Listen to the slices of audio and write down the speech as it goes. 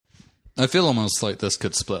I feel almost like this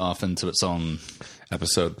could split off into its own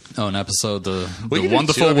episode. The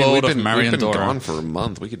wonderful world of Marion Dora. We've been gone for a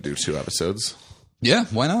month. We could do 2 episodes. Yeah,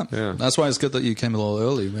 why not? Yeah. That's why it's good that you came a little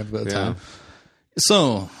early. We have a bit of time.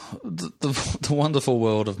 So, the wonderful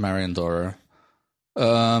world of Marion Dora.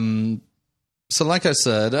 So, like I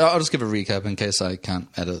said, I'll just give a recap in case I can't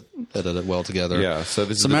edit it well together. Yeah. So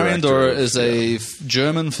Marion Dora is a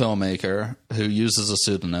German filmmaker who uses a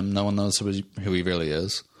pseudonym. No one knows who he really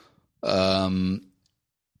is.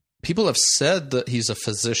 People have said that he's a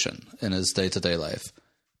physician in his day-to-day life.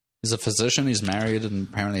 He's a physician. He's married and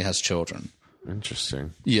apparently has children.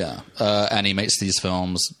 Interesting. Yeah, and he makes these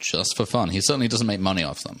films just for fun. He certainly doesn't make money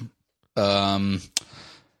off them.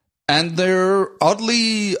 And they're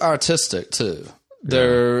oddly artistic, too.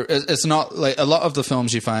 It's not like a lot of the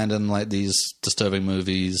films you find in like these disturbing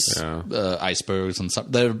movies, icebergs and stuff.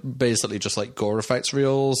 They're basically just like gore effects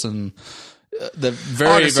reels, and they're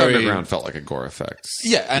August Underground felt like a gore effects.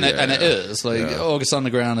 Yeah, and it is. Like August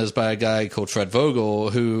Underground is by a guy called Fred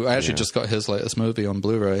Vogel, who actually just got his latest movie on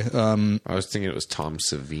Blu-ray. I was thinking it was Tom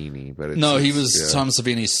Savini, but he was Tom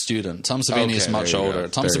Savini's student. Tom Savini is much older.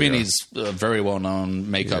 Tom Savini's a very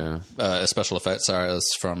well-known makeup special effects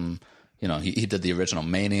artist from. He did the original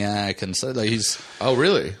Maniac, and so like, he's. Oh,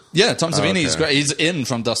 really? Yeah, Tom Savini's great. He's in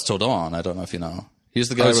From Dusk Till Dawn. I don't know if you know. He's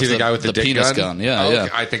the guy, with the penis gun. Yeah, yeah.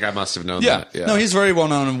 I think I must have known that. Yeah. No, he's very well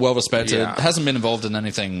known and well respected. Yeah. Hasn't been involved in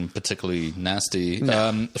anything particularly nasty.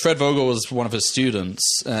 No. Fred Vogel was one of his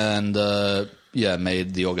students, and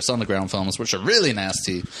made the August Underground films, which are really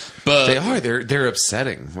nasty. But they are. They're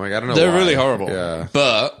upsetting. Like I don't know. They're why. really horrible. Yeah.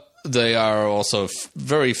 But they are also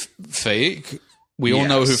very fake. We all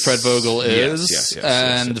know who Fred Vogel is,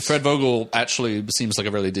 yes. Fred Vogel actually seems like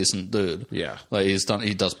a really decent dude. Yeah, like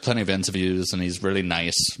he does plenty of interviews, and he's really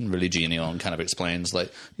nice and really genial, and kind of explains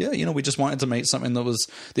like, we just wanted to make something that was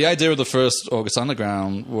the idea of the first August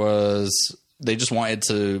Underground was they just wanted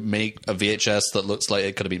to make a VHS that looks like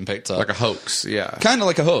it could have been picked up, like a hoax, kind of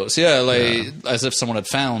like a hoax, as if someone had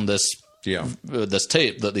found this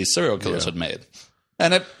tape that these serial killers had made.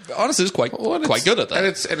 And it honestly is quite good at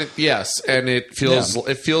that. And it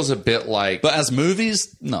feels a bit like. But as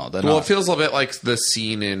movies, no, they're not. Well, it feels a bit like the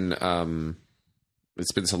scene in.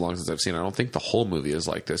 It's been so long since I've seen. I don't think the whole movie is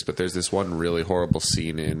like this, but there's this one really horrible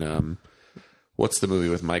scene in. What's the movie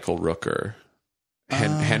with Michael Rooker?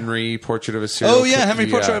 Henry, Portrait of a Serial Killer. Oh, yeah, Henry,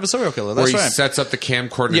 Portrait of a Serial Killer. That's where he sets up the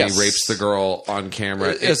camcorder and he rapes the girl on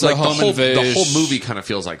camera. It's like the whole movie kind of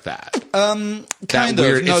feels like that. Kind of.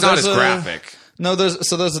 Weird. It's not as graphic. No, there's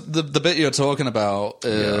the bit you're talking about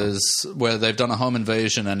is where they've done a home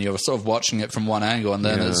invasion and you're sort of watching it from one angle, and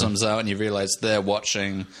then it zooms out and you realize they're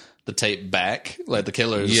watching the tape back. Like the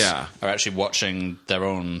killers are actually watching their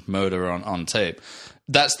own murder on tape.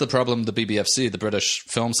 That's the problem the BBFC, the British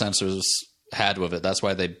film censors, had with it. That's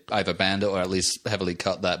why they either banned it or at least heavily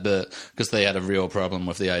cut that bit, because they had a real problem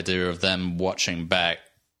with the idea of them watching back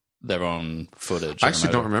their own footage. I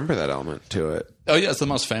actually don't remember that element to it. Oh yeah, it's the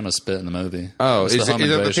most famous bit in the movie. Oh, is it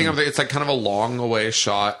the thing of it's like kind of a long away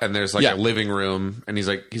shot, and there's like a living room, and he's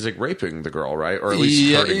like raping the girl, right? Or at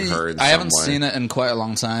least hurting her in some way. I haven't seen it in quite a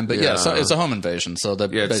long time, but so it's a home invasion, so they're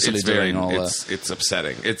basically doing all that. It's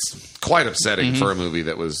upsetting. It's quite upsetting for a movie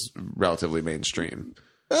that was relatively mainstream.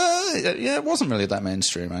 It wasn't really that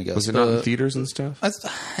mainstream, I guess. Was it not in theaters and stuff?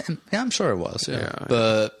 I'm sure it was,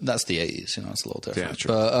 but that's the 80s, it's a little different. Yeah,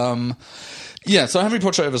 true. But, so Henry,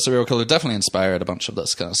 Portrait of a Serial Killer definitely inspired a bunch of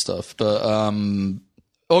this kind of stuff. But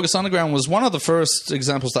August Underground was one of the first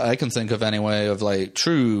examples that I can think of anyway of like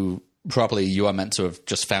true, properly, you are meant to have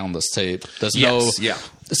just found this tape. There's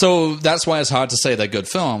So that's why it's hard to say they're good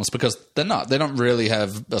films, because they're not. They don't really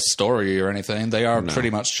have a story or anything. They are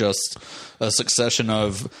pretty much just a succession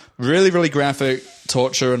of really, really graphic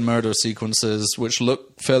torture and murder sequences, which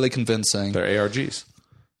look fairly convincing. They're ARGs.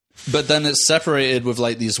 But then it's separated with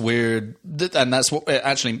like these weird, and that's what it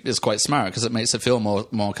actually is quite smart, because it makes it feel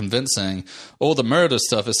more convincing. All the murder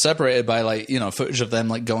stuff is separated by like, footage of them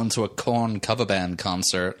like going to a Korn cover band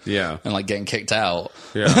concert, and like getting kicked out,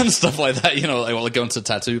 and stuff like that. Like going to a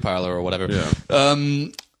tattoo parlor or whatever. Yeah.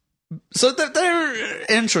 So they're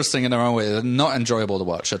interesting in their own way. They're not enjoyable to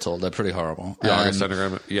watch at all. They're pretty horrible. August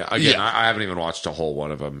Underground. Yeah. Again, I haven't even watched a whole one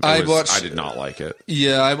of them. I did not like it.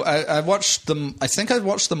 Yeah, I watched them. I think I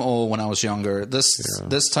watched them all when I was younger.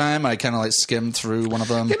 This time I kind of like skimmed through one of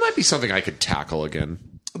them. It might be something I could tackle again.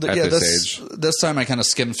 At this age. This time I kind of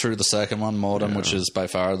skimmed through the second one, Modern, which is by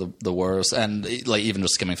far the worst. And like even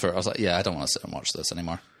just skimming through it, I was like, I don't want to sit and watch this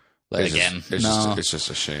anymore. It's just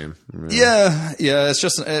a shame. Yeah. It's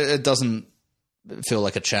just it doesn't feel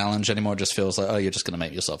like a challenge anymore. It just feels like, oh, you're just going to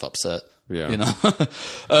make yourself upset. Yeah. You know?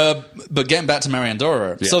 But getting back to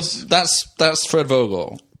Mariandora. Yes. So that's Fred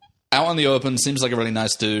Vogel. Out in the open, seems like a really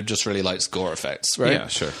nice dude, just really likes gore effects, right? Yeah,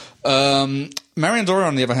 sure. Mariandora,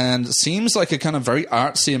 on the other hand, seems like a kind of very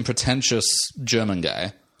artsy and pretentious German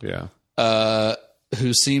guy. Yeah.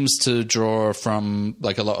 Who seems to draw from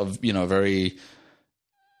like a lot of, very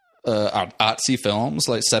artsy films,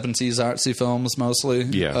 like 70s artsy films mostly.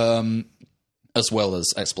 Yeah. As well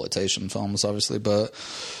as exploitation films, obviously. But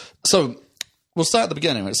so we'll start at the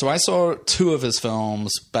beginning. Right? So I saw 2 of his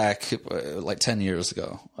films back like 10 years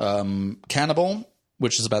ago. Cannibal,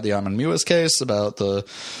 which is about the Armin Muir's case, about the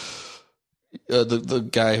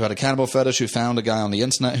guy who had a cannibal fetish, who found a guy on the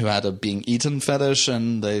internet who had a being eaten fetish,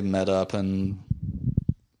 and they met up and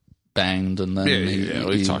banged, and then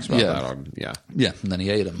he talks about that on and then he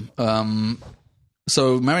ate him.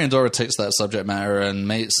 So Mariandora takes that subject matter and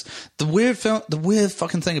makes the weird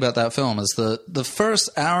fucking thing about that film is that the first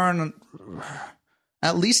hour and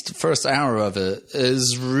at least the first hour of it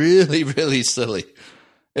is really, really silly.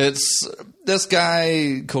 It's this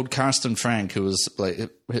guy called Karsten Frank, who was like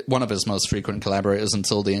one of his most frequent collaborators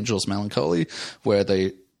until The Angels Melancholy, where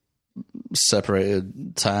they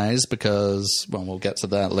separated ties because, well, we'll get to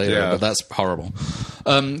that later, but that's horrible.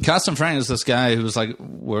 Karsten Frank is this guy who was like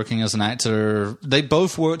working as an actor. They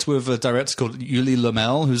both worked with a director called Uli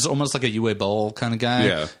Lamel, who's almost like a Uwe Boll kind of guy.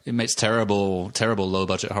 Yeah. He makes terrible low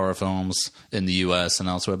budget horror films in the US and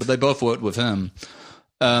elsewhere, but they both worked with him.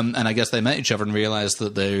 And I guess they met each other and realized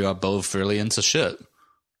that they are both really into shit.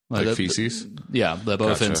 Like feces? Yeah, they're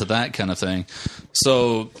both into that kind of thing.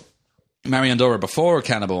 So Mariandora, before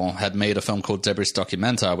Cannibal, had made a film called Debris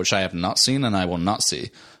Documenta, which I have not seen and I will not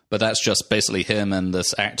see. But that's just basically him and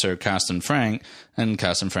this actor, Karsten Frank. And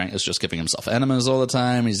Karsten Frank is just giving himself enemas all the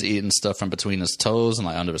time. He's eating stuff from between his toes and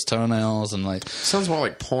like under his toenails. And like, sounds more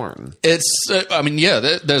like porn. It's, I mean,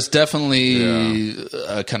 there's definitely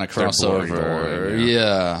a kind of crossover.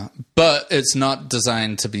 Yeah. But it's not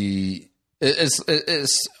designed to be.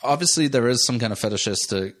 It's obviously there is some kind of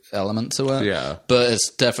fetishistic element to it. Yeah. But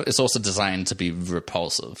it's also designed to be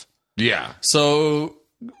repulsive. Yeah. So,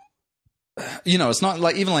 it's not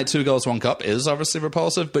like even like Two Girls, One Cup is obviously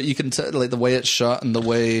repulsive, but you can tell like the way it's shot and the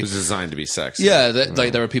way it's designed to be sexy. Yeah,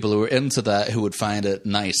 like there are people who are into that who would find it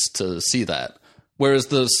nice to see that. Whereas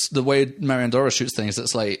the way Mariandora shoots things,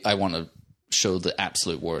 it's like I want to show the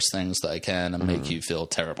absolute worst things that I can and make you feel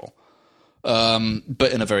terrible.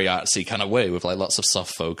 But in a very artsy kind of way with like lots of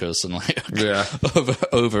soft focus and like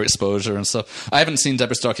overexposure and stuff. I haven't seen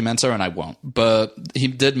Debris Documenta and I won't, but he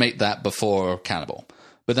did make that before Cannibal.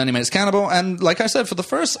 But then he makes Cannibal, and like I said, for the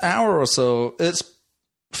first hour or so, it's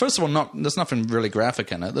first of all there's nothing really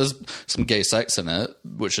graphic in it. There's some gay sex in it,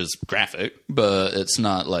 which is graphic, but it's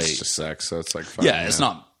not like it's just sex, so it's like fun, it's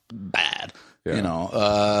not bad,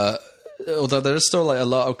 although there's still like a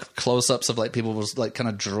lot of close-ups of like people was like kind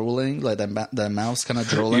of drooling, like their mouths kind of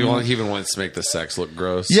drooling. He even wants to make the sex look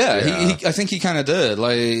gross. Yeah. I think he kind of did.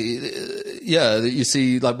 Like, you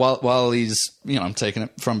see, like while he's I'm taking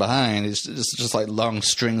it from behind, it's just like long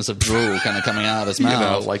strings of drool kind of coming out of his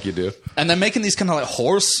mouth, like you do. And they're making these kind of like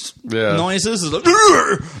horse noises,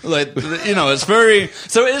 like it's very.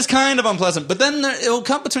 So it is kind of unpleasant. But then it'll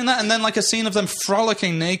cut between that and then like a scene of them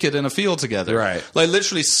frolicking naked in a field together, right? Like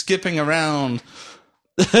literally skipping around.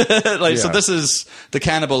 So this is the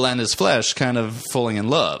cannibal and his flesh kind of falling in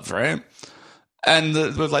love, right? And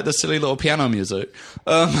with like the silly little piano music.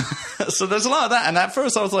 So there's a lot of that. And at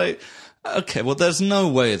first I was like, okay, well, there's no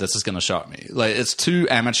way this is going to shock me. Like, it's too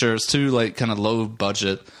amateur. It's too like kind of low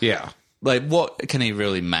budget. Yeah. Like, what can he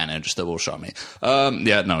really manage that will shock me? Sure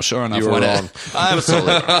enough. You were wrong. I was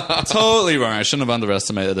totally wrong. I shouldn't have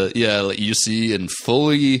underestimated it. Yeah, like you see in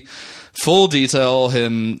full detail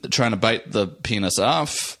him trying to bite the penis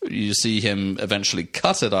off. You see him eventually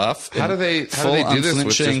cut it off. How do they do this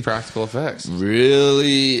with just practical effects?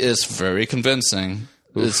 Really, it's very convincing.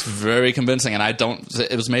 Oof. It's very convincing, and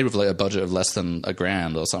it was made with like a budget of less than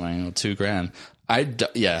 $1,000 or something, or $2,000. I'm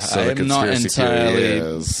not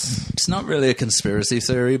entirely. It's not really a conspiracy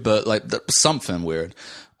theory, but like something weird.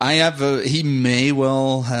 He may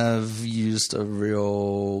well have used a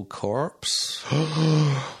real corpse.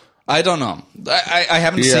 I don't know. I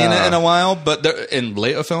haven't seen it in a while, but in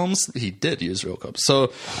later films, he did use real corpse.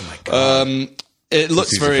 So, it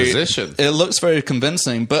looks It looks very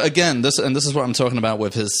convincing. But again, this is what I'm talking about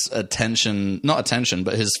with his his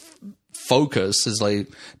focus, his like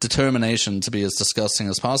determination to be as disgusting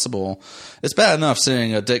as possible. It's bad enough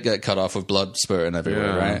seeing a dick get cut off with blood spurting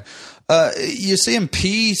everywhere, right? You see him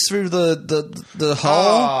pee through the hole.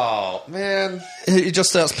 Oh man, He just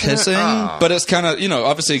starts pissing, but it's kind of,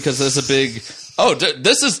 obviously because there's a big. Oh,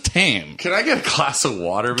 this is tame. Can I get a glass of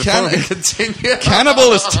water before we continue?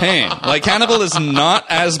 Cannibal is tame. Like, Cannibal is not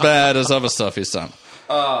as bad as other stuff he's done.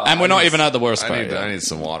 And we're not even at the worst part yet. I need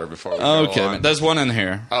some water before we go on. There's one in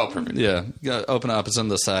here. Oh, perfect. Yeah. You gotta open it up. It's on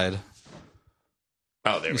the side.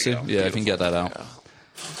 Oh, there we See? go. Yeah, Beautiful. if you can get that out.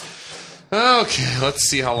 Yeah. Okay, let's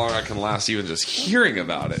see how long I can last even just hearing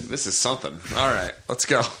about it. This is something. All right, let's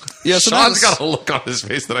go. Yeah, so Sean's got a look on his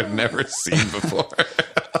face that I've never seen before.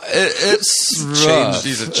 It's rough.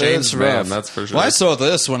 He's a changed man, that's for sure. Well, I saw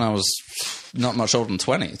this when I was not much older than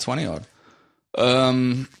 20 odd.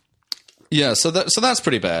 Yeah, so that's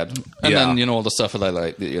pretty bad. And then, all the stuff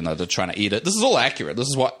where they're trying to eat it. This is all accurate. This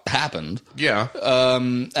is what happened. Yeah.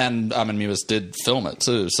 And Armin Mewis did film it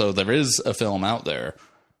too. So there is a film out there,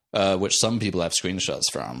 which some people have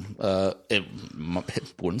screenshots from. It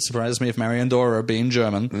wouldn't surprise me if Marion Dora, being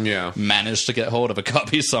German, managed to get hold of a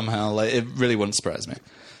copy somehow. Like, it really wouldn't surprise me.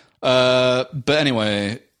 But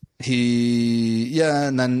anyway,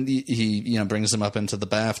 and then he brings him up into the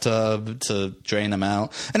bathtub to drain him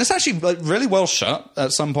out, and it's actually like really well shot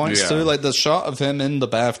at some points too. Like the shot of him in the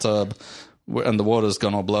bathtub and the water's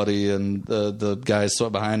gone all bloody, and the guy's sort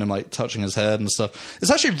of behind him like touching his head and stuff.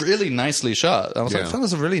 It's actually really nicely shot. I was like, that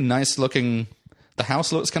was a really nice looking. The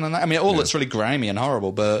house looks kind of nice. I mean, it all looks really grimy and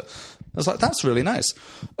horrible, but I was like, that's really nice.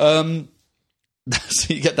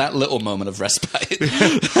 So you get that little moment of respite.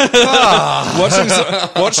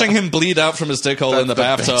 Watching him bleed out from his dick hole in the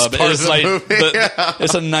bathtub is like,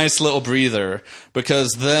 it's a nice little breather,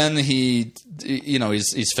 because then he's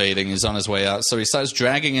fading, he's on his way out, so he starts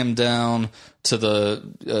dragging him down to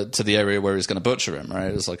the area where he's going to butcher him.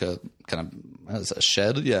 Right, it's like a kind of, is it a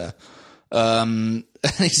shed? Yeah. And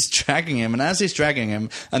he's dragging him, and as he's dragging him,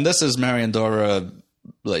 and this is Marion Dora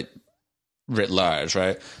like writ large,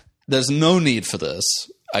 right? There's no need for this.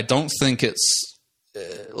 I don't think it's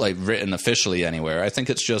like written officially anywhere. I think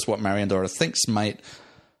it's just what Marion Dora thinks might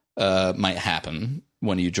happen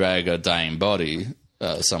when you drag a dying body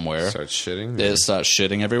somewhere. Starts shitting. It starts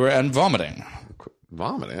shitting everywhere and vomiting.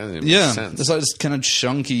 Vomiting? That didn't Yeah, make sense. it's like this kind of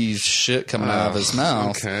chunky shit coming out of his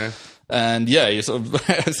mouth. Okay. And yeah, you sort of,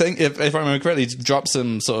 I think if I remember correctly, he drops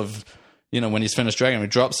him sort of. When he's finished dragging him, he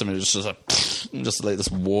drops him, and it's just like this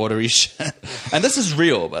watery shit. And this is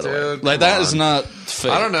real, by the way. Like, that is not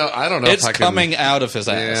fake. I don't know. It's coming out of his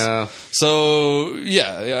ass. Yeah. So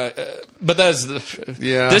but there's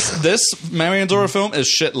this Marion Dora film is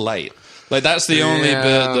shit light. Like, that's the only bit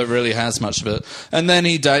that really has much of it. And then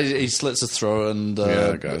he dies. He slits his throat and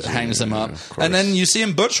hangs him up. And then you see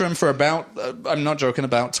him butcher him for about, I'm not joking,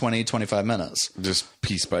 about 20, 25 minutes. Just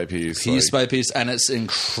piece by piece. Piece by piece. And it's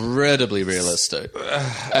incredibly realistic.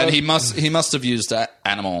 And he must have used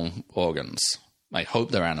animal organs. I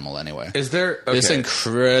hope they're animal anyway. Is there... Okay. It's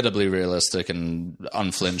incredibly realistic and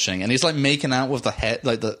unflinching. And he's like making out with the head,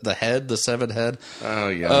 like the head, the severed head. Oh,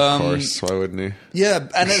 yeah, of course. Why wouldn't he? Yeah,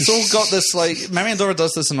 and it's all got this, like... Marion Dora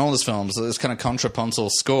does this in all his films, this kind of contrapuntal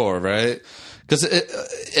score, right? Because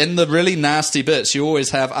in the really nasty bits, you always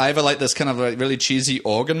have either like this kind of like really cheesy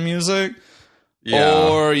organ music... Yeah.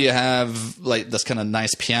 Or you have like this kind of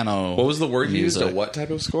nice piano. What was the word you used? music. A what type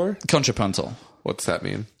of score? Contrapuntal. What's that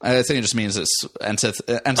mean? I think it just means it's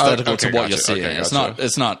antithetical to what you're seeing. Okay, It's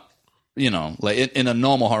not. Like in a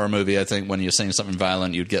normal horror movie, I think when you're seeing something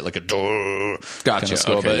violent, you'd get like a kind of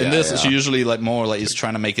score. Okay, but in this, it's usually like more like he's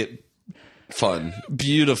trying to make it fun,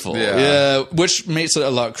 beautiful. Yeah, which makes it a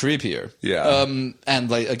lot creepier. Yeah. And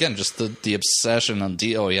like again, just the obsession and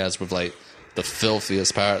detail he has with like the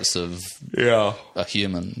filthiest parts of a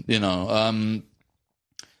human.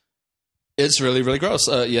 It's really, really gross.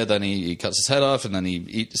 Then he cuts his head off, and then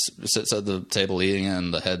he sits at the table eating it,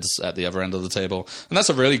 and the head's at the other end of the table. And that's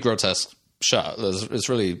a really grotesque shot. It's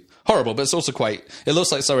really horrible, but it's also quite... It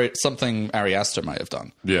looks like something Ari Aster might have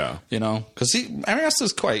done. Yeah. Because Ari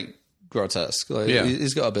Aster's quite grotesque. Like,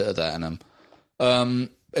 he's got a bit of that in him.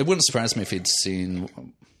 It wouldn't surprise me if he'd seen...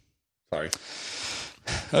 Sorry.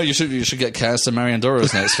 Oh, you should get cast in Marion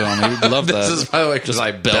Dora's next film. You'd love that. This is by the way because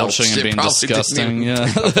I belching and being disgusting. Yeah,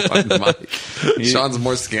 Sean's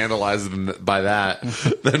more scandalized by that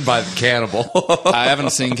than by Cannibal. I haven't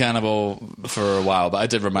seen Cannibal for a while, but I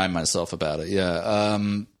did remind myself about it. Yeah,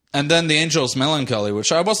 and then The Angel's Melancholy,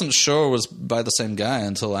 which I wasn't sure was by the same guy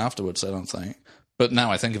until afterwards. I don't think, but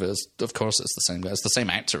now I think of it as, of course, it's the same guy. It's the same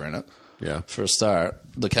actor in it. Yeah. For a start,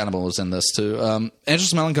 the cannibal was in this too.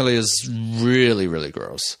 Angel's Melancholy is really, really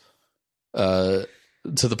gross.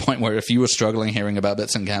 To the point where if you were struggling hearing about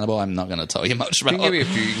bits in Cannibal, I'm not going to tell you much about it. You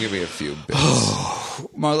can give me a few bits.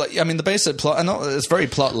 Well, like, I mean, the basic plot, I know it's very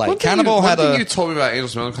plot-like. One Cannibal had thing you told me about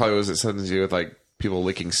Angel's Melancholy was it something to do with like people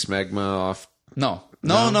licking smegma off. No.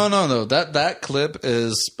 That clip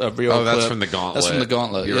is a real clip. That's from the Gauntlet. That's from the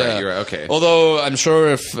Gauntlet, You're right, okay. Although I'm sure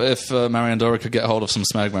if Marion Dora could get hold of some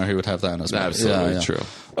smegma, he would have that in his mouth. Absolutely true.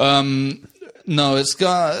 No, it's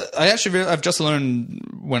got... I've just learned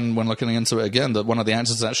when looking into it again that one of the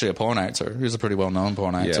actors is actually a porn actor. He's a pretty well-known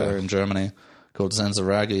porn actor in Germany called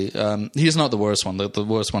Zenzaragi. He's not the worst one. The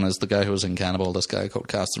worst one is the guy who was in Cannibal, this guy called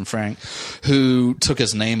Carsten Frank, who took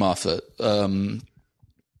his name off it.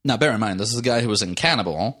 Now, bear in mind, this is a guy who was in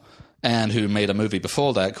Cannibal and who made a movie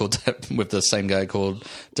before that called with the same guy called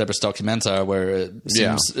Debris Documenta, where it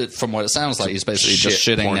seems, from what it sounds like, he's basically just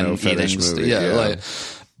shitting and eating. Movie,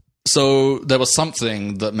 so there was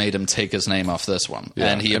something that made him take his name off this one,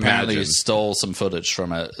 and he apparently stole some footage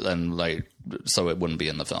from it, and so it wouldn't be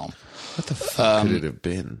in the film. What the fuck could it have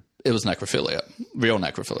been? It was necrophilia, real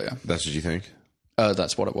necrophilia. That's what you think?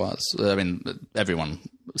 That's what it was. I mean, everyone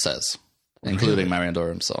says, including Marion Dora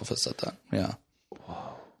himself, has said that. Yeah.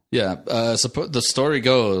 Yeah. So the story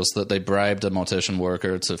goes that they bribed a mortician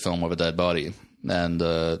worker to film with a dead body, and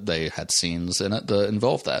they had scenes in it that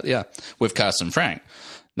involved that. Yeah, with Carsten Frank.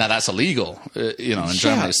 Now that's illegal, in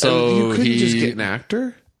Germany. So you couldn't just get an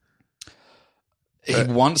actor. He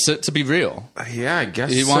wants it to be real. Yeah, I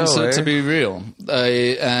guess he wants it to be real,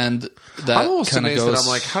 and that I'm almost kind of amazed goes. that I'm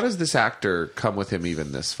like, how does this actor come with him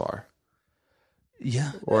even this far?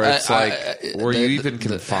 Yeah, or it's you even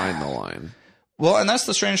can find the line. Well, and that's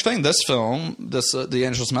the strange thing. This film, the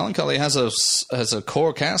Angel's Melancholy, has a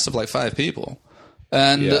core cast of like 5 people,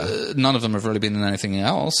 and none of them have really been in anything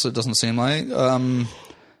else. It doesn't seem like.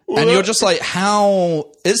 And you're just like,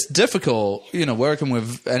 how it's difficult, working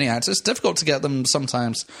with any actor. It's difficult to get them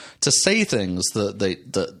sometimes to say things that they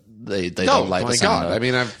don't like the sound of. I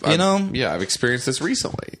mean, I've experienced this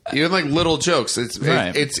recently. Even like little jokes. It's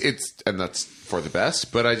and that's for the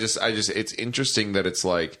best. But I just it's interesting that it's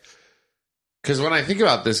like, because when I think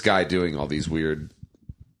about this guy doing all these weird,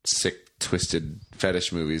 sick, twisted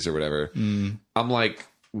fetish movies or whatever, I'm like,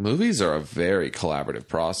 movies are a very collaborative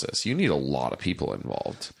process. You need a lot of people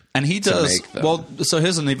involved. And he does, well, so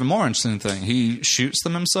here's an even more interesting thing. He shoots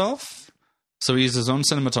them himself. So he's his own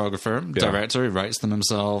cinematographer, director. He writes them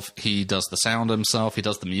himself. He does the sound himself. He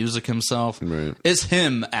does the music himself. Right. It's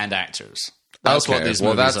him and actors. That's what these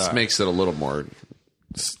movies are. That makes it a little more...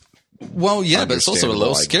 Well, yeah, but it's also a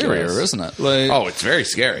little scarier, isn't it? Like, it's very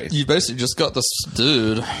scary. You basically just got this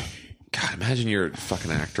dude... God, imagine you're a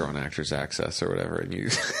fucking actor on Actors Access or whatever, and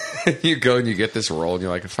you go and you get this role, and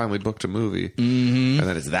you're like, I finally booked a movie, and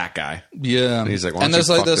then it's that guy. Yeah, and he's like, why don't you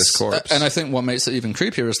fuck this corpse? And I think what makes it even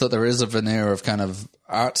creepier is that there is a veneer of kind of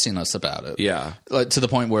artsiness about it. Yeah, like to the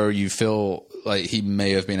point where you feel like he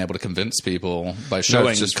may have been able to convince people by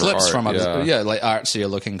showing clips from like artsier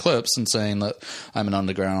looking clips and saying that I'm an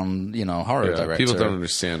underground, horror director. People don't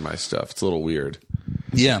understand my stuff. It's a little weird.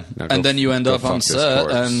 Yeah, and then you end up on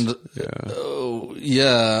set, and all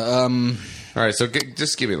right, so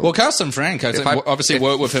just give me. Well, Carsten Frank, I think, obviously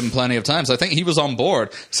worked with him plenty of times. I think he was on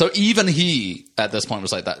board, so even he at this point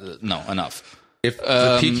was like, "That no, enough." If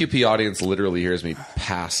the PQP audience literally hears me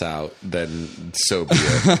pass out, then so be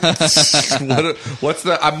it. What's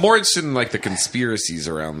the? I'm more interested in like the conspiracies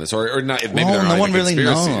around this, or not. Maybe no one really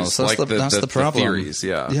knows. That's that's the problem. The theories,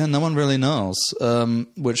 yeah, no one really knows,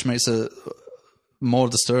 which makes it more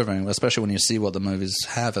disturbing, especially when you see what the movies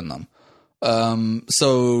have in them.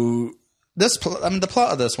 So the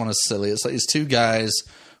plot of this one is silly. It's like these 2 guys.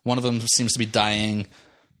 One of them seems to be dying.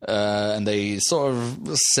 And they sort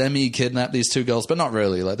of semi-kidnap these 2 girls, but not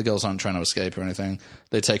really. Like, the girls aren't trying to escape or anything.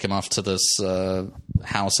 They take him off to this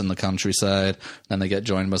house in the countryside. Then they get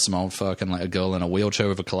joined by some old fucking, like, a girl in a wheelchair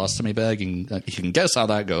with a colostomy bag. And you can guess how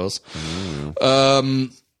that goes.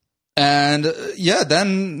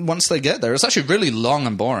 Then once they get there, it's actually really long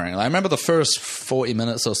and boring. I remember the first 40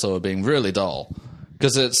 minutes or so being really dull.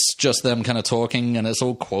 Because it's just them kind of talking, and it's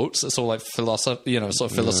all quotes. It's all, like, sort of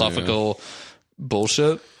philosophical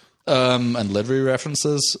bullshit. And literary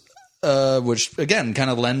references, which again kind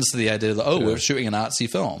of lends to the idea that we're shooting an artsy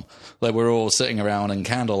film, like we're all sitting around in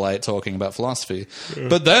candlelight talking about philosophy.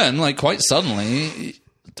 But then, like, quite suddenly,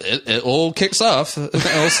 it all kicks off. It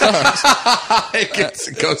all starts.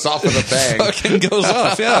 It goes off with a bang. It fucking goes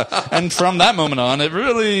off, yeah. And from that moment on, it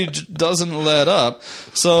really doesn't let up.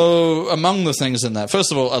 So, among the things in that,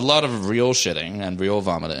 first of all, a lot of real shitting and real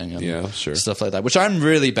vomiting and stuff like that, which I'm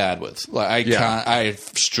really bad with. Like, I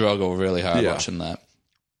struggle really hard watching that.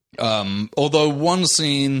 Although one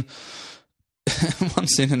scene one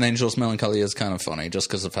scene in Angel's Melancholy is kind of funny just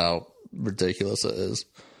because of how ridiculous it is.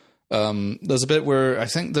 There's a bit where I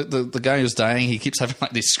think the guy who's dying, he keeps having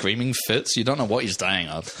like these screaming fits. You don't know what he's dying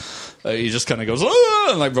of. He just kind of goes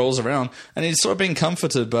and like rolls around, and he's sort of being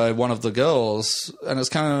comforted by one of the girls, and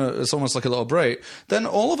it's almost like a little break. Then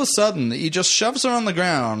all of a sudden, he just shoves her on the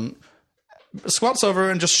ground, squats over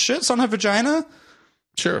her, and just shits on her vagina.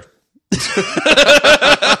 Sure.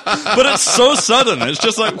 But it's so sudden. It's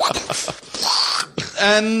just like,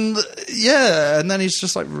 and then he's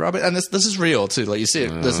just like rubbing. And this is real too. Like you see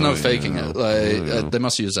it. There's no faking it. Like they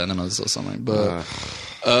must use enemas or something. But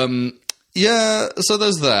so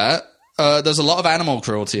there's that. There's a lot of animal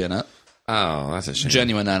cruelty in it. Oh, that's a shame.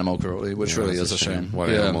 Genuine animal cruelty, which really is a shame. What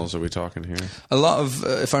animals are we talking here? A lot of,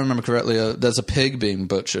 if I remember correctly, there's a pig being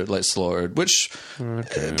butchered, like slaughtered, which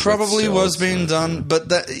probably was being done, but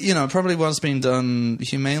that probably was being done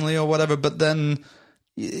humanely or whatever. But then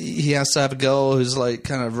he has to have a girl who's like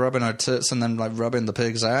kind of rubbing her tits and then like rubbing the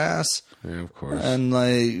pig's ass, of course, and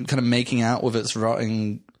like kind of making out with its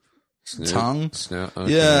rotting tongue.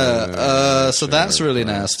 Okay. So that's really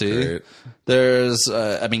nasty. Great. There's,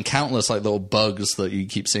 countless like little bugs that you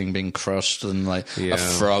keep seeing being crushed, and like a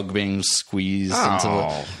frog being squeezed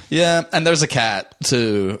into it. And there's a cat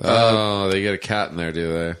too. They get a cat in there,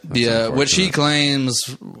 do they? That's which he claims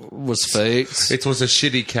was faked. It was a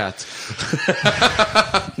shitty cat.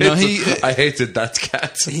 No, I hated that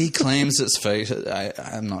cat. He claims it's fake.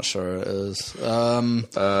 I'm not sure it is.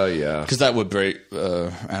 Because that would break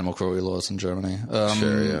animal cruelty laws in Germany.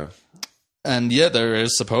 Sure, yeah. And there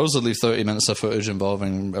is supposedly 30 minutes of footage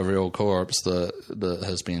involving a real corpse that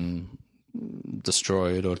has been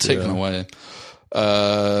destroyed or taken away.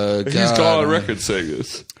 He's got a record saying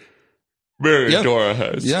this. Mary Dora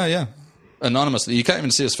has. Yeah. Anonymously. You can't even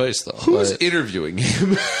see his face, though. Who's interviewing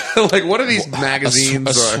him? Like, what are these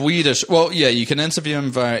magazines? Swedish... Well, yeah, you can interview him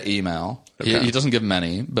via email. Okay. He doesn't give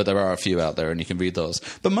many, but there are a few out there, and you can read those.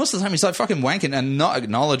 But most of the time, he's like fucking wanking and not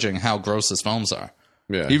acknowledging how gross his films are.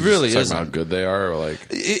 Yeah, he really is. How good they are, or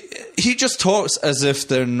like he just talks as if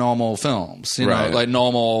they're normal films, you know, like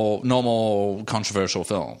normal controversial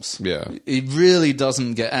films. Yeah, he really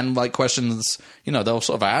doesn't get and like questions. You know, they'll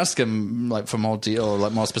sort of ask him like for more detail,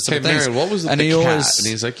 like more specific things. Marion, what was the cat? And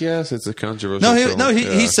he's like, yes, it's a controversial. film.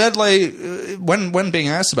 He said like when being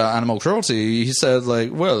asked about animal cruelty, he said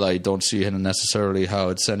like, well, I don't see necessarily how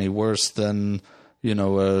it's any worse than.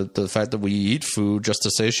 The fact that we eat food just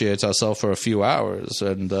to satiate ourselves for a few hours,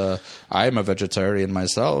 and I'm a vegetarian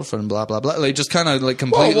myself, and blah blah blah. Like just kind of like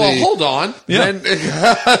completely. Well, hold on. Yeah. Then,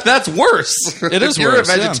 that's worse. It is. You're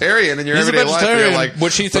worse, a vegetarian in your everyday life. You're like,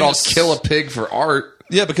 which he thinks, I'll kill a pig for art.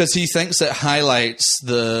 Yeah, because he thinks it highlights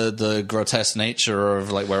the grotesque nature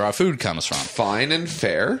of like where our food comes from. Fine and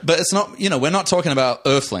fair, but it's not. We're not talking about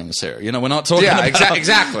Earthlings here. We're not talking. Yeah,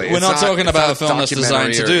 exactly. We're not talking about a film that's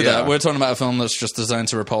designed to do that. We're talking about a film that's just designed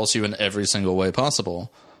to repulse you in every single way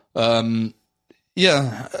possible. There's some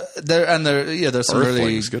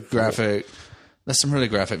really graphic. There's some really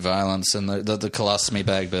graphic violence, and the colostomy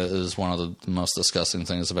bag bit is one of the most disgusting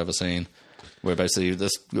things I've ever seen. Where basically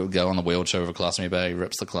this girl on the wheelchair with a colostomy bag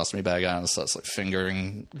rips the colostomy bag out and starts like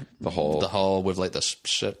fingering the hole with like this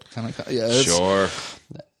shit kind of. Yeah, sure.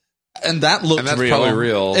 And that looked that's real. Probably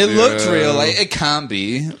real. It looked real. Like it can't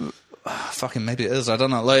be. Fucking maybe it is. I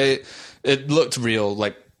don't know. Like it looked real.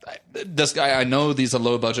 Like this guy. I know these are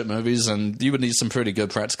low budget movies, and you would need some pretty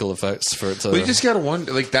good practical effects for it to. Well, you just gotta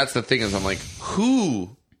wonder. Like that's the thing is, I'm like,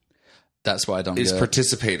 who. That's why I don't is get.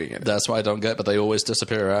 Participating in it. That's why I don't get, but they always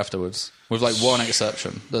disappear afterwards. With like one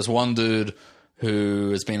exception. There's one dude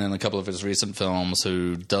who has been in a couple of his recent films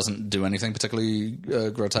who doesn't do anything particularly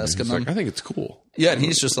grotesque in them. Like, I think it's cool. Yeah, and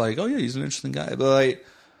he's just like, oh yeah, he's an interesting guy. But like,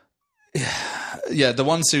 yeah, the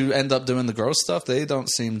ones who end up doing the gross stuff, they don't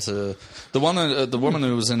seem to. The woman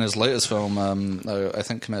who was in his latest film, I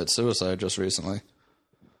think committed suicide just recently.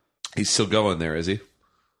 He's still going there, is he?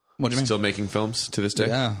 What do you mean? Still making films to this day?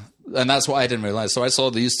 Yeah. And that's what I didn't realize. So I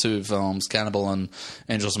saw these two films, Cannibal and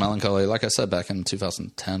Angel's Melancholy, like I said, back in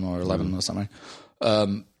 2010 or 11 or something.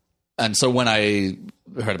 And so when I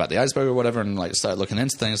heard about the iceberg or whatever and like started looking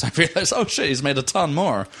into things, I realized, oh shit, he's made a ton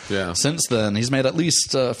more since then. He's made at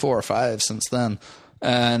least 4 or 5 since then.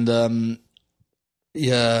 And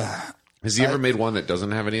has he ever made one that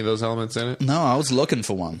doesn't have any of those elements in it? No, I was looking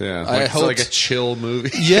for one. Yeah, like a chill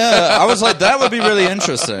movie. Yeah, I was like, that would be really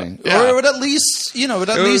interesting. Yeah. Or it would at least, it would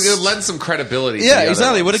lend some credibility. Yeah,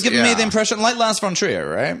 exactly. It would have given me the impression, like Lars von Trier,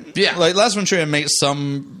 right? Yeah, like Lars von Trier makes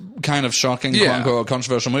some kind of shocking, quote unquote,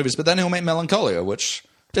 controversial movies, but then he'll make Melancholia, which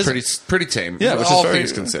Pretty tame. Yeah, which is all very-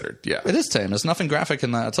 things considered. Yeah, It is tame. There's nothing graphic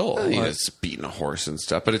in that at all. He Like, is beating a horse and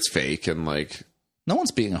stuff, but it's fake and like no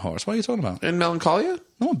one's beating a horse. What are you talking about? in Melancholia.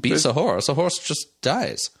 No one beats a horse. A horse just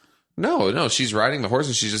dies. No, she's riding the horse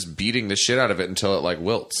and she's just beating the shit out of it until it like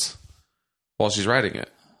wilts while she's riding it.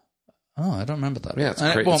 Oh, I don't remember that. Yeah, it's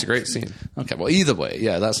great. Well, it's a great scene. Okay, well, either way,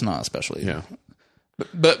 yeah, that's not especially. Yeah.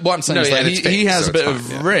 But what I'm saying is that and it's he fake, has so a bit it's of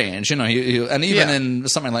fine, yeah. range, and even Yeah. in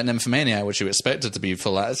something like Nymphomania, which you expect it to be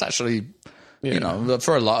full, it's actually,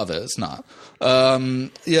 for a lot of it, it's not.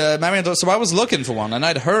 Marion. So I was looking for one, and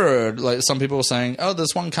I'd heard like some people were saying, "Oh,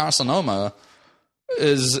 this one Carcinoma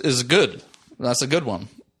is good. That's a good one."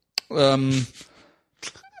 And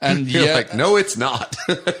You're like, no, it's not.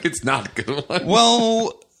 It's not a good one.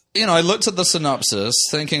 well, I looked at the synopsis,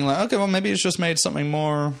 thinking like, okay, well, maybe he's just made something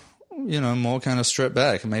more. More kind of stripped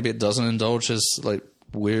back. Maybe it doesn't indulge his like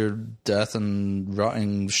weird death and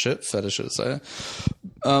rotting shit fetishes. But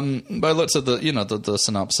I looked at the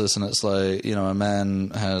synopsis, and it's like a man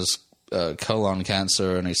has colon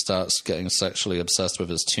cancer and he starts getting sexually obsessed with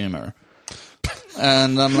his tumor.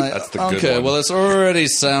 And I'm like, That's the good okay, one. well, it's already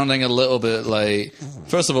sounding a little bit like.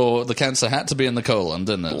 First of all, the cancer had to be in the colon,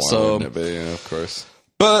 didn't it? Why wouldn't it be? Yeah, of course.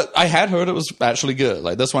 But I had heard it was actually good.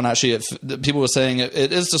 Like this one, actually, people were saying it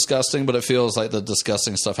is disgusting, but it feels like the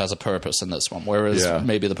disgusting stuff has a purpose in this one. Whereas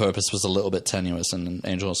maybe the purpose was a little bit tenuous in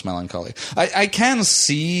Angel's Melancholy. I can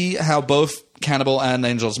see how both Cannibal and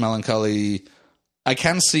Angel's Melancholy, I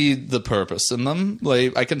can see the purpose in them.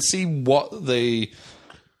 Like I can see what they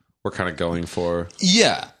We're kind of going for.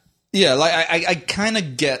 Yeah, like I kind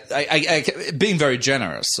of get. I being very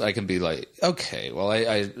generous, I can be like, okay, well,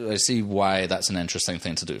 I see why that's an interesting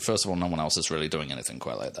thing to do. First of all, no one else is really doing anything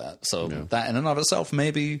quite like that, so that in and of itself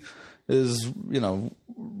maybe is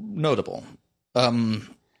notable.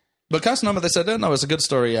 But Carcinoma, they said, no, it's a good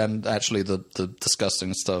story, and actually the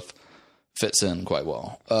disgusting stuff fits in quite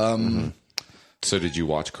well. So did you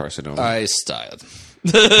watch Carcinoma? I started.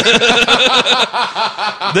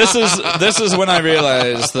 This is when I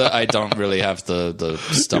realized that I don't really have the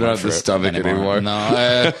stomach. You don't have for the it stomach anymore.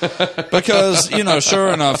 No, because sure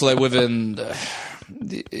enough, like within,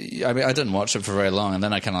 I mean, I didn't watch it for very long, and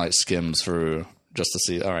then I kind of like skimmed through just to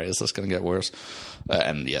see. All right, is this going to get worse?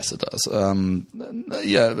 And yes, it does.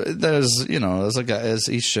 There's a guy.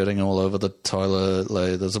 He's shitting all over the toilet.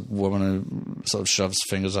 Like there's a woman who sort of shoves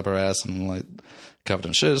fingers up her ass and like. Covered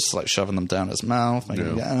in shit, like shoving them down his mouth,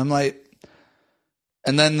 and I'm like,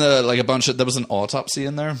 and then like a bunch of there was an autopsy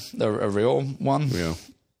in there, a real one,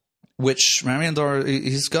 which Marion Dor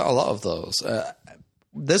he's got a lot of those.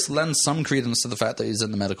 This lends some credence to the fact that he's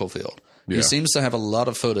in the medical field. He seems to have a lot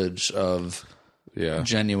of footage of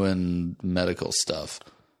genuine medical stuff.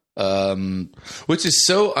 Which is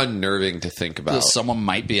so unnerving to think about. That someone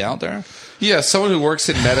might be out there. Yeah, someone who works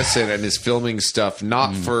in medicine and is filming stuff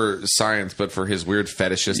not for science, but for his weird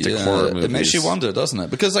fetishistic horror movies. It makes you wonder, doesn't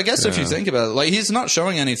it? Because I guess if you think about it, like he's not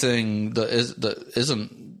showing anything that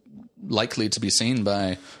isn't likely to be seen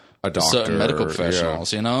by a doctor, certain medical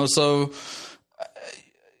professionals. So.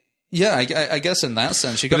 Yeah, I guess in that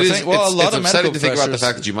sense, you got to think. Well, a lot of medical to think about the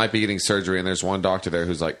fact that you might be getting surgery, and there's one doctor there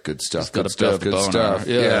who's like, "Good stuff, good stuff, good stuff."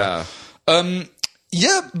 Yeah.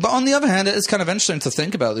 But on the other hand, it's kind of interesting to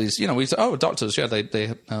think about these. We say, doctors,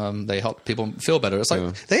 they help people feel better. It's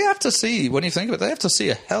like they have to see when you think of it, they have to see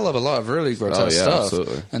a hell of a lot of really grotesque stuff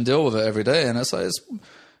absolutely. and deal with it every day. And it's like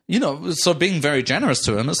so being very generous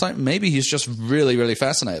to him, it's like maybe he's just really, really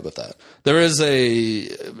fascinated with that. There is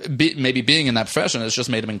maybe being in that profession has just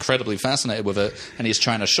made him incredibly fascinated with it, and he's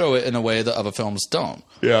trying to show it in a way that other films don't.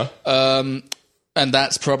 Yeah. And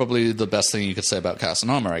that's probably the best thing you could say about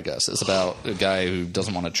Carcinoma, I guess. It's about a guy who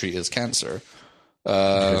doesn't want to treat his cancer.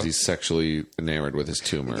 Because he's sexually enamored with his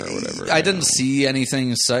tumor or whatever. I didn't see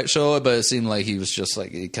anything sexual, but it seemed like he was just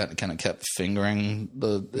like he kind of kept fingering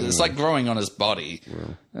it's like growing on his body,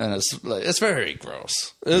 and it's very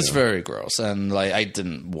gross. It's very gross, and like I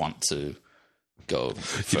didn't want to go.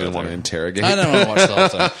 You didn't want to interrogate. I don't want to watch the whole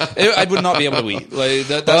thing. I would not be able to eat. Like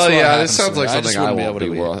that's this sounds like something I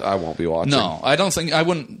won't be watching. No, I don't think I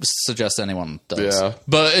wouldn't suggest anyone does. Yeah.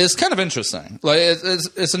 But it's kind of interesting. Like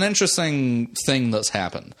it's an interesting thing that's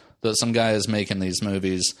happened. That some guy is making these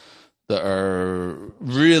movies that are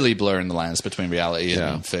really blurring the lines between reality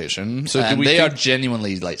and fiction. So they are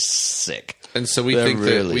genuinely like sick. And so we think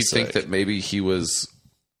that maybe he was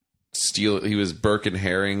Burke and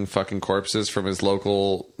Herring fucking corpses from his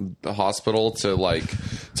local hospital to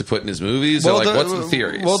put in his movies. What's the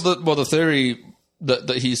theory? Well, the theory that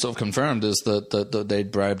he sort of confirmed is that they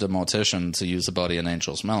bribed a mortician to use the body in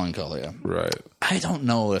Angel's Melancholia. Right. I don't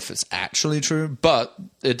know if it's actually true, but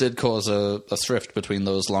it did cause a thrift between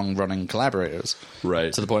those long-running collaborators.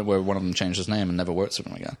 Right. To the point where one of them changed his name and never worked with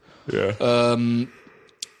him again. Yeah.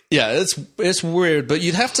 Yeah, it's weird, but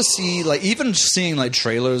you'd have to see, like, even seeing, like,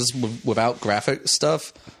 trailers without graphic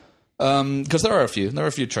stuff, because there are a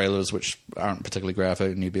few trailers which aren't particularly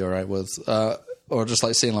graphic and you'd be all right with, or just,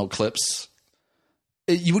 like, seeing little clips.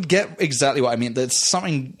 You would get exactly what I mean. There's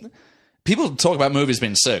something... People talk about movies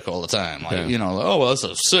being sick all the time. Like, you know, oh, well, that's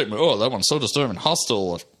a sick movie. Oh, that one's so disturbing.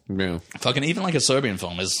 Hostile. Yeah. Fucking even, like, a Serbian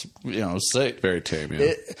film is, you know, sick. Very tame,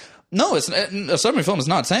 yeah. No, a Serbian film is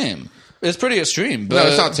not tame. It's pretty extreme. But no,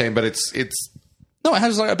 it's not tame, but it's no, it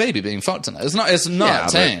has like a baby being fucked in it. It's not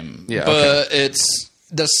tame. But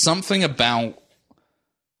there's something about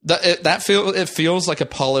that. It feels like a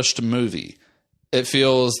polished movie. It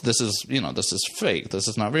feels this is fake. This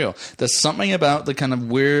is not real. There's something about the kind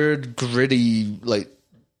of weird, gritty like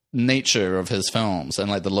nature of his films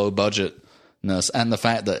and like the low budgetness and the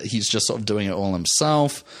fact that he's just sort of doing it all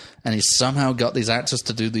himself, and he's somehow got these actors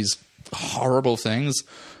to do these horrible things.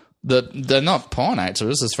 They're not porn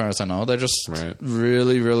actors, as far as I know. They're just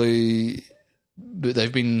really, really.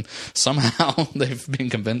 They've been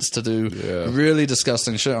convinced to do really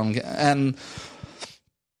disgusting shit and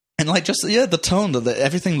like just the tone that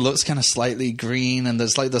everything looks kind of slightly green, and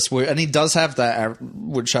there's like this weird. And he does have that,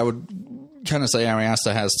 which I would kind of say Ari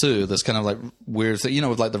Aster has too. This kind of like weird thing, you know,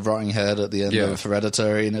 with like the rotting head at the end of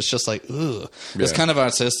Hereditary, and it's just like, ugh. It's kind of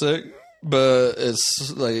artistic, but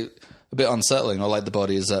it's like a bit unsettling, or like the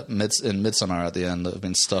bodies in Midsommar at the end that have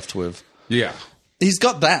been stuffed with. Yeah. He's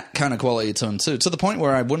got that kind of quality to him too, to the point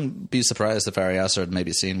where I wouldn't be surprised if Ari Aster had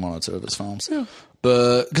maybe seen one or two of his films. Yeah.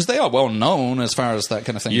 But because they are well known as far as that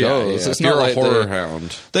kind of thing goes. It's not like a horror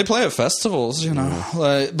hound. They play at festivals, you know.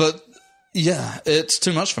 Like, but yeah, it's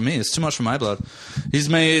too much for me. It's too much for my blood. He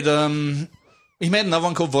made another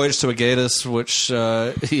one called Voyage to Agatis, which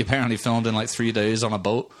he apparently filmed in like 3 days on a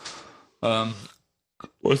boat.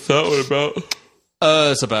 What's that one about?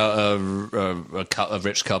 It's about a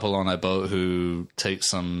rich couple on a boat who take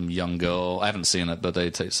some young girl. I haven't seen it, but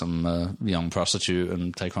they take some young prostitute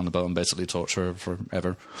and take her on the boat and basically torture her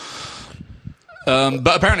forever.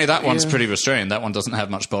 But apparently that one's pretty restrained. That one doesn't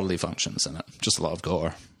have much bodily functions in it. Just a lot of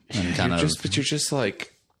gore. And but you're just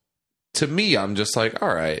like, to me, I'm just like,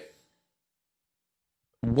 all right,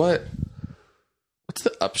 what's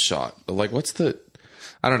the upshot? Like,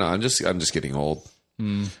 I don't know. I'm just getting old.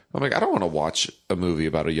 I'm like, I don't want to watch a movie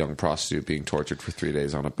about a young prostitute being tortured for 3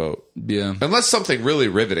 days on a boat. Yeah. Unless something really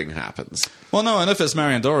riveting happens. Well, no, and if it's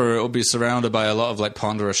Marion Dora, it'll be surrounded by a lot of like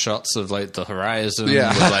ponderous shots of like the horizon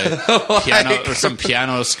with like piano or some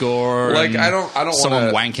piano score. Like I don't want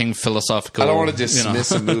someone wanking philosophical. I don't want to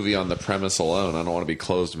dismiss a movie on the premise alone. I don't want to be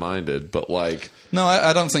closed-minded, but like no,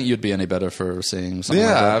 I don't think you'd be any better for seeing something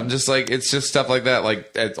like that. I'm just like, it's just stuff like that,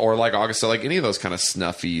 like, or like August, like any of those kind of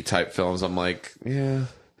snuffy type films. I'm like,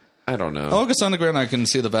 I don't know. August Underground, I can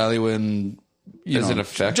see the value in, as an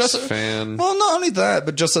effects fan. Well, not only that,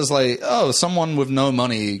 but just as like, someone with no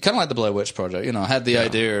money, kind of like the Blair Witch Project, you know, had the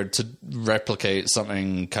idea to replicate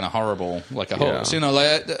something kind of horrible, like a hoax. You know,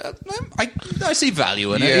 like I see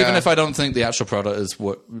value in it, even if I don't think the actual product is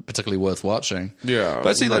particularly worth watching. Yeah, but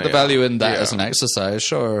I see like the value in that as an exercise,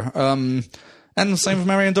 sure. And the same with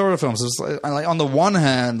Marion Dora films. It's like on the one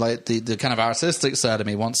hand, like the kind of artistic side of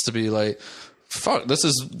me wants to be like, fuck, this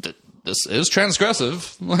is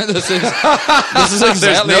transgressive. this is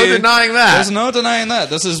exactly. There's no denying that. There's no denying that.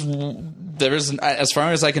 There is, as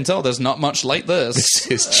far as I can tell, there's not much like this. This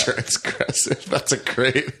is transgressive. That's a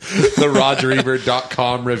great the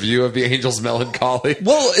RogerEbert.com review of the Angels' Melancholy.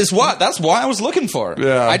 Well, that's why I was looking for.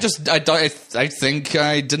 Yeah. I think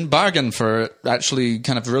I didn't bargain for it actually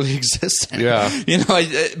kind of really existing. Yeah. You know,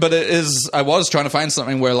 but it is. I was trying to find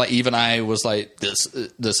something where like even I was like, this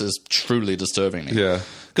is truly disturbing me. Yeah.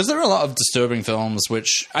 Because there are a lot of disturbing films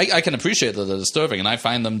which I can appreciate that they're disturbing, and I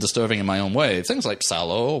find them disturbing in my own way. Things like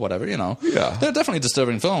Sallow or whatever, you know. Yeah. They're definitely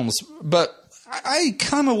disturbing films, but I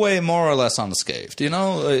come away more or less unscathed, you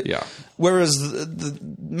know? Whereas the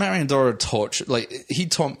Marion Dora torture, like, he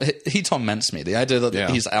torments me. The idea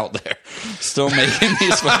that he's out there still making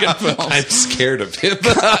these fucking films. I'm scared of him.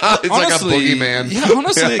 It's honestly, like a boogeyman. Yeah,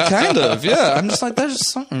 honestly, kind of. Yeah. I'm just like,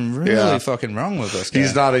 there's something really fucking wrong with this guy.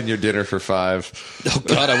 He's not in your dinner for $5. Oh,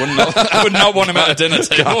 God, I would not want him at a dinner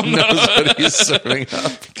table. God knows what he's serving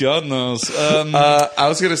up. God knows. I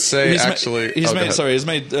was going to say, he's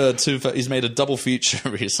made a double feature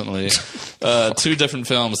recently. 2 different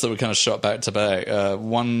films that were kind of shot back to back.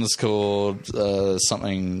 One's called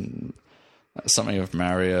something of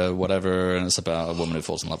Maria, whatever, and it's about a woman who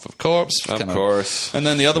falls in love with a corpse. Of course. And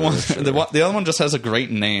then the other one, the other one just has a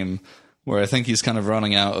great name where I think he's kind of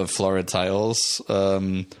running out of florid titles.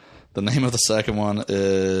 The name of the second one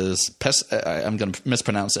is I'm going to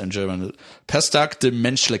mispronounce it in German. Pestag der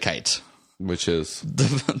Menschlichkeit, which is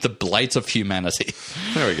the blight of humanity.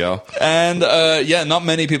 There we go. And not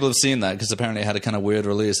many people have seen that because apparently it had a kind of weird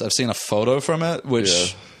release. I've seen a photo from it,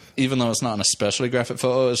 which even though it's not an especially graphic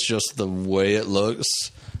photo, it's just the way it looks.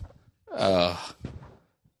 Well,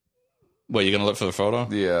 you're going to look for the photo?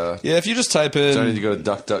 Yeah. Yeah, if you just type in... Do I need to go to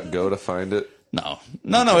DuckDuckGo to find it? No.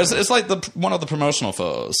 It's like one of the promotional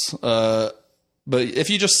photos. But if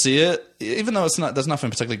you just see it, even though there's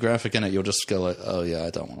nothing particularly graphic in it, you'll just go like, oh yeah, I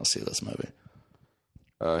don't want to see this movie.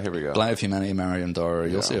 Here we go. Blight of Humanity, Marion Dora.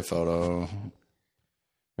 You'll see a photo.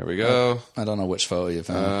 Here we go. I don't know which photo you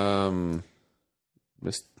found.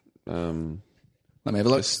 Let me have a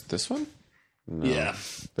look. This one? No. Yeah.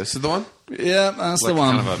 This is the one? Yeah, that's the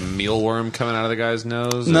one. Kind of a mealworm coming out of the guy's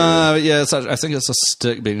nose? No, yeah, I think it's a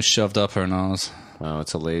stick being shoved up her nose. Oh,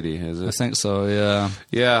 it's a lady, is it? I think so, yeah.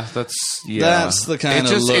 Yeah, that's the kind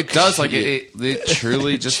of look. It does, like, it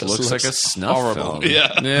truly just looks like a snuff horrible. film.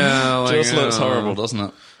 Yeah, like, just looks horrible, doesn't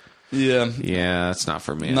it? Yeah, it's not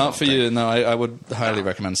for me. Not for you. No, I would highly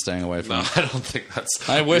recommend staying away from it. I don't think that's...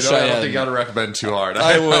 I wish I don't think you ought to recommend too hard.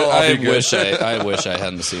 I wish I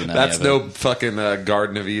hadn't seen that. That's no fucking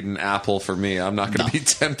Garden of Eden apple for me. I'm not going to be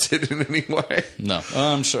tempted in any way. No.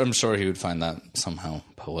 I'm sure he would find that somehow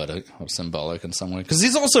poetic or symbolic in some way. Because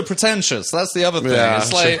he's also pretentious. That's the other thing. Yeah,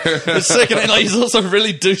 it's like, it's sickening. Like, he's also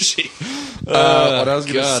really douchey. What I was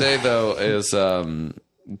going to say, though, is...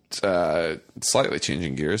 slightly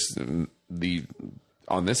changing gears.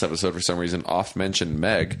 On this episode, for some reason, oft mentioned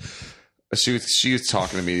Meg. She was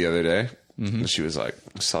talking to me the other day, and she was like,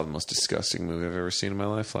 "I saw the most disgusting movie I've ever seen in my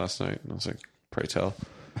life last night." And I was like, "Pray tell."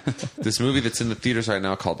 This movie that's in the theaters right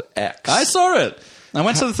now called X. I saw it. I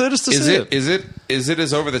went to the theaters to see it. Is it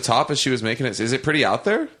as over the top as she was making it? Is it pretty out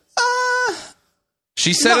there?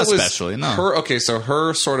 She said not it was especially, no. her. Okay, so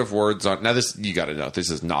her sort of words on now. This you got to know. This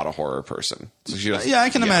is not a horror person. So she doesn't, I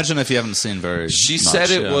can imagine if you haven't seen very. She much, said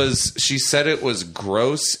it was. She said it was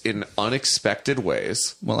gross in unexpected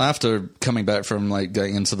ways. Well, after coming back from like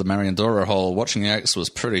getting into the Marion Dora hole, watching the X was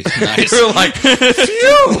pretty nice. You were like, phew!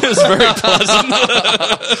 It was very pleasant.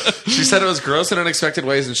 She said it was gross in unexpected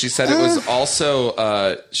ways, and she said it was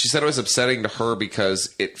also. She said it was upsetting to her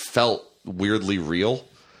because it felt weirdly real.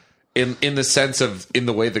 In the sense of in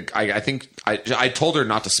the way that I think I told her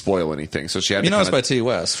not to spoil anything, so she had. You know, it's by T.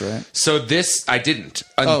 West, right? So this I didn't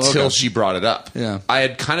until she brought it up. Yeah, I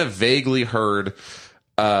had kind of vaguely heard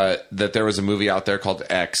that there was a movie out there called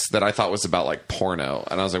X that I thought was about like porno,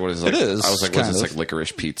 and I was like, "What is it?" It is. I was like, "What is this like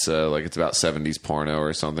licorice pizza? Like it's about 70s porno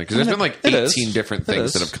or something?" Because there's been like 18 different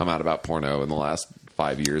things that have come out about porno in the last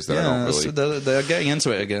 5 years that I don't really. So they're getting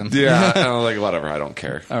into it again. Yeah, and I'm like, whatever, I don't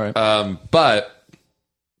care. All right, but.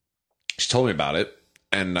 She told me about it,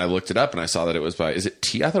 and I looked it up, and I saw that it was by... Is it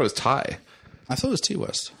T? I thought it was Ty. I thought it was T.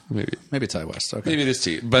 West. Maybe Ty West. Okay. Maybe it is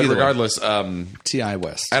T. But regardless... T.I.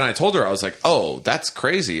 West. And I told her, I was like, oh, that's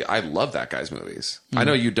crazy. I love that guy's movies. I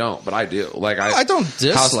know you don't, but I do. Like I don't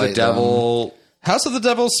dislike House of the Devil... House of the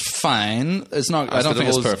Devil's fine. It's not. I don't think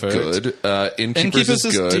it's perfect. Good. Innkeepers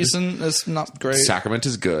is good. Decent. It's not great. Sacrament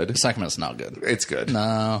is good. Sacrament's not good. It's good.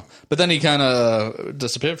 No, but then he kind of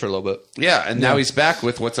disappeared for a little bit. Yeah, and now he's back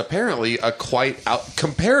with what's apparently a quite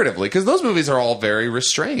comparatively, because those movies are all very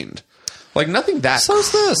restrained. Like nothing that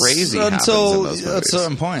crazy until happens in those movies. at a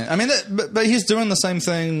certain point. I mean, but he's doing the same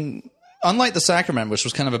thing. Unlike The Sacrament, which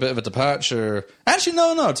was kind of a bit of a departure. Actually,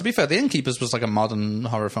 no. To be fair, The Innkeepers was like a modern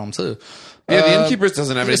horror film too. Yeah, The Innkeepers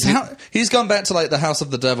doesn't have anything. He's gone back to like the House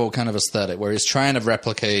of the Devil kind of aesthetic, where he's trying to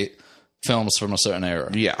replicate films from a certain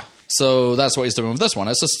era. Yeah. So that's what he's doing with this one.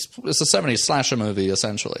 It's a 70s slasher movie,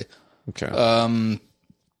 essentially. Okay.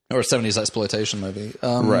 Or a 70s exploitation movie.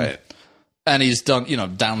 Right. And he's done,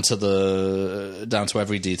 down to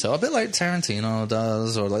every detail, a bit like Tarantino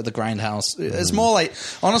does, or like the Grindhouse. It's more like,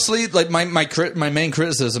 honestly, like my main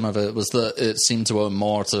criticism of it was that it seemed to owe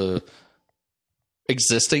more to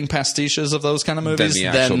existing pastiches of those kind of movies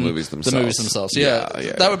than the actual movies themselves. The movies themselves, yeah.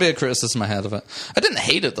 That would be a criticism I had of it. I didn't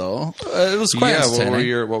hate it though. It was quite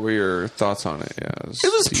entertaining. What were your thoughts on it? Yeah, it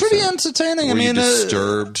was pretty entertaining. Were you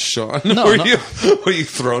disturbed, Sean? No, were you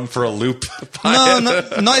thrown for a loop? No,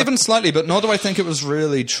 not even slightly. But nor do I think it was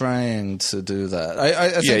really trying to do that.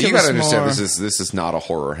 I think you got to understand this is not a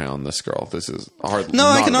horror hound. This girl, this is hard. No,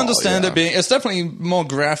 I can understand it being. It's definitely more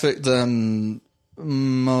graphic than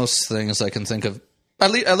most things I can think of. At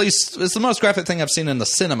least it's the most graphic thing I've seen in the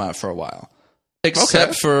cinema for a while.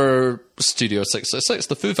 Except for Studio 606,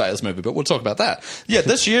 the Foo Fighters movie, but we'll talk about that. Yeah,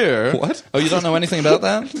 this year... What? Oh, you don't know anything about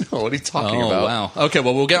that? No, what are you talking Oh, about? wow. Okay,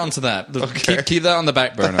 well, we'll get onto that. Keep that on the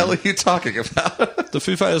back burner. What the hell are you talking about? The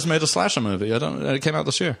Foo Fighters made a slasher movie. It came out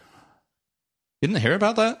this year. You didn't hear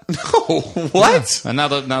about that? No, what? Yeah. And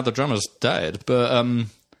now the drummer's died, but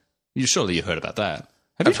you heard about that.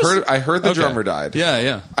 I heard the drummer died.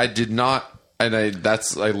 Yeah. I did not... And I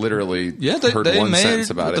literally heard they one made,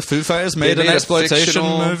 sentence about it. The Foo Fighters made an exploitation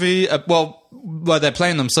movie. Well, they're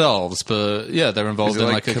playing themselves, but yeah, they're involved in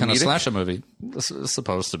like a kind of slasher movie. It's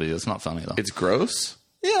supposed to be. It's not funny though. It's gross?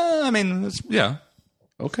 Yeah, I mean,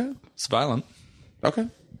 Okay. It's violent. Okay.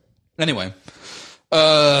 Anyway.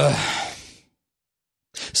 So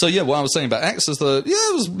yeah, what I was saying about X is that,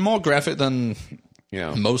 it was more graphic than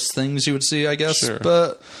most things you would see, I guess. Sure.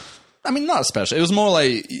 But... I mean, not especially. It was more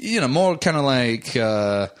like, more kind of like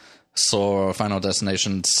Saw or Final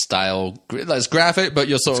Destination style. It's graphic, but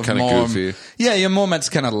you're sort of more... goofy. Yeah, you're more meant to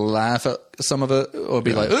kind of laugh at some of it or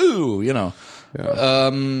be like, ooh, Yeah.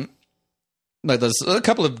 Like there's a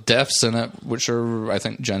couple of deaths in it, which are, I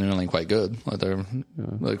think, genuinely quite good. Like they're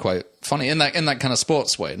quite funny in that kind of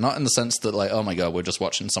sports way, not in the sense that like, oh my god, we're just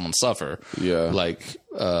watching someone suffer. Yeah, like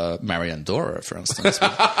Marianne Dora, for instance.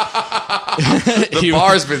 The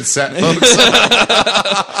bar's been set, folks.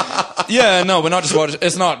 Yeah, no, we're not just watching.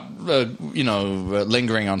 It's not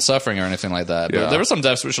lingering on suffering or anything like that. But there are some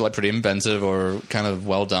deaths which are like pretty inventive or kind of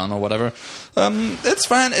well done or whatever. It's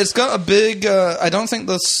fine. It's got a big. I don't think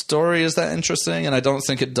the story is that interesting, and I don't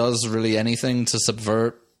think it does really anything to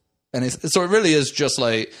subvert anything. So it really is just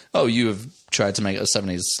like, oh, you have tried to make a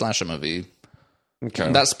 70s slasher movie. Okay,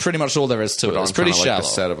 and that's pretty much all there is to it. It's pretty shallow. Like the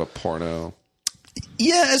set of a porno.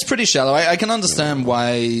 Yeah, it's pretty shallow. I can understand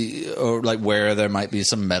why, or like where there might be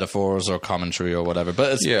some metaphors or commentary or whatever,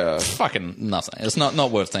 but it's fucking nothing. It's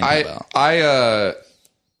not worth thinking about.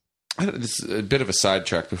 It's a bit of a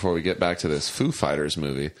sidetrack before we get back to this Foo Fighters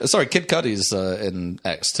movie. Sorry, Kid Cudi's in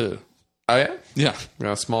X too. Oh yeah, yeah.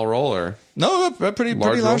 A small role or no, a pretty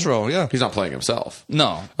large role. Yeah, he's not playing himself.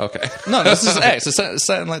 No. Okay. No, this is X. It's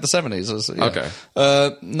set in like the 70s. Yeah.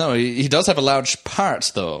 Okay. No, he does have a large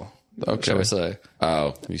part though. Okay. Shall we say?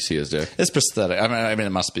 Oh, you see his dick. It's prosthetic. I mean,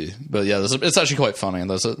 it must be. But yeah, it's actually quite funny.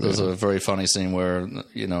 There's a very funny scene where,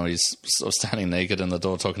 he's sort of standing naked in the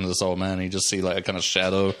door talking to this old man. And you just see like a kind of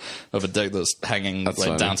shadow of a dick that's hanging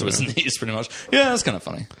down to his knees pretty much. Yeah, it's kind of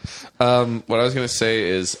funny. What I was going to say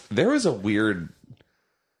is there was a weird,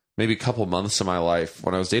 maybe a couple months of my life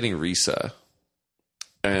when I was dating Risa.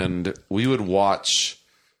 And we would watch,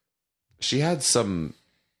 she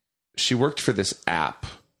worked for this app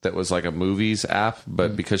that was like a movies app,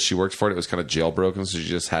 but because she worked for it, it was kind of jailbroken, so she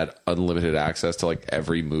just had unlimited access to like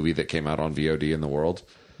every movie that came out on VOD in the world.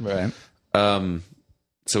 Right. So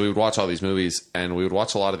we would watch all these movies, and we would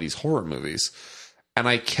watch a lot of these horror movies. And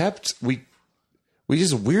we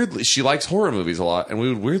just weirdly, she likes horror movies a lot, and we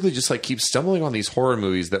would weirdly just like keep stumbling on these horror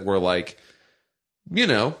movies that were like,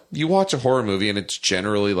 you watch a horror movie and it's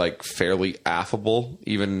generally like fairly affable,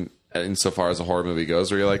 even insofar as a horror movie goes,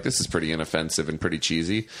 where you're like, this is pretty inoffensive and pretty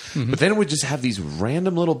cheesy. Mm-hmm. But then it would just have these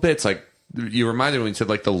random little bits, like you reminded me when you said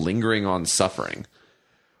like the lingering on suffering,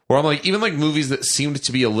 where I'm like, even like movies that seemed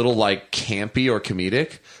to be a little like campy or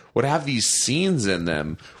comedic would have these scenes in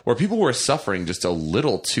them where people were suffering just a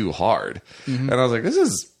little too hard. Mm-hmm. And I was like, this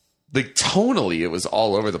is like tonally, it was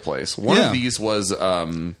all over the place. One of these was, you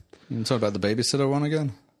talk about the babysitter one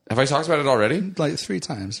again? Have I talked about it already? Like 3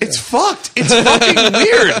 times. Yeah. It's fucked. It's fucking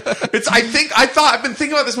weird. I've been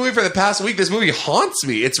thinking about this movie for the past week. This movie haunts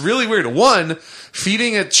me. It's really weird. One,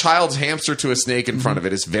 feeding a child's hamster to a snake in front of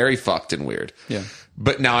it is very fucked and weird. Yeah.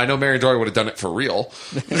 But now I know Mary Dory would have done it for real.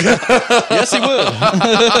 Yes, he would.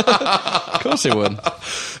 Of course he would.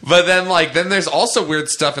 But then there's also weird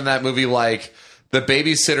stuff in that movie, like the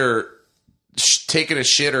babysitter taking a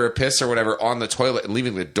shit or a piss or whatever on the toilet and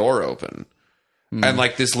leaving the door open. And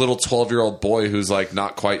like this little 12-year-old boy who's like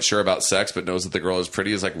not quite sure about sex but knows that the girl is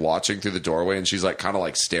pretty is like watching through the doorway, and she's like kind of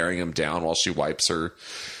like staring him down while she wipes her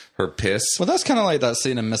piss. Well, that's kind of like that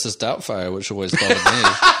scene in Mrs. Doubtfire, which always bothered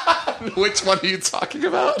me. Which one are you talking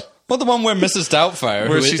about? Well, the one where Mrs. Doubtfire,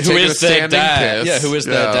 who is their dad,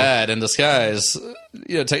 their dad in disguise,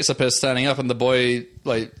 takes a piss standing up, and the boy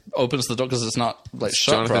like opens the door because it's not like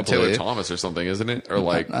shut Jonathan properly. Taylor Thomas or something, isn't it? Or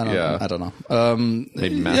like, I don't know.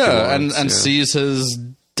 Maybe Matthew Lawrence, and sees his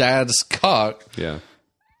dad's cock. Yeah,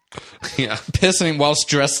 pissing whilst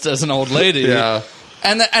dressed as an old lady. Yeah.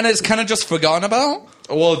 And it's kind of just forgotten about.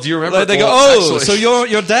 Well, do you remember? Like they go, well, so you're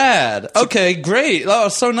your dad. Okay, great. Oh,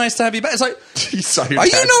 so nice to have you back. It's like, you saw your are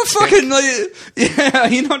you dad's not dick. fucking like, yeah, are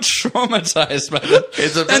you not traumatized by that?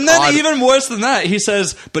 It's a bit And then odd. even worse than that, he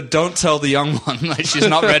says, but don't tell the young one, like she's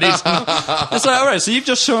not ready to. It's like, all right, so you've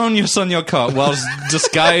just shown your son your cock while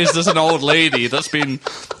disguised as an old lady that's been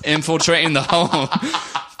infiltrating the home.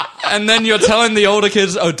 And then you're telling the older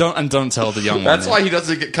kids, oh, don't tell the young one. That's why he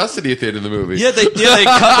doesn't get custody at the end of the movie. Yeah, they cut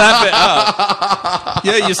that bit out.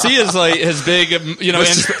 Yeah, you see his big,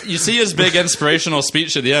 you see his big inspirational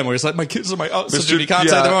speech at the end where he's like, "My kids are my oxygen. You can't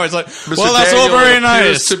take them out." He's like, Mr. "Well, that's all Daniel, very it nice."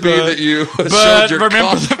 appears to be that you but showed your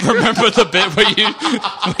remember the bit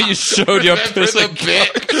where you showed your pissing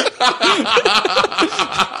cock.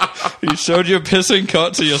 You showed your pissing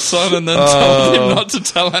cock to your son and then told him not to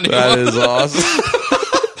tell anyone. That is awesome.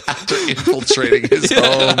 After infiltrating his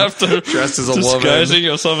home, dressed as a disguising woman.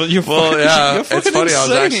 yourself. You're it's funny. Insane. I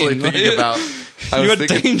was actually thinking about. You're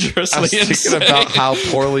dangerously I was thinking insane. about how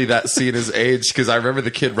poorly that scene is aged because I remember the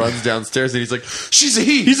kid runs downstairs and he's like, "She's a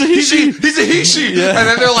he. He's a he, she. He's a he, she." Yeah. And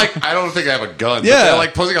then they're like, "I don't think I have a gun." Yeah. But they're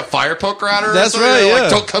like posing a fire poker at her. That's or something. right, They're yeah.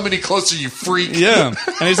 like, "Don't come any closer, you freak." Yeah,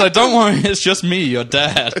 and he's like, "Don't worry, it's just me, your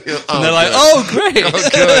dad." And Oh, they're like, good. "Oh, great, Oh,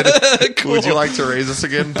 good. Cool. Would you like to raise us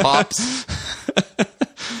again, pops?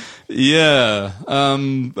 Yeah,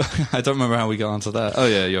 I don't remember how we got onto that. Oh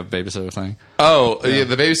yeah, your babysitter thing. Oh, yeah,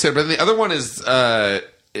 the babysitter. But then the other one is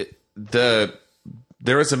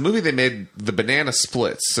there was a movie they made, The Banana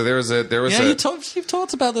Splits. So there was Yeah, you've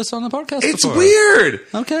talked about this on the podcast. It's before. weird.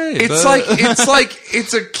 Okay, It's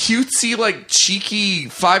it's a cutesy, like cheeky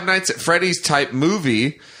Five Nights at Freddy's type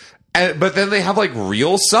movie. But then they have like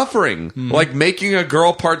real suffering, like making a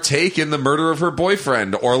girl partake in the murder of her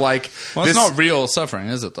boyfriend, or like well, it's not real suffering,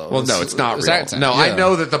 is it? Though. Well, no, it's not real. Acting. No, Yeah. I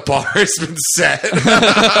know that the bar has been set.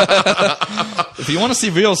 If you want to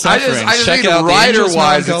see real suffering, I just check think out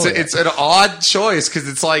writer-wise, Melancholie. it's an odd choice because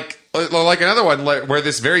it's like another one where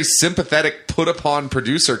this very sympathetic, put-upon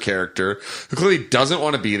producer character who clearly doesn't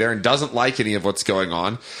want to be there and doesn't like any of what's going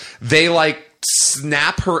on. They like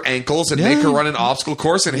snap her ankles and make her run an obstacle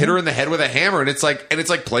course and hit her in the head with a hammer, and it's like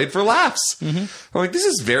played for laughs. I'm like, this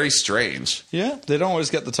is very strange. Yeah, they don't always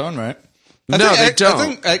get the tone right. No, they don't. I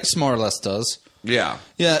think X more or less does. Yeah.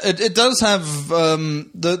 Yeah, it does have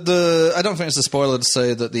the. I don't think it's a spoiler to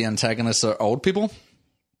say that the antagonists are old people,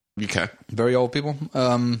 Okay. very old people.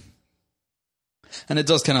 And it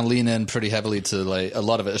does kind of lean in pretty heavily to like a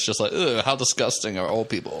lot of it. It's just like, ugh, how disgusting are old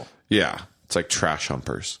people? Yeah. It's like trash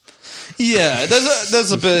humpers. Yeah,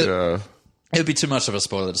 there's a bit. Yeah. It would be too much of a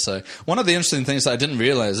spoiler to say. One of the interesting things that I didn't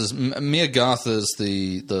realize is Mia Goth is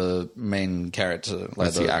the main character. Like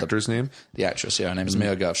That's the actor's name? The actress, yeah. Her name is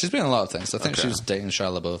Mia Goth. She's been in a lot of things. I think she was dating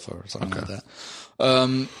Shia LaBeouf or something like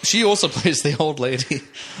that. She also plays the old lady.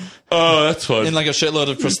 Oh, that's fun. In like a shitload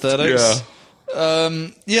of prosthetics.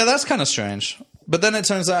 Yeah, that's kind of strange. But then it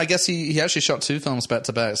turns out, I guess he actually shot 2 films back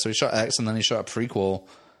to back. So he shot X and then he shot a prequel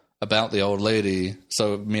about the old lady.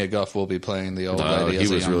 So Mia Goth will be playing the old lady.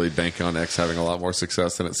 He was really banking on X having a lot more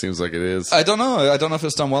success than it seems like it is. I don't know. I don't know if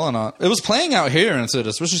it's done well or not. It was playing out here in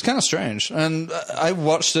theaters, which is kind of strange. And I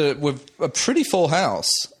watched it with a pretty full house.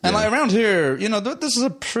 And like around here, this is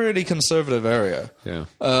a pretty conservative area. Yeah.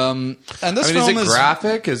 And this is film it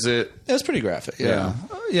graphic? Is it? It's pretty graphic. Yeah.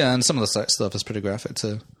 Yeah, and some of the sex stuff is pretty graphic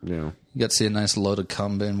too. Yeah. You get to see a nice load of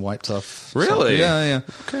cum being wiped off. Really? Yeah.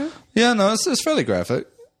 Okay. Yeah, no, it's fairly graphic.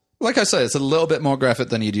 Like I say, it's a little bit more graphic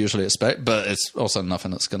than you'd usually expect, but it's also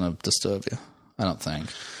nothing that's going to disturb you. I don't think.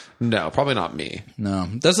 No, probably not me. No,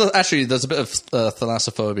 there's a bit of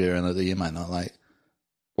thalassophobia in it that you might not like.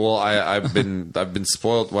 Well, I've been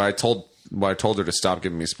spoiled. When I told her to stop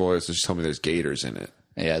giving me spoilers, so she told me there's gators in it.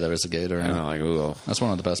 Yeah, there is a gator in And it. I'm like, ooh, That's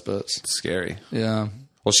one of the best bits. it's scary. Yeah.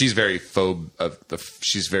 Well, she's very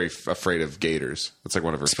she's very afraid of gators. That's like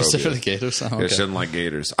one of her Specifically phobias. gators. Oh, Yeah, okay. she doesn't like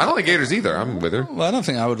gators. I don't like gators either. I'm with her. Well, I don't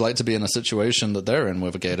think I would like to be in a situation that they're in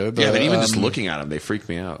with a gator. But, Yeah, but even just looking at them, they freak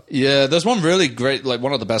me out. Yeah, there's one really great, like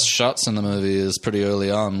one of the best shots in the movie is pretty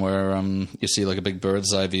early on where you see like a big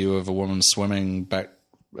bird's eye view of a woman swimming back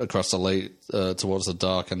across the lake towards the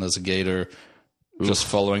dock, and there's a gator just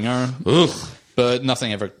following her. Ugh. But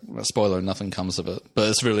nothing ever, spoiler, nothing comes of it. But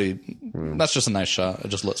it's really, that's just a nice shot. It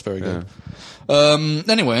just looks very good.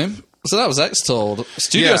 Anyway, so that was X Told.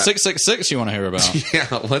 Studio Yeah. 666 you want to hear about. Yeah,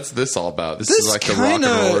 what's this all about? This This is like the rock and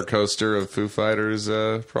kinda- roller coaster of Foo Fighters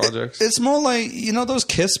projects. It's more like, those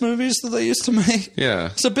Kiss movies that they used to make? Yeah.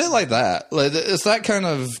 It's a bit like that. Like it's that kind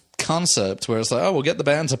of concept where it's like, oh, we'll get the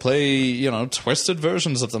band to play, twisted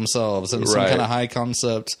versions of themselves in some Right. kind of high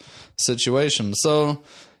concept situation. So,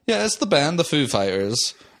 yeah, it's the band, the Foo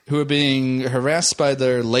Fighters, who are being harassed by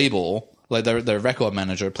their label. like their record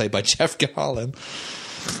manager, played by Jeff Garlin.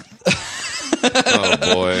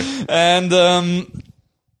 Oh boy. And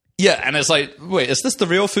yeah, and it's like, wait, is this the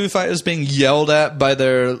real Foo Fighters being yelled at by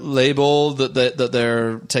their label that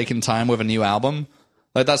they're taking time with a new album?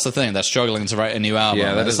 Like, that's the thing. They're struggling to write a new album.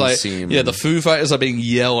 Yeah, that it's doesn't like, seem... Yeah, the Foo Fighters are being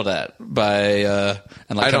yelled at by,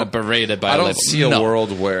 and like kind of berated by... I don't see a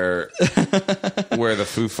world where the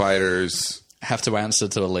Foo Fighters... have to answer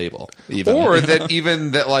to a label, even. Or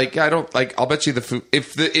that like, I don't, like, I'll bet you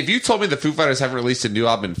if you told me the Foo Fighters haven't released a new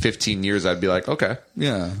album in 15 years, I'd be like, okay.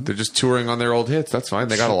 Yeah. They're just touring on their old hits. That's fine.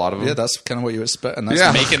 They got a lot of them. Yeah, that's kind of what you expect. And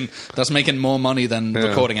that's making more money than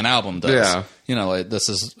recording an album does. Yeah. You know, like, this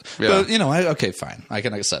is... Yeah. But, you know, okay, fine. I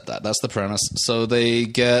can accept that. That's the premise. So they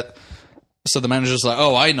get... So the manager's like,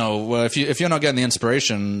 oh, I know. Well, if you're not getting the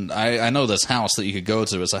inspiration, I know this house that you could go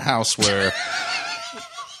to. It's a house where...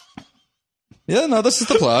 Yeah, no, this is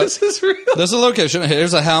the plot. This is real. There's a location.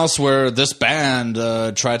 Here's a house where this band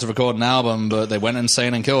tried to record an album, but they went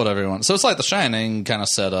insane and killed everyone. So it's like The Shining kind of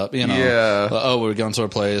setup, you know. Yeah. Like, oh, we're going to a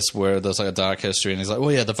place where there's like a dark history, and he's like,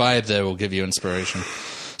 well, yeah, the vibe there will give you inspiration.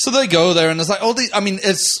 So they go there, and it's like,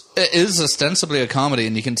 it is ostensibly a comedy,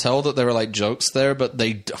 and you can tell that there are like jokes there, but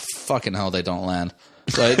fucking hell, they don't land.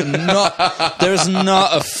 Like, there's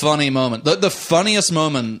not a funny moment. The funniest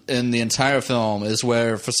moment in the entire film is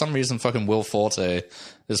where, for some reason, fucking Will Forte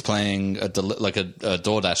is playing a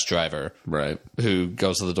DoorDash driver, right? Who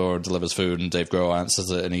goes to the door and delivers food, and Dave Grohl answers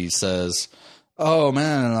it, and he says, "Oh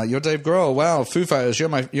man, you're Dave Grohl. Wow, Foo Fighters.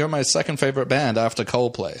 You're my second favorite band after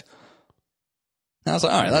Coldplay." And I was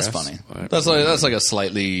like, all right, that's funny. That's like a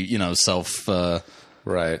slightly, you know,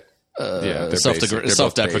 right.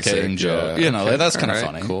 Self-deprecating joke. Yeah. You know, okay. that's kind of right,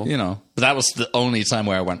 funny. Cool. You know, but that was the only time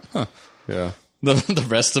where I went, huh. Yeah. The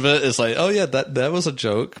rest of it is like, oh yeah, that was a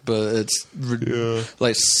joke, but it's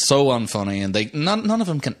like so unfunny, and none of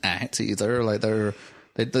them can act either. Like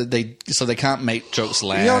they can't make jokes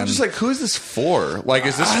land. Yeah, I'm just like, who is this for? Like,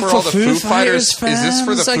 is this for all the Foo Fighters fans? Is this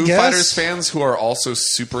for the Foo Fighters fans who are also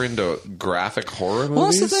super into graphic horror movies? Well,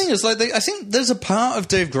 that's the thing is, like, I think there's a part of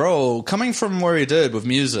Dave Grohl coming from where he did with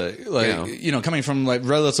music, like, you know, coming from like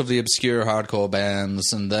relatively obscure hardcore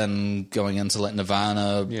bands, and then going into like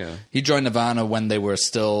Nirvana. Yeah, he joined Nirvana when they were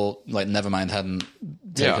still like Nevermind hadn't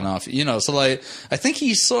taken off. You know, so like, I think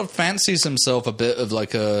he sort of fancies himself a bit of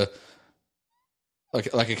like a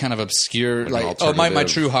kind of obscure, like my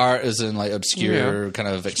true heart is in like obscure kind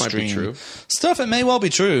of extreme stuff. It may well be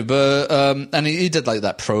true, but and he did like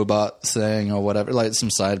that Probot thing or whatever, like some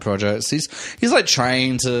side projects. He's like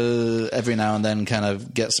trying to every now and then kind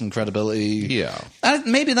of get some credibility. Yeah, and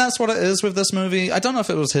maybe that's what it is with this movie. I don't know if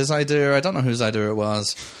it was his idea. I don't know whose idea it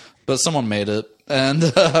was, but someone made it,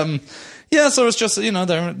 and. Yeah, so it's just, you know,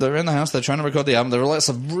 they're in the house, they're trying to record the album. There were lots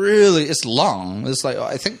of it's long. It's like,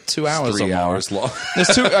 I think 2 hours. 3 hours long.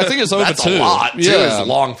 It's I think it's over That's 2. A lot. Yeah. 2 is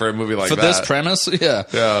long for a movie like that. For this premise, yeah.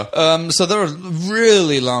 Yeah. So there are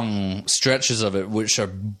really long stretches of it which are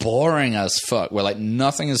boring as fuck, where like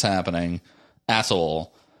nothing is happening at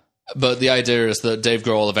all. But the idea is that Dave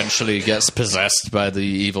Grohl eventually gets possessed by the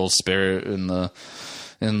evil spirit in the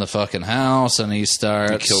fucking house, and he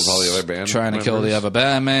kills all the other band trying members. to kill the other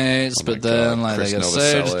bandmans, but then like Chris they get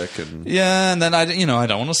Novoselic saved. Yeah, and then I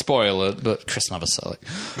don't want to spoil it, but Chris Novoselic.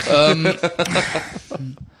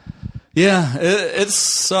 Yeah, it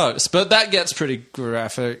sucks, but that gets pretty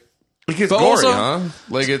graphic. It gets but gory, also, huh?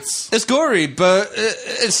 Like it's gory, but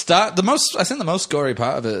the most gory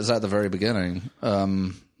part of it is at the very beginning,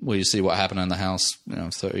 where you see what happened in the house,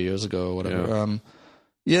 30 years ago or whatever.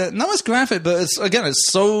 Yeah, no, it's graphic, but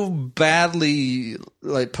it's so badly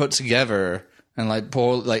like put together and like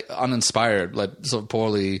uninspired, like sort of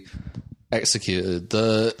poorly executed.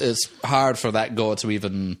 It's hard for that gore to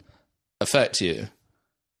even affect you.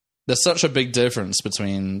 There's such a big difference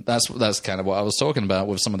between that's kind of what I was talking about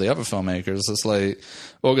with some of the other filmmakers. It's like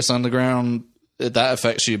August Underground, that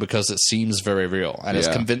affects you because it seems very real and it's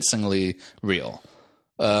convincingly real.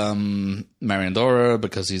 Marion Dora,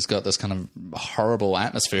 because he's got this kind of horrible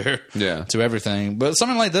atmosphere to everything. But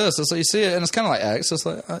something like this, it's like you see it and it's kind of like X. It's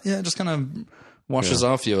like, it just kind of washes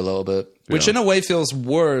off you a little bit, which in a way feels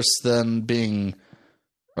worse than being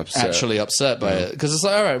actually upset by it. Because it's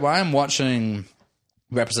like, all right, well, I'm watching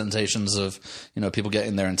representations of, people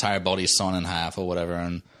getting their entire body sawn in half or whatever,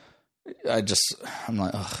 and I'm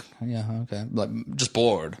like, oh, yeah, okay. Like, just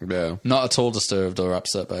bored. Yeah. Not at all disturbed or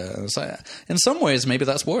upset by it. And it's like, in some ways, maybe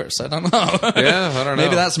that's worse. I don't know. Yeah, I don't know.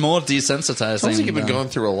 Maybe that's more desensitizing. Sounds like you've been going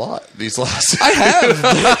through a lot these last... I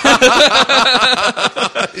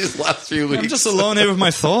have. These last few weeks. I'm just alone here with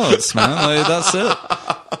my thoughts, man. Like, that's it.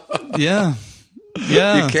 Yeah.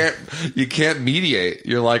 Yeah. You can't mediate.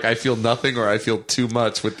 You're like, I feel nothing or I feel too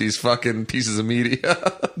much with these fucking pieces of media.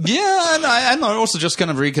 Yeah, and I know, also just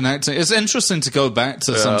kind of reconnecting. It's interesting to go back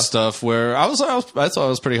to some stuff where I thought I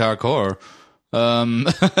was pretty hardcore.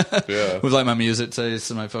 With like my music taste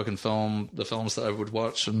and my fucking the films that I would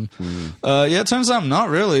watch, and it turns out I'm not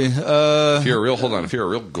really. If you're a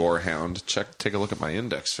real gore hound, take a look at my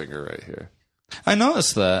index finger right here. I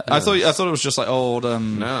noticed that. Yeah. I thought it was just like old.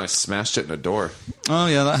 No, I smashed it in a door. Oh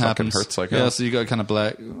yeah, that happens. Hurts like hell. Yeah, so you got a kind of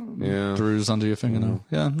black bruise under your fingernail.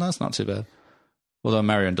 Yeah, that's not too bad. Although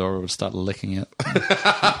Marion Dora would start licking it.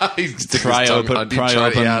 Pry open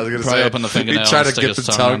the fingernail. He'd try to get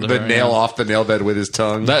the nail off the nail bed with his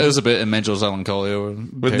tongue. That is a bit in Major's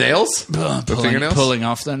Melancholie. With nails? Fingernails? Pulling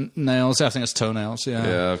off the nails. I think it's toenails, yeah.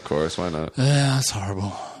 Yeah, of course. Why not? Yeah, it's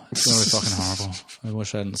horrible. It's really fucking horrible. I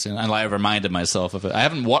wish I hadn't seen it. And like, I reminded myself of it. I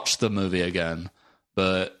haven't watched the movie again,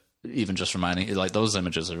 but even just reminding, like, those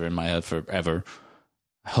images are in my head forever.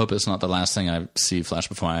 I hope it's not the last thing I see flash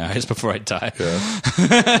before my eyes before I die. Yeah.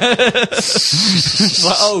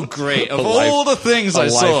 Like, oh, great. Of all the things I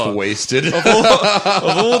saw. Life wasted. Of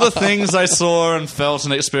all the things I saw and felt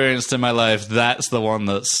and experienced in my life, that's the one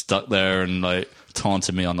that stuck there and like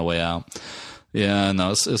taunted me on the way out. Yeah,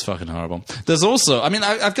 no, it's fucking horrible. There's also, I mean,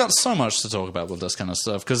 I've got so much to talk about with this kind of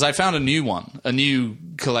stuff because I found a new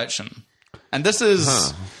collection. And this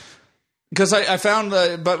is... Because I found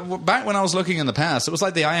but back when I was looking in the past, it was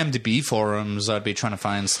like the IMDb forums I'd be trying to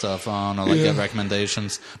find stuff on or like get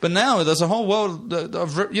recommendations. But now there's a whole world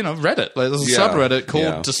of Reddit. Like there's a subreddit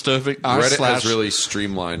called Disturbing Reddit has really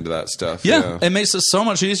streamlined that stuff. Yeah, it makes it so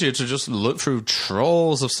much easier to just look through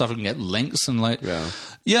trolls of stuff and get links and like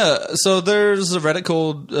so there's a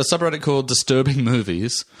subreddit called Disturbing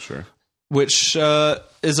Movies. Sure. Which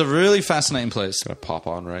is a really fascinating place. I'm gonna pop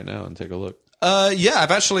on right now and take a look.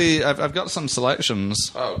 I've got some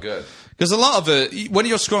selections. Oh, good. Because a lot of it, when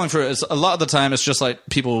you're scrolling through it, a lot of the time it's just like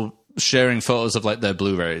people sharing photos of like their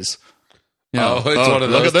Blu-rays. You know, it's one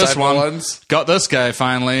of those. Look at this ones. Got this guy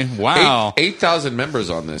finally. Wow, 8,000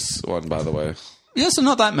 members on this one, by the way. Yeah, so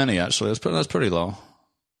not that many actually. That's pretty low.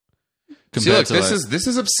 See, look, this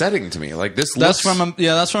is upsetting to me. Like that's from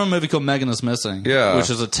a movie called Megan is Missing. Yeah,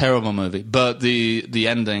 which is a terrible movie. But the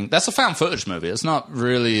ending, that's a found footage movie. It's not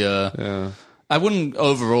really. I wouldn't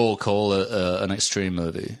overall call it an extreme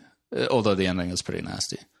movie, although the ending is pretty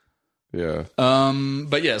nasty. Yeah.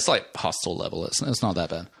 But yeah, it's like Hostel level. It's not that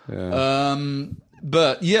bad. Yeah.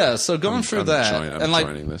 But yeah, so going through that, I'm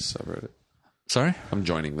joining this subreddit. Sorry, I'm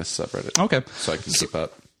joining this subreddit. Okay, so I can keep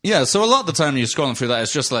up. Yeah, so a lot of the time you're scrolling through that,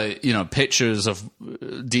 it's just like, you know, pictures of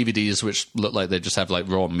DVDs which look like they just have like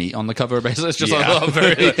raw meat on the cover. Basically, it's just a lot of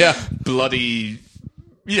very bloody.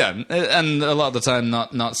 Yeah, and a lot of the time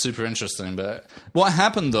not super interesting. But what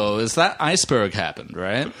happened, though, is that iceberg happened,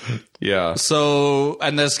 right? Yeah. So,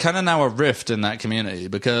 and there's kind of now a rift in that community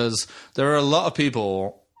because there are a lot of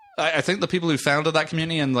people... I think the people who founded that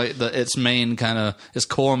community and like its main kind of its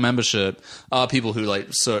core membership are people who like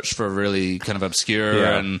search for really kind of obscure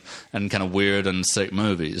and kind of weird and sick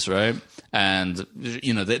movies, right? And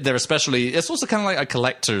you know they're especially it's also kind of like a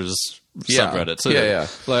collector's subreddit too. Yeah.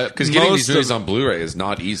 Like because getting these movies on Blu-ray is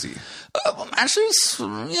not easy. Actually,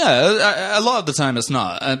 a lot of the time it's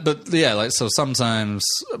not. But yeah, like so sometimes.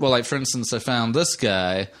 Well, like for instance, I found this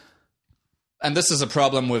guy. And this is a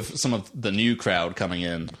problem with some of the new crowd coming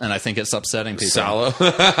in, and I think it's upsetting people. Sallow.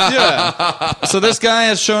 Yeah. So this guy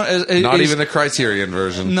has shown not even the Criterion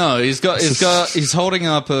version. No, he's holding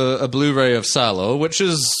up a Blu-ray of Sallow, which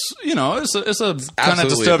is it's a kind of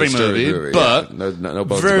disturbing movie, but no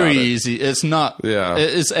bones very about it. easy. It's not. Yeah.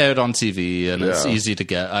 It's aired on TV and it's easy to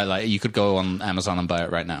get. You could go on Amazon and buy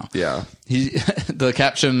it right now. Yeah. The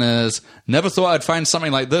caption is, "Never thought I'd find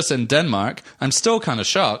something like this in Denmark. I'm still kind of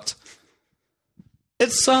shocked."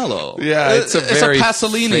 It's Sallow. Yeah, it's a very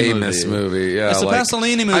Pasolini famous movie. Yeah, it's a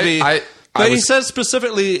Pasolini movie. But he says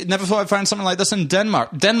specifically, never thought I'd find something like this in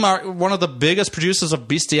Denmark. Denmark, one of the biggest producers of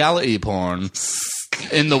bestiality porn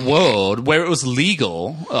in the world, where it was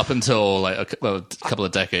legal up until like a couple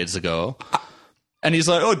of decades ago. And he's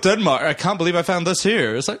like, "Oh, Denmark! I can't believe I found this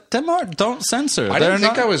here." It's like, Denmark, don't censor. I didn't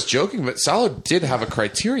think I was joking, but Sallow did have a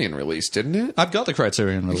Criterion release, didn't it? I've got the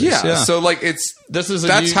Criterion release. Yeah. So like,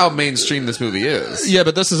 that's how mainstream this movie is. Yeah,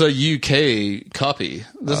 but this is a UK copy.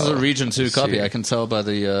 This is a Region 2 copy. I can tell by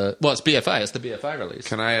the it's BFI. It's the BFI release.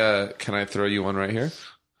 Can I throw you one right here?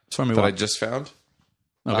 Throw me that one. I just found.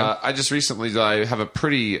 Okay. I just recently I have a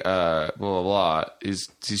pretty blah blah blah. He's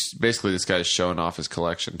basically this guy's showing off his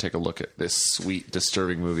collection. Take a look at this sweet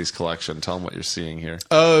disturbing movies collection. Tell him what you're seeing here.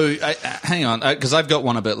 Oh, hang on, because I've got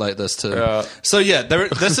one a bit like this too. So yeah,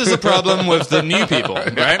 this is a problem with the new people,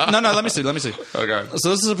 right? No, let me see. Okay.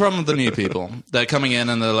 So this is a problem with the new people. They're coming in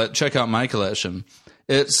and they're like, check out my collection.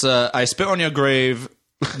 It's I Spit on Your Grave,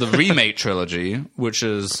 the remake trilogy, which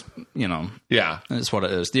is, Yeah. it's what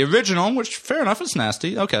it is. The original, which fair enough, it's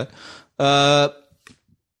nasty. Okay.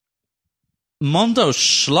 Mondo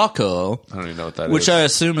Schlocko, I don't even know what that which is. I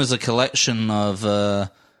assume is a collection of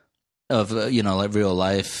like real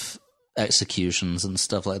life executions and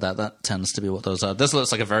stuff like that. That tends to be what those are. This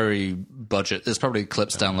looks like a very budget. There's probably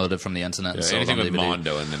clips downloaded from the internet. And sold Anything on with DVD.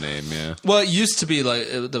 Mondo in the name, yeah. Well, it used to be like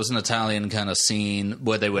there was an Italian kind of scene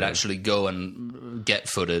where they would actually go and get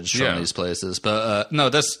footage from these places. But no,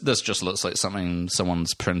 this just looks like something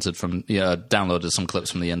someone's printed from, downloaded some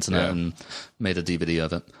clips from the internet and made a DVD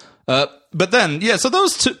of it. But then, so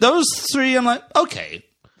those three, I'm like, okay,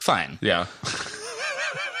 fine. Yeah.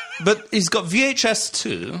 But he's got VHS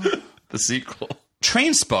 2, The sequel.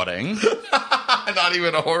 Trainspotting, Not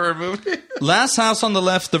even a horror movie. Last House on the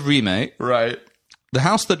Left, the remake, Right. The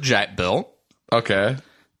House That Jack Built, Okay.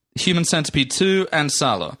 Human Centipede 2, and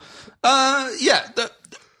Salo. There's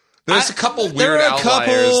a couple There weird are a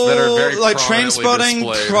outliers couple, that are very like prominently Trainspotting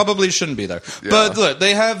displayed. probably shouldn't be there. But look,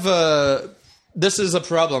 they have. This is a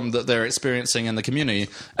problem that they're experiencing in the community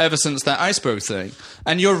ever since that iceberg thing.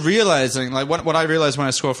 And you're realizing, like, what I realized when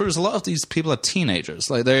I scroll through is a lot of these people are teenagers.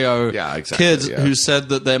 Like, they are kids who said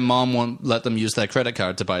that their mom won't let them use their credit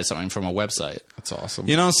card to buy something from a website. That's awesome.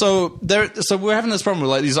 So we're having this problem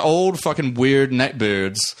with, like, these old fucking weird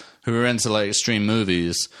neckbeards who are into, like, extreme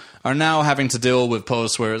movies are now having to deal with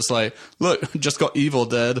posts where it's like, look, just got Evil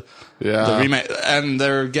Dead, the remake, and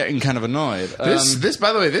they're getting kind of annoyed. This,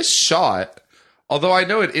 by the way, this shot, although I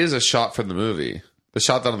know it is a shot from the movie, the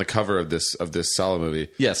shot that on the cover of this Salo movie,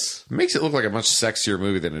 yes, makes it look like a much sexier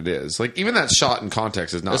movie than it is. Like, even that shot in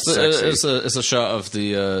context is not sexy. It's a shot of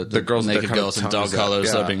the girls, naked girls in dog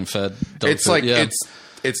collars that are being fed dog It's food. like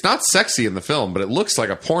it's not sexy in the film, but it looks like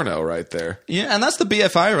a porno right there. Yeah, and that's the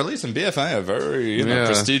BFI release, and BFI are very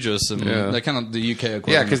prestigious, and they're kind of the UK equivalent.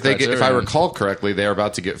 Yeah, because if I recall correctly, they are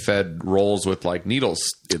about to get fed rolls with like needles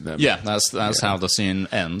in them. Yeah, that's how the scene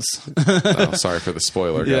ends. Oh, sorry for the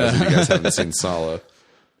spoiler, guys. If you guys haven't seen Salo.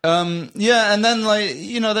 And then, like,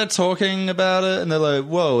 they're talking about it, and they're like,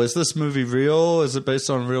 whoa, is this movie real? Is it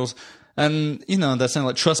based on real... And, they're saying,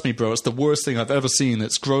 like, trust me, bro, it's the worst thing I've ever seen.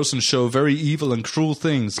 It's gross and show very evil and cruel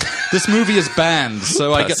things. This movie is banned,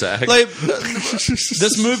 so I get... Like,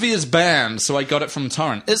 this movie is banned, so I got it from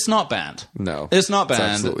torrent. It's not banned. No. It's not banned.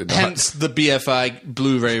 Absolutely not. Hence the BFI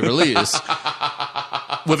Blu-ray release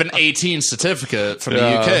with an 18 certificate from the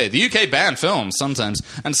UK. The UK banned films sometimes.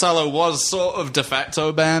 And Salo was sort of de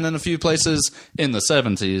facto banned in a few places in the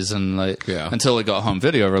 70s and until it got home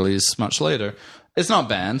video release much later. It's not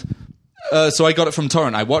banned. So I got it from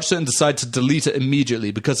torrent. I watched it and decided to delete it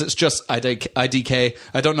immediately because it's just IDK.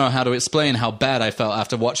 I don't know how to explain how bad I felt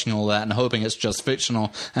after watching all that and hoping it's just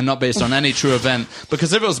fictional and not based on any true event.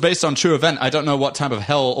 Because if it was based on true event, I don't know what type of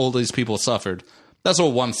hell all these people suffered. That's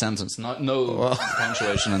all one sentence, no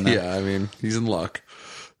punctuation in there. Yeah, I mean, he's in luck.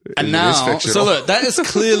 And now, so look, that is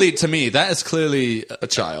clearly, to me, a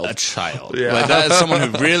child. A child. Yeah. Like, that is someone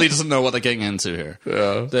who really doesn't know what they're getting into here.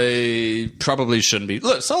 Yeah. They probably shouldn't be.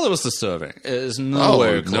 Look, Salo was disturbing. It is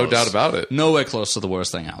nowhere close. No doubt about it. Nowhere close to the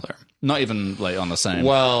worst thing out there. Not even, like, on the same.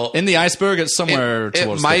 Well, in the iceberg, it's somewhere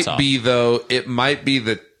towards the top. It might be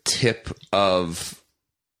the tip of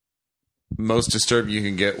most disturbing you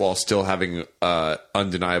can get while still having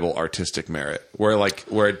undeniable artistic merit,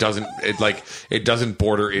 where it doesn't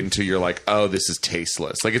border into you're like, oh, this is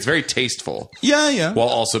tasteless. Like, it's very tasteful, while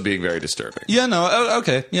also being very disturbing.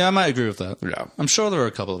 Okay, I might agree with that. Yeah, I'm sure there are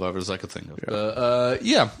a couple of others I could think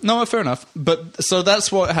of. Fair enough. But so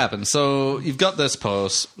that's what happened. So you've got this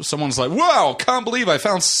post. Someone's like, wow, can't believe I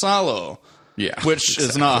found Salo. Yeah, which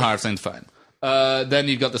is not a hard thing to find. Then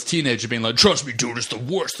you've got this teenager being like, trust me, dude, it's the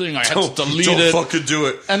worst thing. I had to delete it. Don't fucking do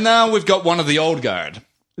it. And now we've got one of the old guard,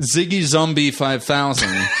 Ziggy Zombie 5000.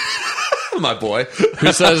 My boy.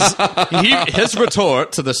 Who says, his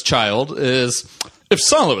retort to this child is, if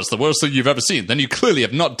Salo is the worst thing you've ever seen, then you clearly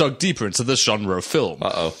have not dug deeper into this genre of film.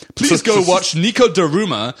 Uh-oh. Please go watch Nico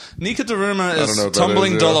Daruma. Nico Daruma is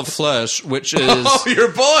Tumbling Doll of Flesh, which is... Oh,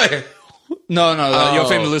 your boy! No, Your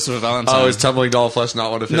Famed Lucifer Valentine. Oh, is Tumbling Doll of Flesh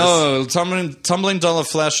not one of his? No, Tumbling Doll of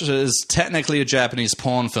Flesh is technically a Japanese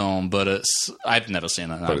porn film, but I've never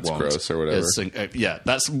seen it. But it's gross or whatever.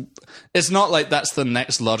 It's not like that's the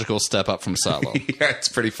next logical step up from Salo. Yeah, it's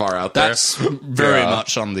pretty far out there. That's very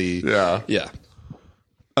much on the... Yeah.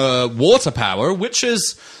 Water Power, which